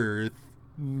to Earth.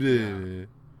 Yeah.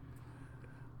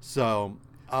 So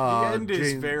the end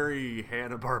is very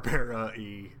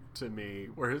Hanna-Barbera-y to me,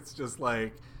 where it's just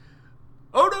like,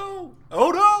 oh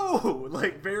no,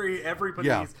 like very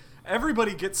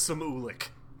everybody gets some Ulik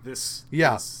this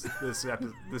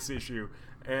issue,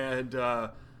 and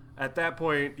at that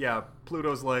point,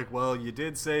 Pluto's like, well, you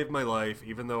did save my life,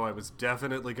 even though I was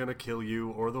definitely gonna kill you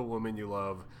or the woman you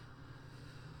love.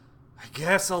 I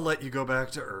guess I'll let you go back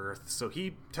to Earth. So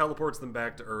he teleports them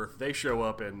back to Earth. They show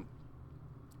up, and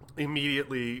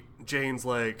immediately Jane's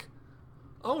like,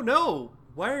 oh no,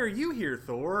 why are you here,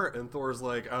 Thor? And Thor's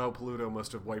like, oh, Pluto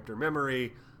must have wiped her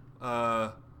memory.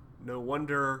 No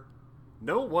wonder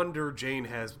Jane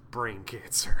has brain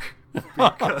cancer.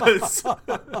 Because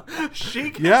she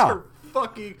gets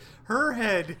her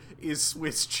head is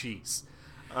Swiss cheese.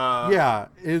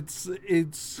 It's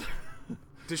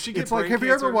does she get it's brain like, have cancer?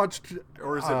 you ever watched,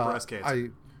 or is it breast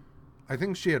cancer? I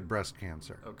think she had breast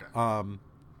cancer. Okay.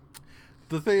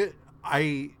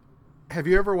 Have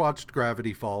you ever watched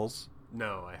Gravity Falls?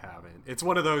 No, I haven't. It's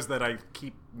one of those that I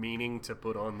keep meaning to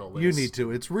put on the list. You need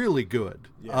to. It's really good.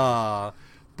 Yeah.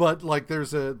 But like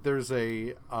there's a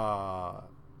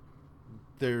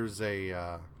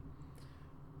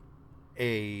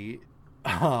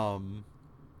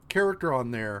character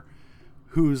on there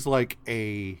who's like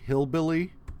a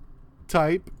hillbilly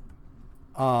type,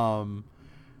 named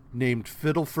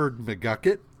Fiddleford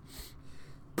McGucket.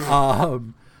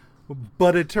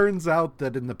 But it turns out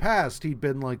that in the past he'd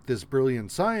been like this brilliant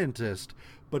scientist,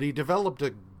 but he developed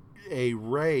a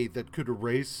ray that could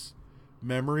erase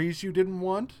memories you didn't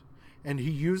want, and he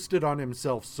used it on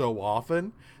himself so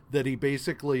often that he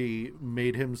basically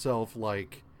made himself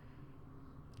like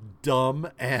dumb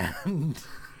and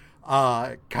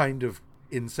kind of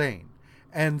insane.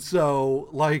 And so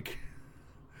like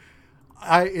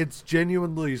it's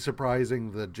genuinely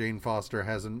surprising that Jane Foster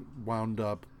hasn't wound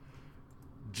up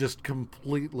just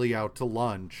completely out to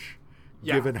lunch,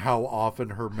 given how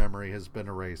often her memory has been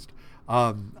erased.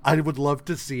 I would love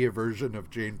to see a version of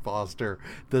Jane Foster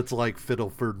that's like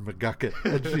Fiddleford McGucket,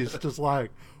 and she's just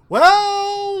like,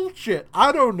 well, shit,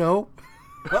 I don't know.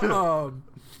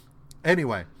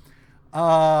 Anyway,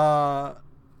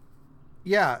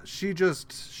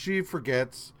 she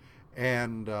forgets,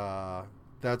 and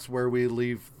that's where we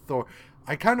leave Thor.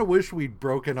 I kind of wish we'd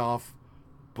broken off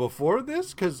before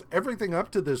this, because everything up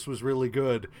to this was really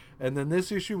good, and then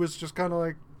this issue was just kind of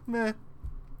like, meh.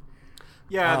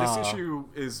 Yeah, this issue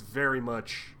is very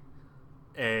much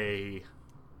a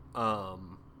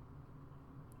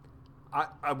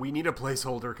we need a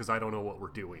placeholder because I don't know what we're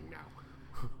doing now.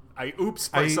 I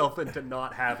oopsed myself into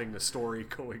not having a story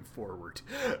going forward.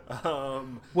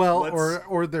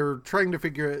 Or they're trying to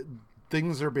figure it.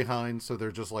 Things are behind, so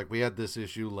they're just like, we had this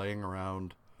issue laying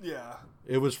around. Yeah.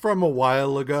 It was from a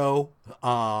while ago.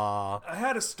 I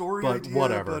had a story idea,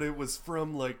 whatever. but it was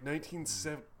from like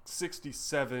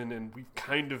 1967, and we've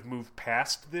kind of moved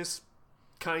past this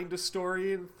kind of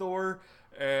story in Thor.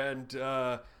 And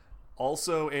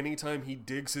also, anytime he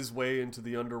digs his way into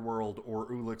the underworld or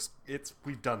Ulik's,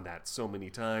 we've done that so many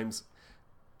times.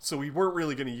 So we weren't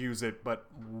really going to use it, but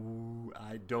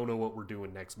I don't know what we're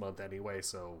doing next month anyway,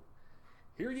 so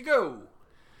here you go.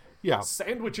 Yeah.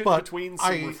 Sandwich it But between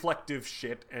some reflective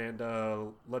shit and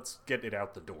let's get it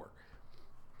out the door.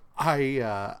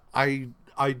 I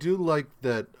do like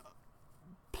that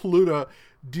Pluto.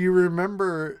 Do you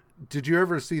remember? Did you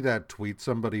ever see that tweet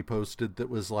somebody posted that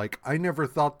was like, "I never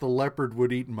thought the leopard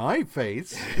would eat my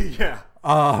face." Yeah.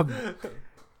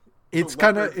 It's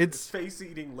kind of face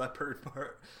eating leopard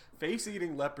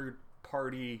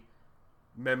party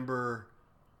member.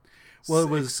 Well,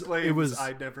 it was.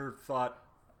 I never thought.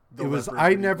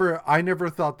 I never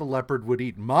thought the leopard would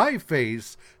eat my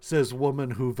face, says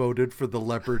woman who voted for the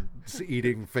leopards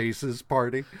eating faces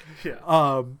party.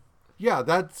 Yeah. Yeah,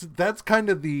 that's kind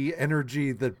of the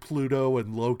energy that Pluto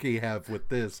and Loki have with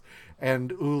this, and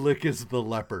Ulik is the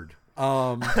leopard.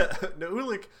 No,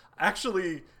 Ulik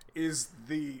actually is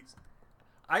the.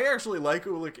 I actually like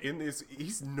Ulik in this.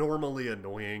 He's normally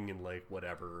annoying and like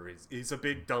whatever. He's a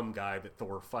big dumb guy that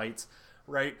Thor fights,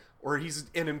 right? Or he's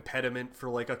an impediment for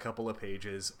like a couple of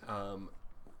pages,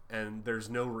 and there's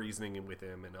no reasoning with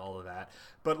him and all of that.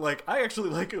 But like, I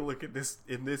actually like Ulik in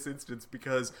this instance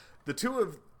because the two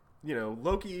of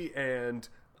Loki and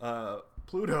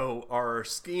Pluto are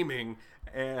scheming,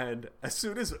 and as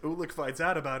soon as Ulik finds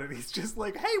out about it, he's just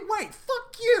like, "Hey, wait,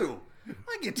 fuck you!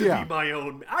 I get to be my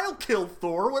own. I'll kill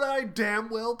Thor when I damn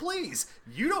well please.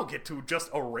 You don't get to just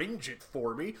arrange it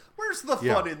for me. Where's the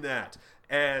fun in that?"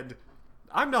 And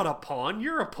I'm not a pawn.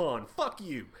 You're a pawn. Fuck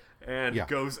you. And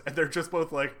and they're just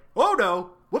both like, "Oh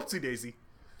no, whoopsie daisy."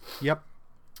 Yep.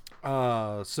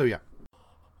 So yeah.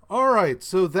 All right,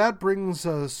 so that brings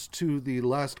us to the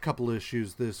last couple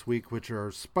issues this week, which are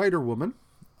Spider-Woman,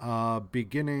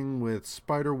 beginning with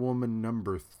Spider-Woman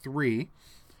number 3,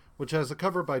 which has a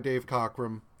cover by Dave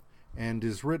Cockrum and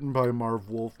is written by Marv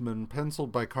Wolfman,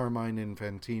 penciled by Carmine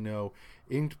Infantino,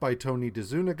 inked by Tony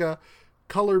DeZuniga,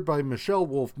 colored by Michelle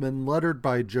Wolfman, lettered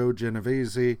by Joe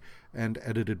Genovese, and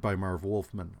edited by Marv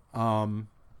Wolfman. A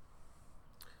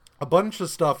bunch of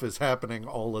stuff is happening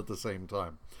all at the same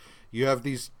time. You have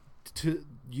these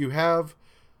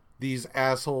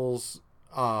assholes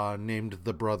named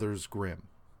the Brothers Grimm.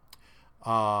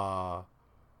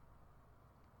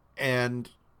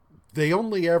 And they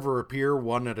only ever appear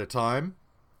one at a time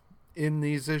in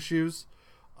these issues.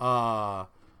 But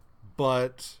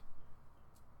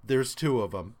there's 2 of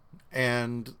them.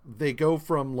 And they go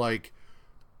from like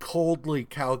coldly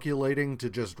calculating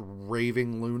to just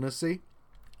raving lunacy.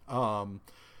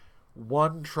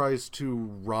 One tries to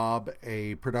rob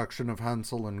a production of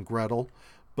Hansel and Gretel,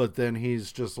 but then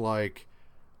he's just like,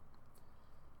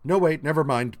 "No, wait, never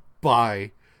mind,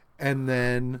 bye." And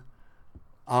then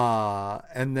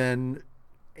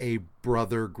a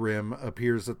Brother Grimm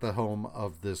appears at the home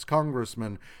of this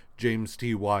congressman, James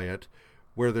T. Wyatt,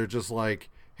 where they're just like,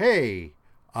 "Hey,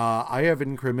 I have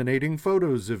incriminating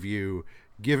photos of you.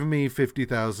 Give me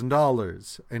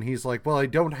 $50,000. And he's like, "Well, I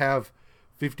don't have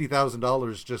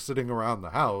 $50,000 just sitting around the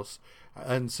house."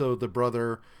 And so the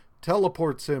brother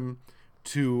teleports him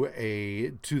to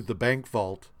the bank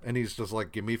vault, and he's just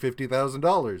like, "Give me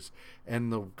 $50,000.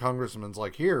 And the congressman's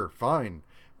like, "Here, fine."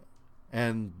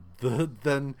 And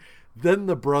then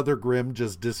the Brother Grimm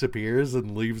just disappears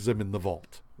and leaves him in the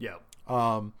vault. Yeah.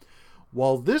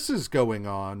 While this is going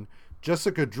on,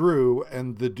 Jessica Drew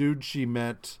and the dude she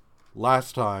met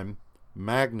last time,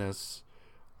 Magnus,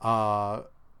 show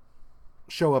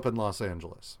up in Los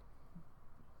Angeles.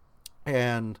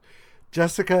 And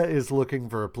Jessica is looking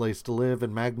for a place to live,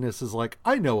 and Magnus is like,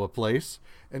 "I know a place."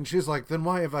 And she's like, "Then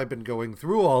why have I been going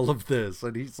through all of this?"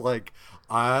 And he's like,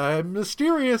 "I'm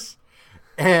mysterious."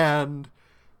 And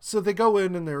so they go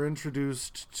in and they're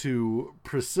introduced to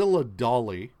Priscilla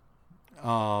Dolly,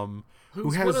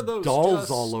 who has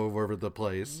dolls all over the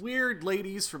place. Weird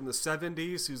ladies from the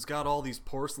 70s who's got all these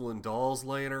porcelain dolls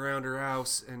laying around her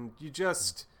house, and you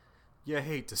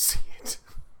hate to see it.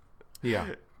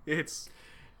 Yeah. It's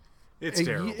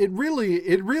terrible. It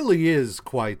really is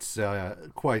quite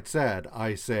sad,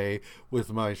 I say,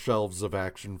 with my shelves of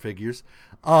action figures.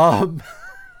 And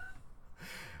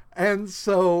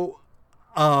so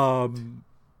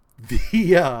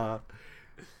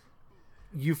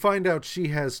you find out she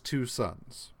has 2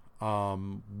 sons.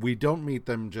 We don't meet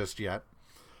them just yet,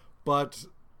 but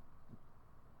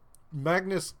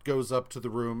Magnus goes up to the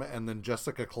room, and then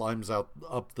Jessica climbs up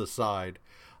the side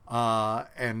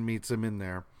and meets him in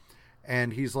there.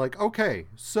 And he's like, "Okay,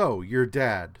 so your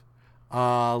dad.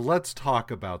 Let's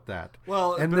talk about that."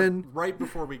 Well, and then right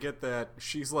before we get that,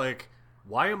 she's like,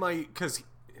 "Why am I?" Because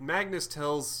Magnus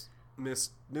tells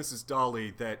Mrs.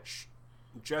 Dolly that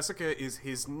Jessica is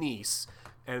his niece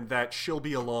and that she'll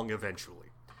be along eventually.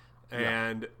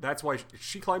 And that's why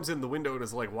she climbs in the window and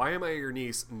is like, why am I your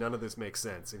niece? None of this makes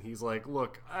sense. And he's like,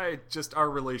 look, our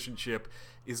relationship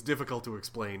is difficult to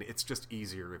explain. It's just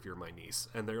easier if you're my niece.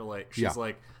 And they're like, she's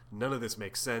like, none of this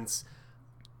makes sense.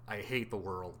 I hate the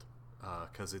world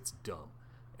because it's dumb.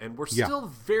 And we're still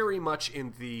very much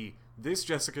in this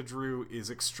Jessica Drew is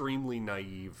extremely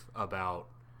naive about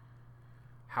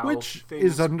how Which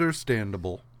is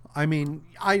understandable. I mean,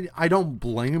 I don't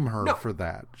blame her for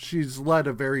that. She's led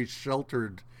a very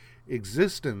sheltered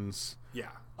existence. Yeah.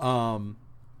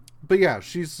 But yeah,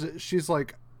 she's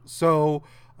like, so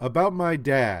about my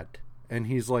dad. And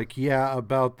he's like, yeah,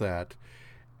 about that.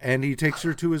 And he takes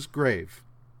her to his grave.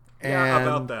 Yeah,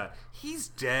 about that. He's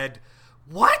dead.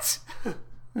 What?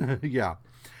 Yeah.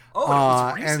 Oh, it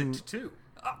was recent, too.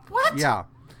 What? Yeah.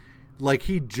 Like,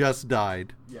 he just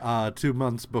died 2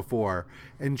 months before.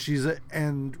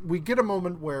 And we get a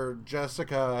moment where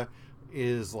Jessica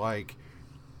is like,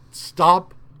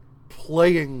 stop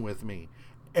playing with me.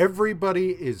 Everybody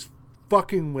is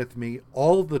fucking with me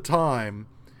all the time.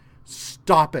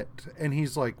 Stop it. And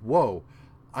he's like, whoa,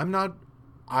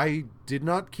 I did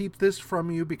not keep this from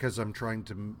you because I'm trying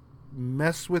to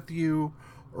mess with you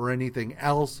or anything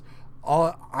else.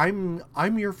 I'm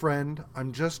your friend.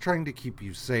 I'm just trying to keep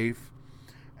you safe,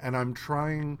 and I'm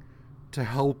trying to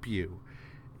help you.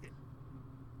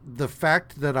 The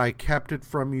fact that I kept it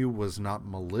from you was not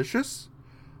malicious.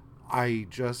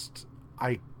 It's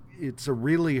a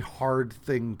really hard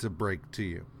thing to break to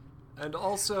you. And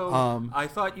also, I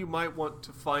thought you might want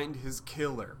to find his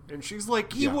killer. And she's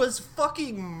like, he was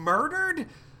fucking murdered?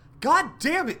 God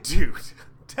damn it, dude.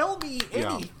 Tell me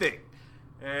anything.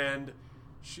 And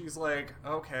she's like,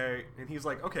 okay. And he's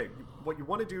like, okay, what you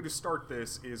want to do to start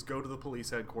this is go to the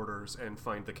police headquarters and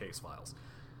find the case files.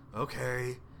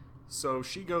 Okay. So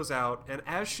she goes out, and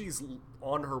as she's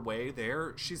on her way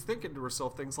there, she's thinking to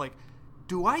herself things like,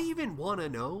 do I even want to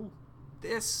know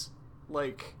this?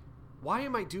 Like, why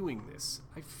am I doing this?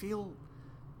 I feel...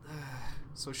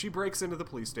 So she breaks into the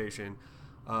police station,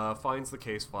 finds the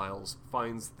case files,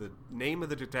 finds the name of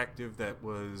the detective that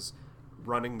was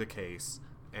running the case,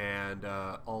 and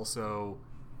also,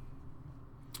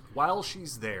 while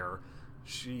she's there,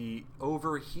 she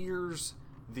overhears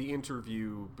the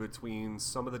interview between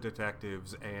some of the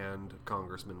detectives and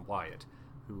Congressman Wyatt,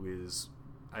 who is,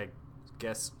 I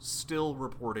guess, still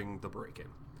reporting the break-in.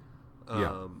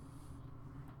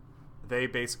 They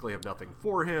basically have nothing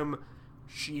for him.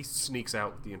 She sneaks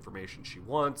out with the information she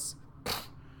wants.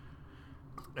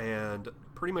 And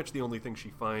pretty much the only thing she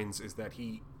finds is that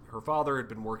her father had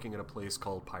been working at a place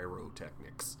called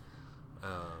Pyrotechnics,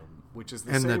 which is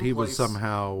the same place. And that he was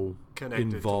somehow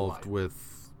involved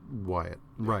with Wyatt.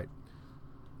 Right.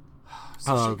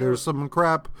 So there's some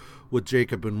crap with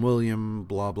Jacob and William,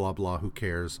 blah, blah, blah. Who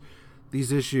cares?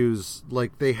 These issues,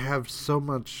 like, they have so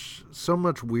much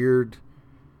weird...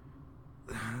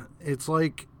 It's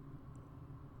like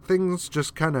things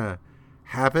just kind of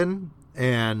happen,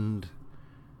 and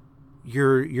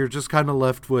you're just kind of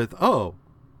left with, oh,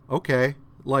 okay,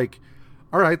 like,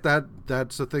 all right,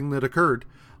 that's a thing that occurred,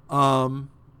 and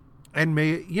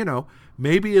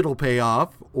maybe it'll pay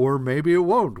off, or maybe it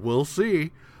won't. We'll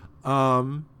see.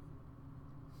 And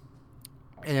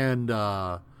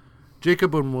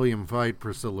Jacob and William fight.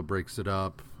 Priscilla breaks it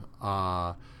up.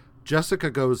 Jessica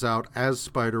goes out as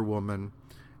Spider-Woman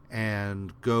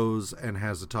and goes and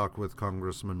has a talk with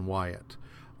Congressman Wyatt.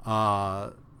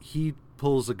 He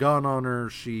pulls a gun on her.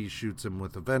 She shoots him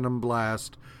with a venom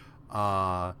blast.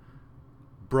 Brother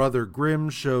Grimm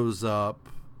shows up.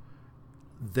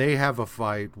 They have a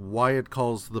fight. Wyatt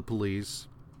calls the police.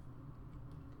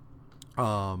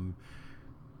 Brother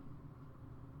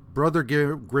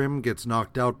Grimm gets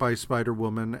knocked out by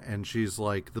Spider-Woman, and she's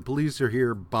like, the police are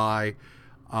here, bye.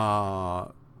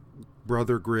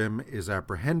 Brother Grimm is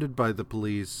apprehended by the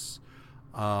police,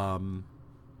 and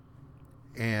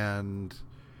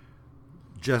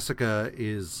Jessica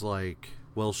is like,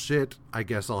 well, shit, I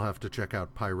guess I'll have to check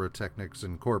out Pyrotechnics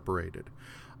Incorporated.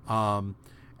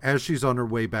 As she's on her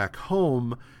way back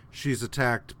home, she's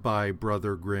attacked by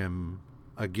Brother Grimm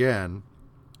again,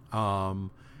 and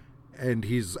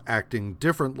he's acting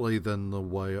differently than the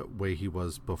way he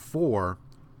was before.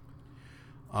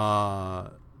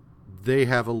 They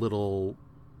have a little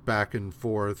back and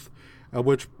forth, at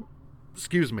which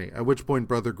point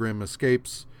Brother Grimm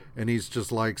escapes, and he's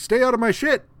just like, stay out of my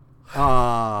shit!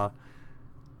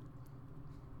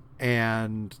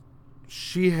 And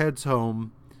she heads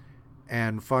home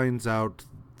and finds out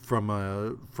from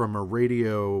a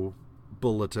radio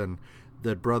bulletin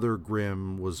that Brother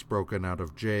Grimm was broken out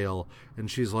of jail. And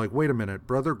she's like, wait a minute,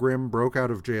 Brother Grimm broke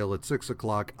out of jail at 6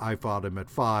 o'clock. I fought him at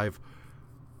 5.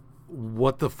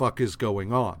 What the fuck is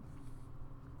going on?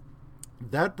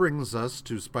 That brings us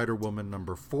to Spider-Woman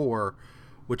number 4,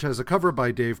 which has a cover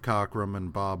by Dave Cockrum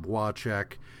and Bob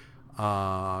Wachek,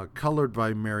 colored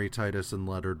by Mary Titus and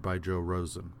lettered by Joe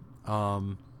Rosen.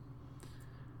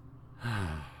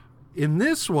 In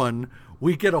this one,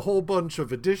 we get a whole bunch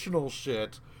of additional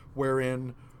shit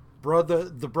wherein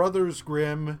the Brothers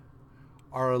Grimm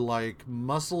are like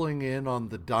muscling in on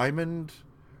the diamond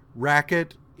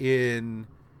racket in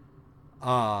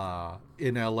LA,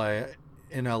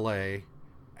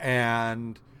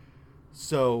 and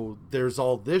so there's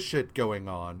all this shit going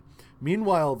on.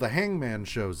 Meanwhile, the Hangman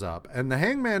shows up, and the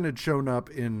Hangman had shown up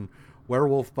in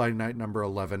Werewolf by Night number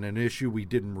 11, an issue we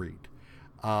didn't read.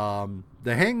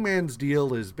 The Hangman's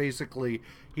deal is basically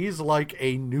he's like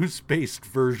a noose-based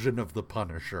version of the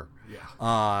Punisher.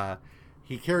 Yeah.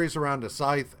 He carries around a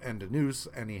scythe and a noose,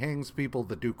 and he hangs people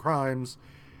that do crimes.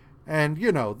 And,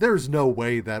 you know, there's no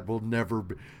way that will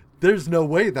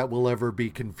ever be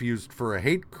confused for a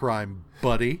hate crime,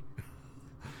 buddy.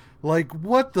 Like,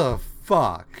 what the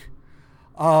fuck?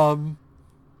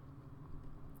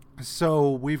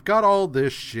 So we've got all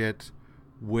this shit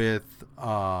with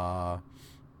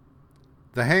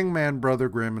the Hangman, Brother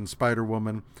Grimm, and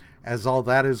Spider-Woman. As all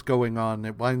that is going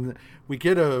on, we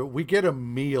get a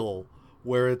meal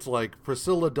where it's like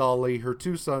Priscilla Dolly, her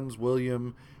 2 sons,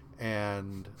 William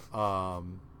and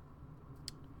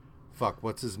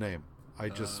what's his name? I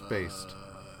just spaced.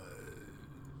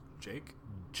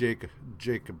 Jacob.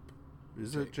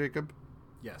 Is it Jacob?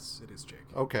 Yes, it is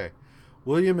Jacob. Okay.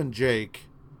 William and Jake,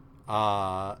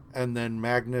 and then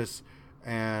Magnus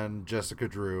and Jessica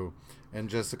Drew. And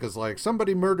Jessica's like,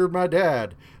 somebody murdered my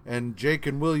dad. And Jake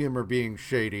and William are being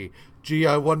shady. Gee,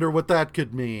 I wonder what that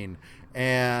could mean.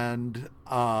 And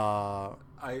I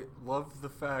love the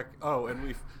fact... Oh,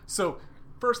 and So,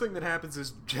 first thing that happens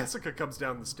is Jessica comes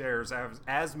down the stairs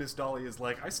as Miss Dolly is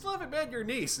like, I still haven't met your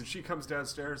niece. And she comes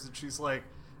downstairs and she's like...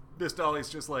 Miss Dolly's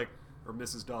just like... Or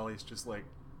Mrs. Dolly's just like,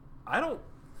 I don't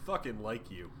fucking like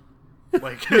you.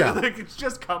 Like, yeah. Like it's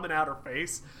just coming out her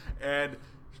face. And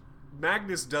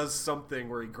Magnus does something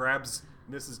where he grabs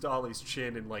Mrs. Dolly's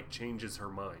chin and like changes her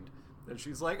mind. And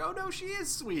she's like, oh no, she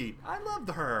is sweet. I loved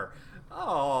her.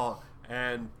 Oh.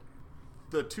 And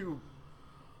the 2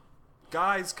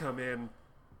 guys come in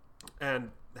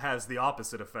and has the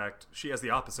opposite effect. She has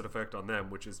the opposite effect on them,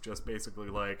 which is just basically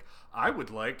like, I would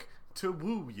like to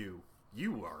woo you.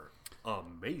 You are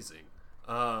amazing.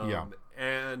 Yeah.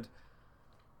 And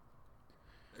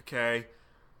okay.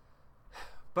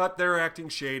 But they're acting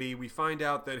shady. We find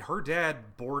out that her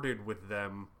dad boarded with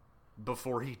them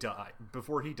before he died.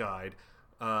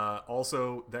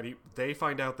 Also, that they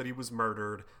find out that he was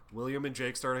murdered. William and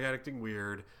Jake started acting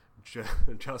weird.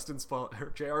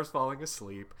 JR's falling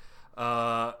asleep.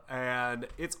 And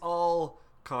it's all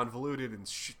convoluted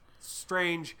and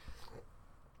strange.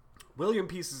 William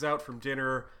pieces out from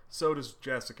dinner. So does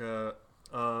Jessica.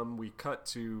 We cut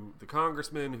to the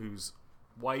congressman whose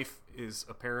wife is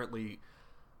apparently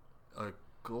a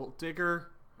gold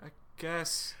digger, I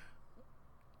guess.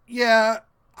 Yeah,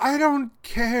 I don't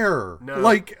care. No.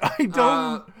 Like,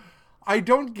 I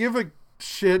don't give a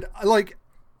shit. Like,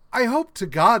 I hope to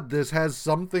God this has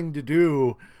something to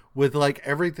do with, like,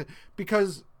 everything.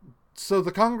 Because, so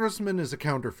the congressman is a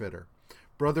counterfeiter.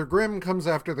 Brother Grimm comes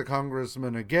after the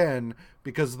congressman again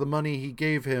because the money he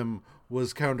gave him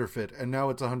was counterfeit, and now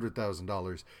it's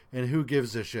 $100,000. And who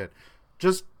gives a shit?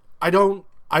 Just, I don't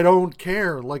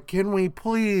care. Like, can we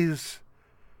please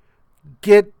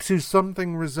get to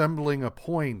something resembling a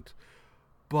point?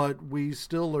 But we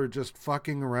still are just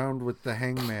fucking around with the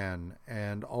Hangman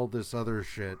and all this other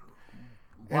shit.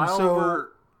 While we're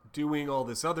doing all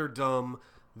this other dumb,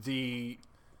 the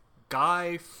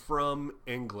guy from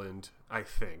England, I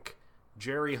think,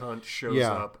 Jerry Hunt, shows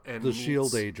up and the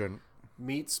S.H.I.E.L.D. agent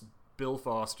meets Bill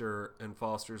Foster, and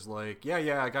Foster's like,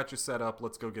 yeah, I got you set up.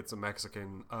 Let's go get some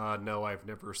Mexican. No, I've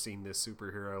never seen this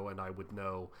superhero, and I would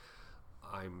know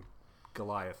I'm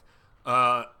Goliath.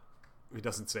 He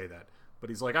doesn't say that, but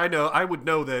he's like, I would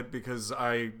know that because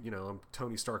I'm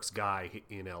Tony Stark's guy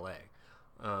in LA.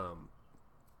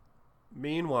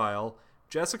 Meanwhile,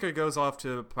 Jessica goes off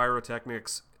to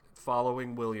pyrotechnics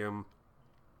following William.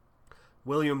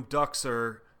 William ducks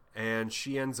her, and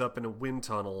she ends up in a wind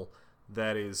tunnel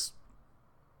that is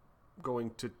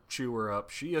going to chew her up.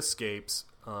 She escapes,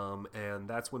 and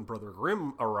that's when Brother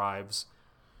Grimm arrives.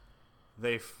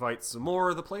 They fight some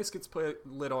more. The place gets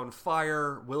lit on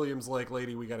fire. William's like,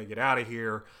 lady, we gotta get out of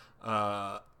here.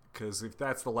 because if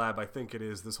that's the lab I think it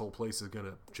is, this whole place is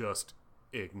gonna just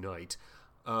ignite.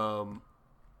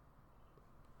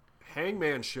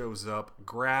 Hangman shows up,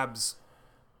 grabs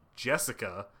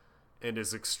Jessica, and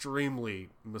is extremely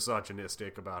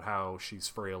misogynistic about how she's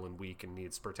frail and weak and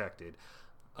needs protected.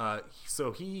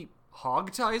 So he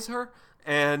hogties her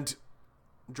and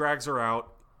drags her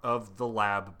out of the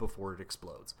lab before it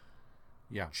explodes.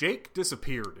 Yeah. Jake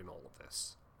disappeared in all of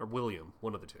this. Or William,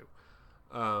 one of the two.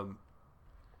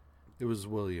 It was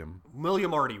William.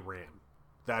 William already ran.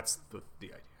 That's the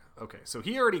idea. Okay, so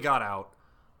he already got out.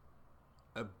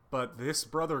 But this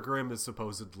Brother Grimm is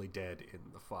supposedly dead in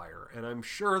the fire. And I'm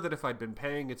sure that if I'd been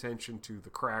paying attention to the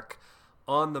crack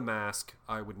on the mask,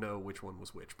 I would know which one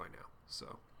was which by now.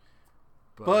 So,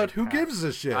 But who gives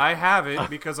a shit? I haven't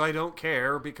because I don't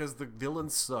care, because the villain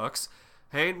sucks.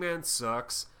 Hangman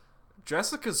sucks.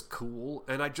 Jessica's cool,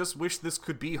 and I just wish this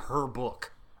could be her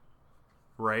book.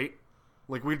 Right?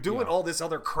 Like, we're doing all this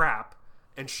other crap,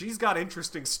 and she's got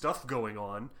interesting stuff going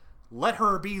on. Let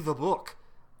her be the book.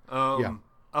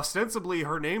 Ostensibly,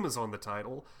 her name is on the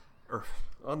title, or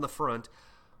on the front.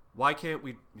 Why can't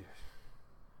we...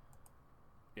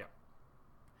 Yeah.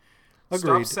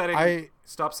 Agreed.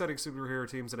 Stop setting superhero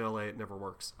teams in LA. It never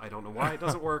works. I don't know why it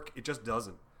doesn't work. It just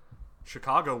doesn't.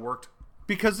 Chicago worked.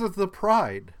 Because of the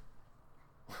pride.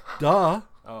 Duh.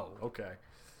 Oh, okay.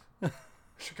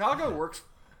 Chicago works...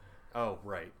 Oh,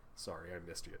 right. Sorry, I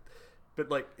missed you. But,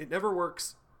 like, it never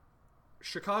works...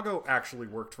 Chicago actually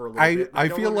worked for a little bit. I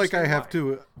feel like I have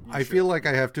to. I feel like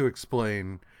I have to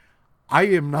explain. I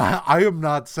am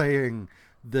not saying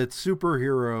that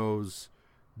superheroes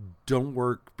don't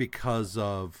work because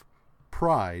of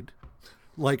pride.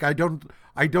 Like, I don't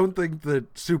think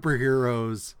that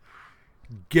superheroes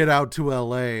get out to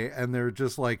LA and they're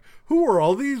just like, who are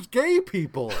all these gay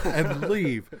people, and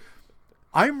leave.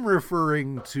 I'm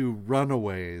referring to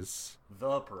Runaways.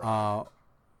 The Pride.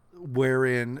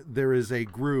 Wherein there is a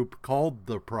group called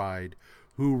the Pride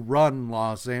who run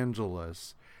Los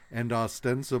Angeles, and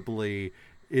ostensibly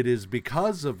it is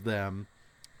because of them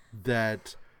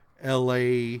that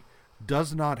LA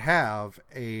does not have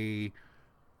a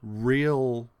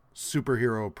real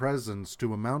superhero presence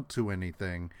to amount to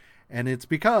anything, and it's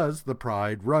because the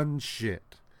Pride runs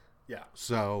shit. Yeah.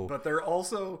 So, but they're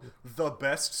also the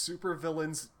best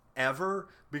supervillains ever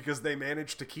because they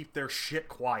managed to keep their shit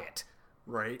quiet.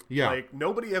 Right? Yeah. Like,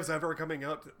 nobody has ever coming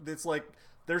up. It's like,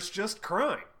 there's just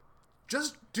crime.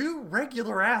 Just do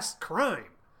regular ass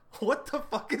crime. What the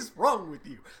fuck is wrong with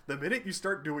you? The minute you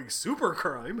start doing super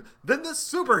crime, then the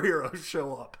superheroes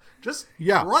show up. Just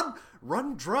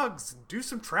run drugs and do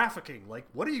some trafficking. Like,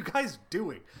 what are you guys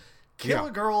doing? Kill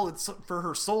a girl for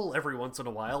her soul every once in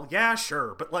a while. Yeah,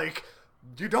 sure. But, like,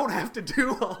 you don't have to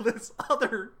do all this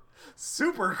other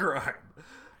super crime.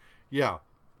 Yeah.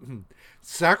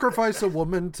 Sacrifice a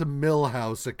woman to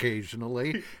Millhouse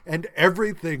occasionally, and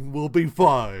everything will be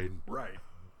fine. Right.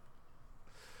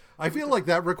 I feel like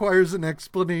that requires an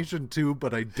explanation too,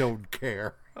 but I don't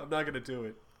care. I'm not going to do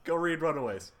it. Go read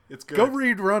Runaways. It's good. Go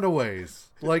read Runaways.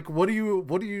 Like, what do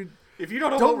you... If you don't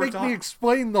know don't make me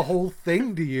explain the whole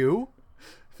thing to you.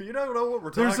 If you don't know what we're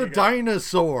talking about... There's a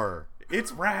dinosaur.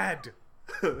 It's rad.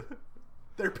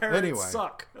 Their parents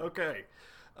suck. Okay.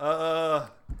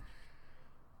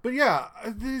 But yeah,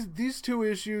 these two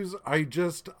issues,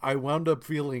 I wound up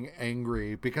feeling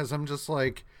angry because I'm just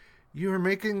like, you're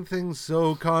making things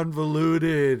so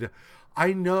convoluted.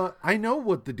 I know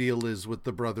what the deal is with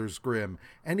the Brothers Grimm,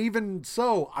 and even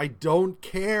so, I don't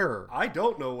care. I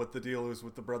don't know what the deal is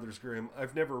with the Brothers Grimm.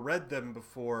 I've never read them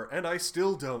before, and I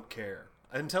still don't care.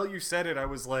 Until you said it, I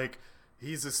was like,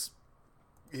 he's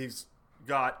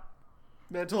got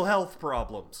mental health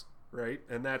problems. Right?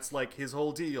 And that's like his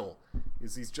whole deal,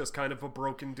 is he's just kind of a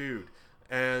broken dude.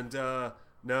 And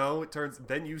no, it turns,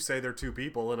 then you say they're two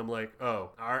people, and I'm like, oh,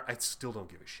 I still don't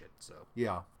give a shit. So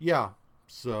yeah.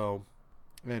 So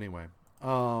anyway,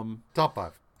 top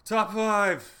 5.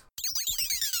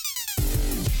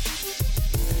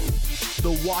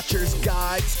 The Watcher's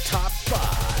Guide's top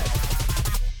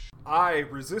 5. I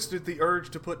resisted the urge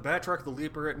to put Batroc the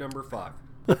Leaper at number 5.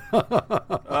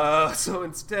 So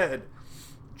instead,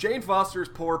 Jane Foster's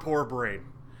Poor Brain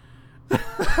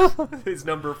is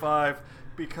number 5,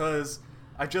 because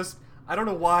I don't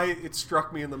know why it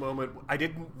struck me in the moment.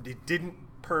 It didn't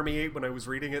permeate when I was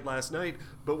reading it last night,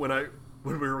 but when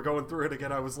we were going through it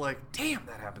again, I was like, damn,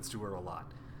 that happens to her a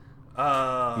lot.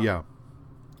 Yeah.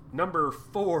 Number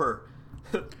 4.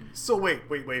 So wait.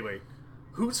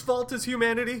 Whose fault is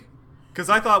humanity? Because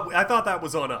I thought that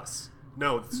was on us.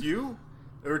 No, it's you,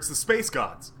 or it's the space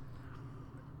gods.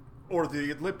 Or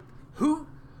who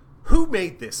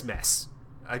made this mess?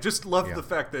 I just love the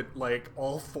fact that, like,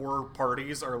 all four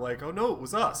parties are like, oh no, it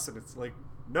was us. And it's like,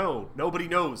 no, nobody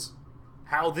knows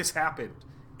how this happened.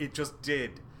 It just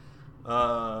did.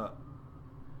 For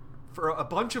a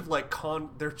bunch of, like,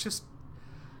 they're just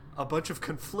a bunch of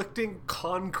conflicting,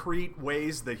 concrete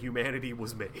ways that humanity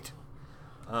was made.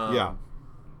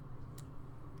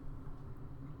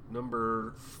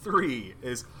 Number 3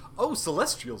 is, oh,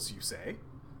 Celestials, you say?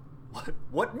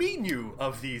 What mean you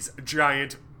of these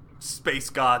giant space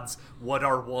gods, what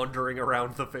are wandering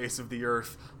around the face of the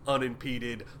earth,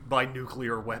 unimpeded by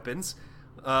nuclear weapons?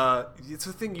 It's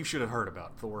a thing you should have heard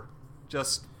about, Thor.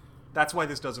 That's why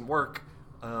this doesn't work,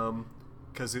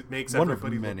 because it makes everybody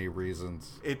one of many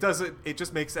reasons. It doesn't. It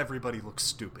just makes everybody look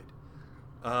stupid.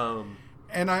 And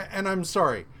I'm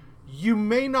sorry. You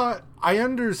may not. I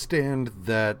understand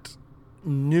that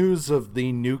news of the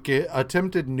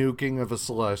attempted nuking of a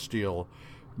Celestial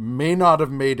may not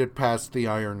have made it past the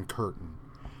Iron Curtain.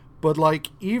 But, like,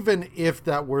 even if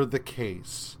that were the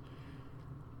case,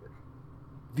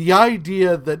 the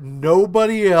idea that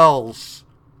nobody else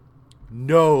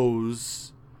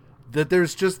knows that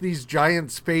there's just these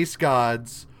giant space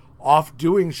gods off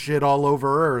doing shit all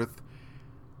over Earth.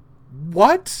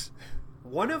 What?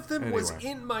 One of them was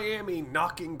in Miami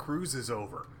knocking cruises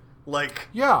over. Like,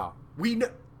 yeah. We know.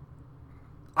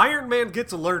 Iron Man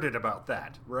gets alerted about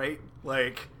that, right?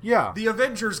 Like, yeah. The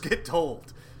Avengers get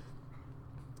told.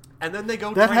 And then they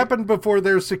go... That happened before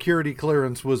their security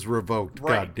clearance was revoked,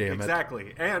 right, goddammit.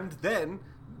 Exactly. And then,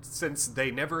 since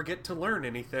they never get to learn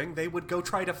anything, they would go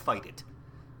try to fight it.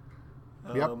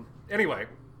 Yep. Anyway.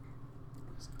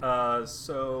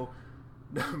 So,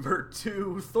 number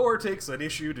 2, Thor takes an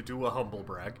issue to do a humble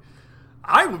brag.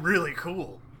 I'm really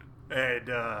cool.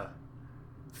 And,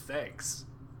 thanks.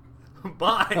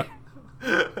 Bye.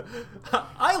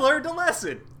 I learned a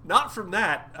lesson. Not from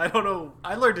that. I don't know.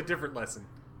 I learned a different lesson.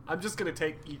 I'm just going to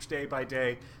take each day by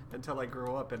day until I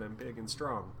grow up and I'm big and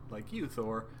strong. Like you,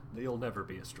 Thor. You'll never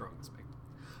be as strong as me.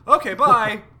 Okay,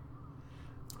 bye.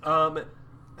 And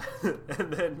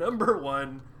then number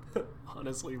 1,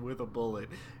 honestly with a bullet,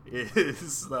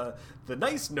 is the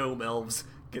nice gnome elves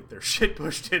get their shit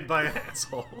pushed in by an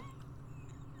asshole.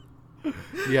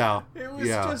 Yeah. It was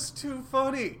just too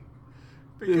funny.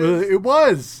 It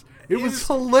was. It was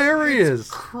hilarious. It's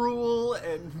cruel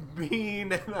and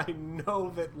mean, and I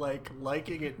know that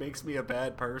liking it makes me a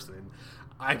bad person.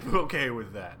 I'm okay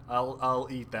with that. I'll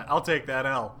eat that. I'll take that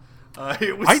L.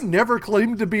 I never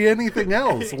claimed to be anything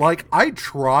else. Like, I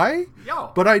try,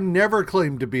 but I never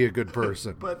claimed to be a good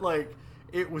person. But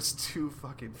it was too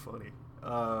fucking funny.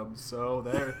 So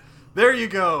there you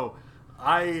go.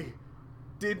 I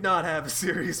did not have a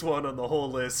serious one on the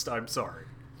whole list. I'm sorry.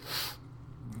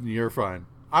 You're fine.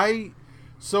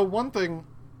 So one thing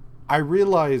I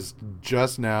realized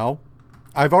just now,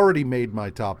 I've already made my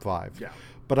top 5. Yeah.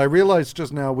 But I realized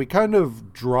just now we kind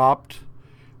of dropped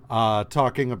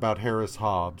talking about Harris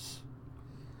Hobbs.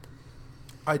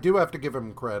 I do have to give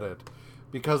him credit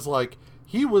because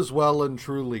he was well and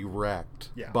truly wrecked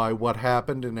by what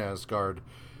happened in Asgard.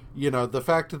 You know, the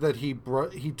fact that he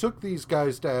took these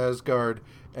guys to Asgard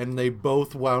and they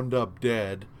both wound up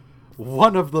dead.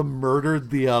 One of them murdered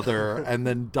the other and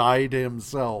then died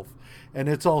himself. And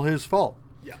it's all his fault.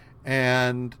 Yeah.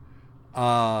 And,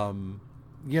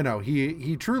 you know,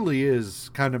 he truly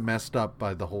is kind of messed up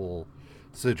by the whole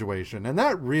situation. And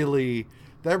that really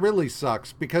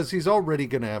sucks because he's already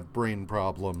going to have brain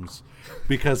problems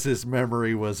because his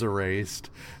memory was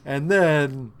erased. And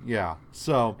then,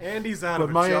 so. And he's out of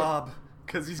a job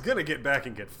because he's going to get back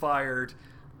and get fired.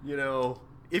 You know,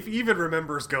 if he even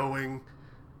remembers going...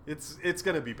 It's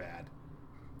gonna be bad.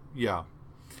 Yeah.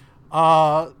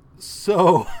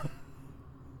 So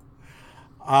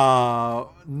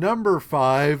number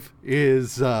 5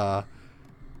 is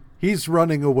he's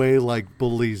running away like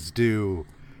bullies do.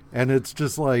 And it's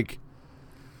just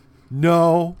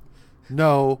no.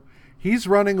 He's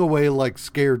running away like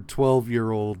scared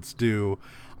 12-year-olds do.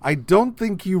 I don't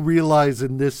think you realize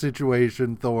in this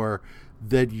situation, Thor,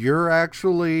 that you're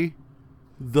actually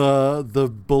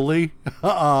the bully.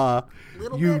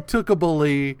 You took a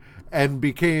bully and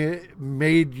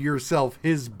made yourself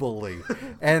his bully.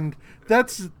 And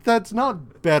that's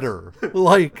not better.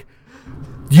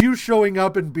 You showing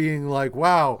up and being like,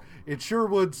 wow, it sure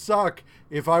would suck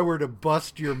if I were to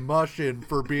bust your mush in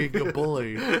for being a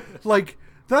bully.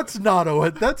 That's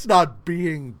not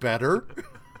being better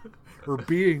or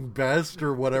being best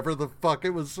or whatever the fuck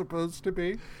it was supposed to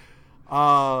be.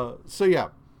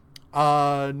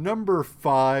 Number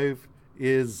 5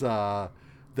 is the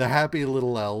happy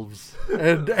little elves,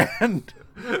 and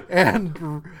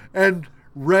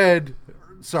Red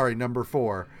sorry, number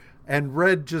 4. And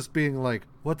Red just being like,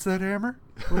 what's that, Hammer?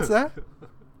 What's that?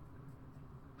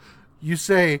 You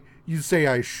say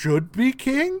I should be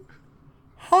king?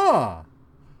 Huh.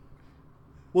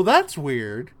 Well, that's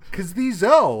weird, because these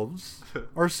elves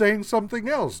are saying something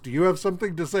else. Do you have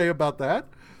something to say about that?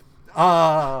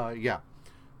 Yeah.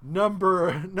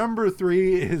 Number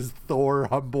 3 is Thor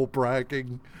humble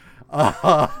bragging.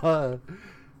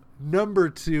 Number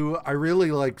 2, I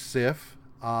really like Sif.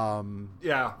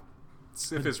 Yeah.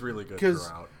 Sif is really good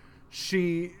throughout.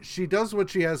 She does what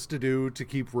she has to do to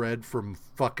keep Red from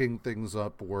fucking things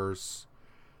up worse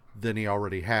than he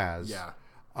already has. Yeah.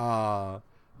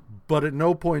 But at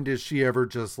no point is she ever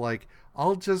just like,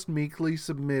 I'll just meekly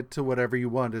submit to whatever you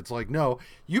want. It's like, no,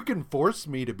 you can force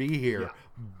me to be here,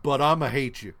 but I'ma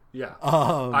hate you. Yeah.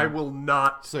 I will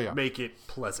not yeah. make it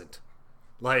pleasant.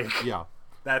 Like, yeah.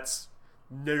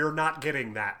 You're not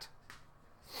getting that.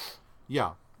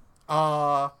 Yeah.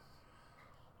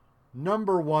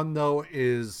 Number 1, though,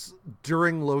 is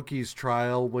during Loki's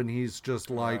trial when he's just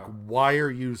like, why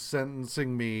are you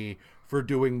sentencing me for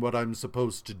doing what I'm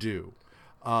supposed to do?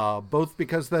 Both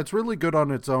because that's really good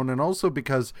on its own and also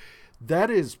because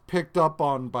that is picked up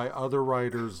on by other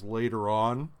writers later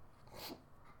on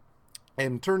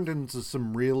and turned into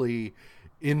some really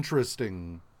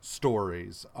interesting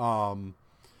stories.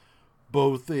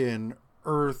 Both in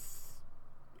Earth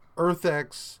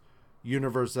X,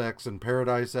 Universe X, and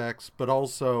Paradise X, but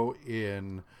also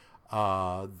in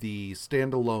the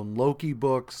standalone Loki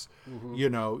books. Mm-hmm.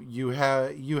 You know, you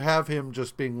have him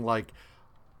just being like,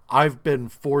 I've been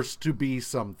forced to be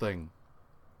something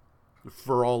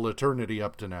for all eternity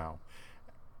up to now.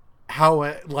 How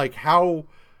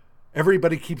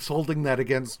everybody keeps holding that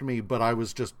against me, but I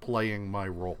was just playing my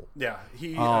role. Yeah,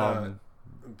 he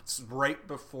it's right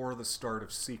before the start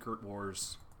of Secret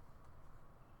Wars,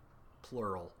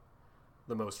 plural,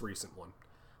 the most recent one,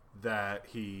 that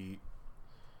the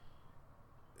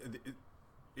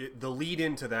lead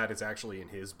into that is actually in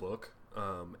his book,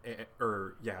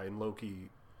 in Loki,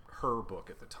 her book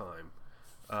at the time,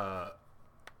 I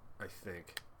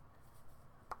think.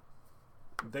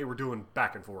 They were doing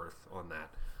back and forth on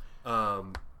that.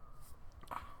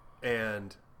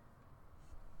 And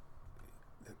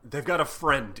they've got a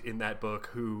friend in that book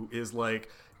who is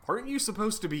like, aren't you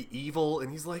supposed to be evil?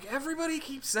 And he's like, everybody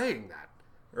keeps saying that.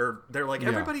 Or they're like,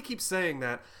 everybody keeps saying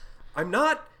that. I'm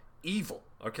not evil,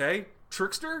 okay?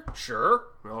 Trickster? Sure.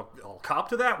 I'll cop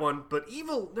to that one. But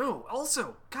evil? No.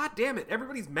 Also, god damn it,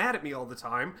 everybody's mad at me all the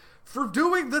time for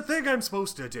doing the thing I'm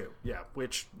supposed to do. Yeah,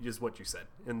 which is what you said.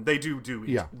 And they do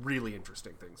really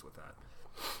interesting things with that.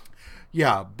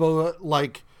 Yeah, but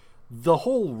like the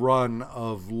whole run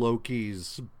of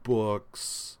Loki's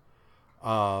books,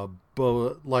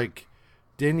 but like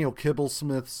Daniel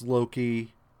Kibblesmith's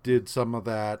Loki did some of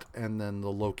that, and then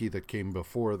the Loki that came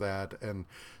before that, and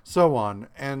so on.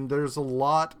 And there's a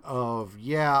lot of,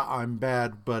 I'm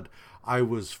bad, but I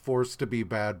was forced to be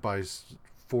bad by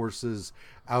forces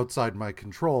outside my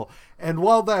control. And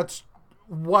while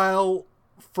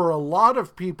for a lot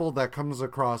of people that comes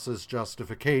across as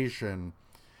justification,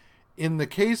 in the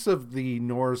case of the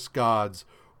Norse gods,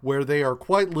 where they are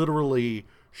quite literally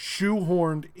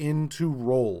shoehorned into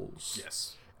roles,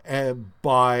 yes,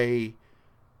 by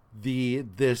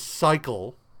this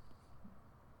cycle,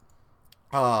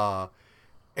 and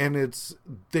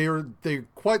they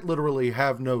quite literally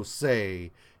have no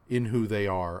say in who they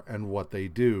are and what they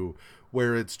do,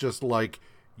 where it's just like,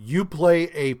 you play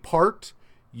a part,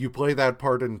 you play that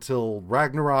part until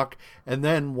Ragnarok, and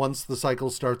then once the cycle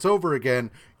starts over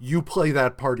again, you play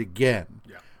that part again.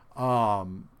 Yeah.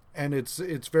 And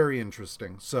it's very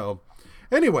interesting. So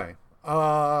anyway,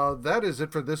 that is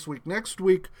it for this week. Next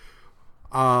week,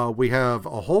 we have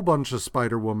a whole bunch of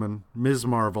Spider-Woman, Ms.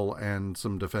 Marvel, and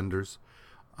some Defenders.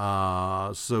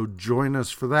 So join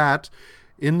us for that.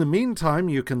 In the meantime,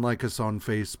 you can like us on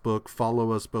Facebook,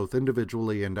 follow us both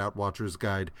individually and at Watcher's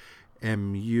Guide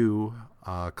MU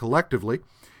collectively.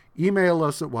 Email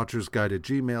us at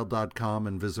watchersguide@gmail.com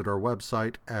and visit our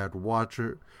website at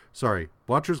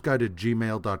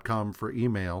watchersguide@gmail.com for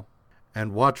email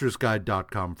and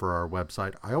watchersguide.com for our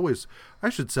website. I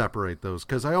should separate those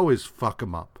because I always fuck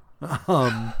them up.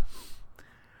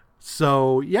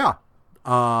 So, yeah,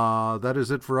 that is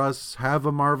it for us. Have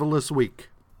a marvelous week.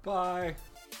 Bye.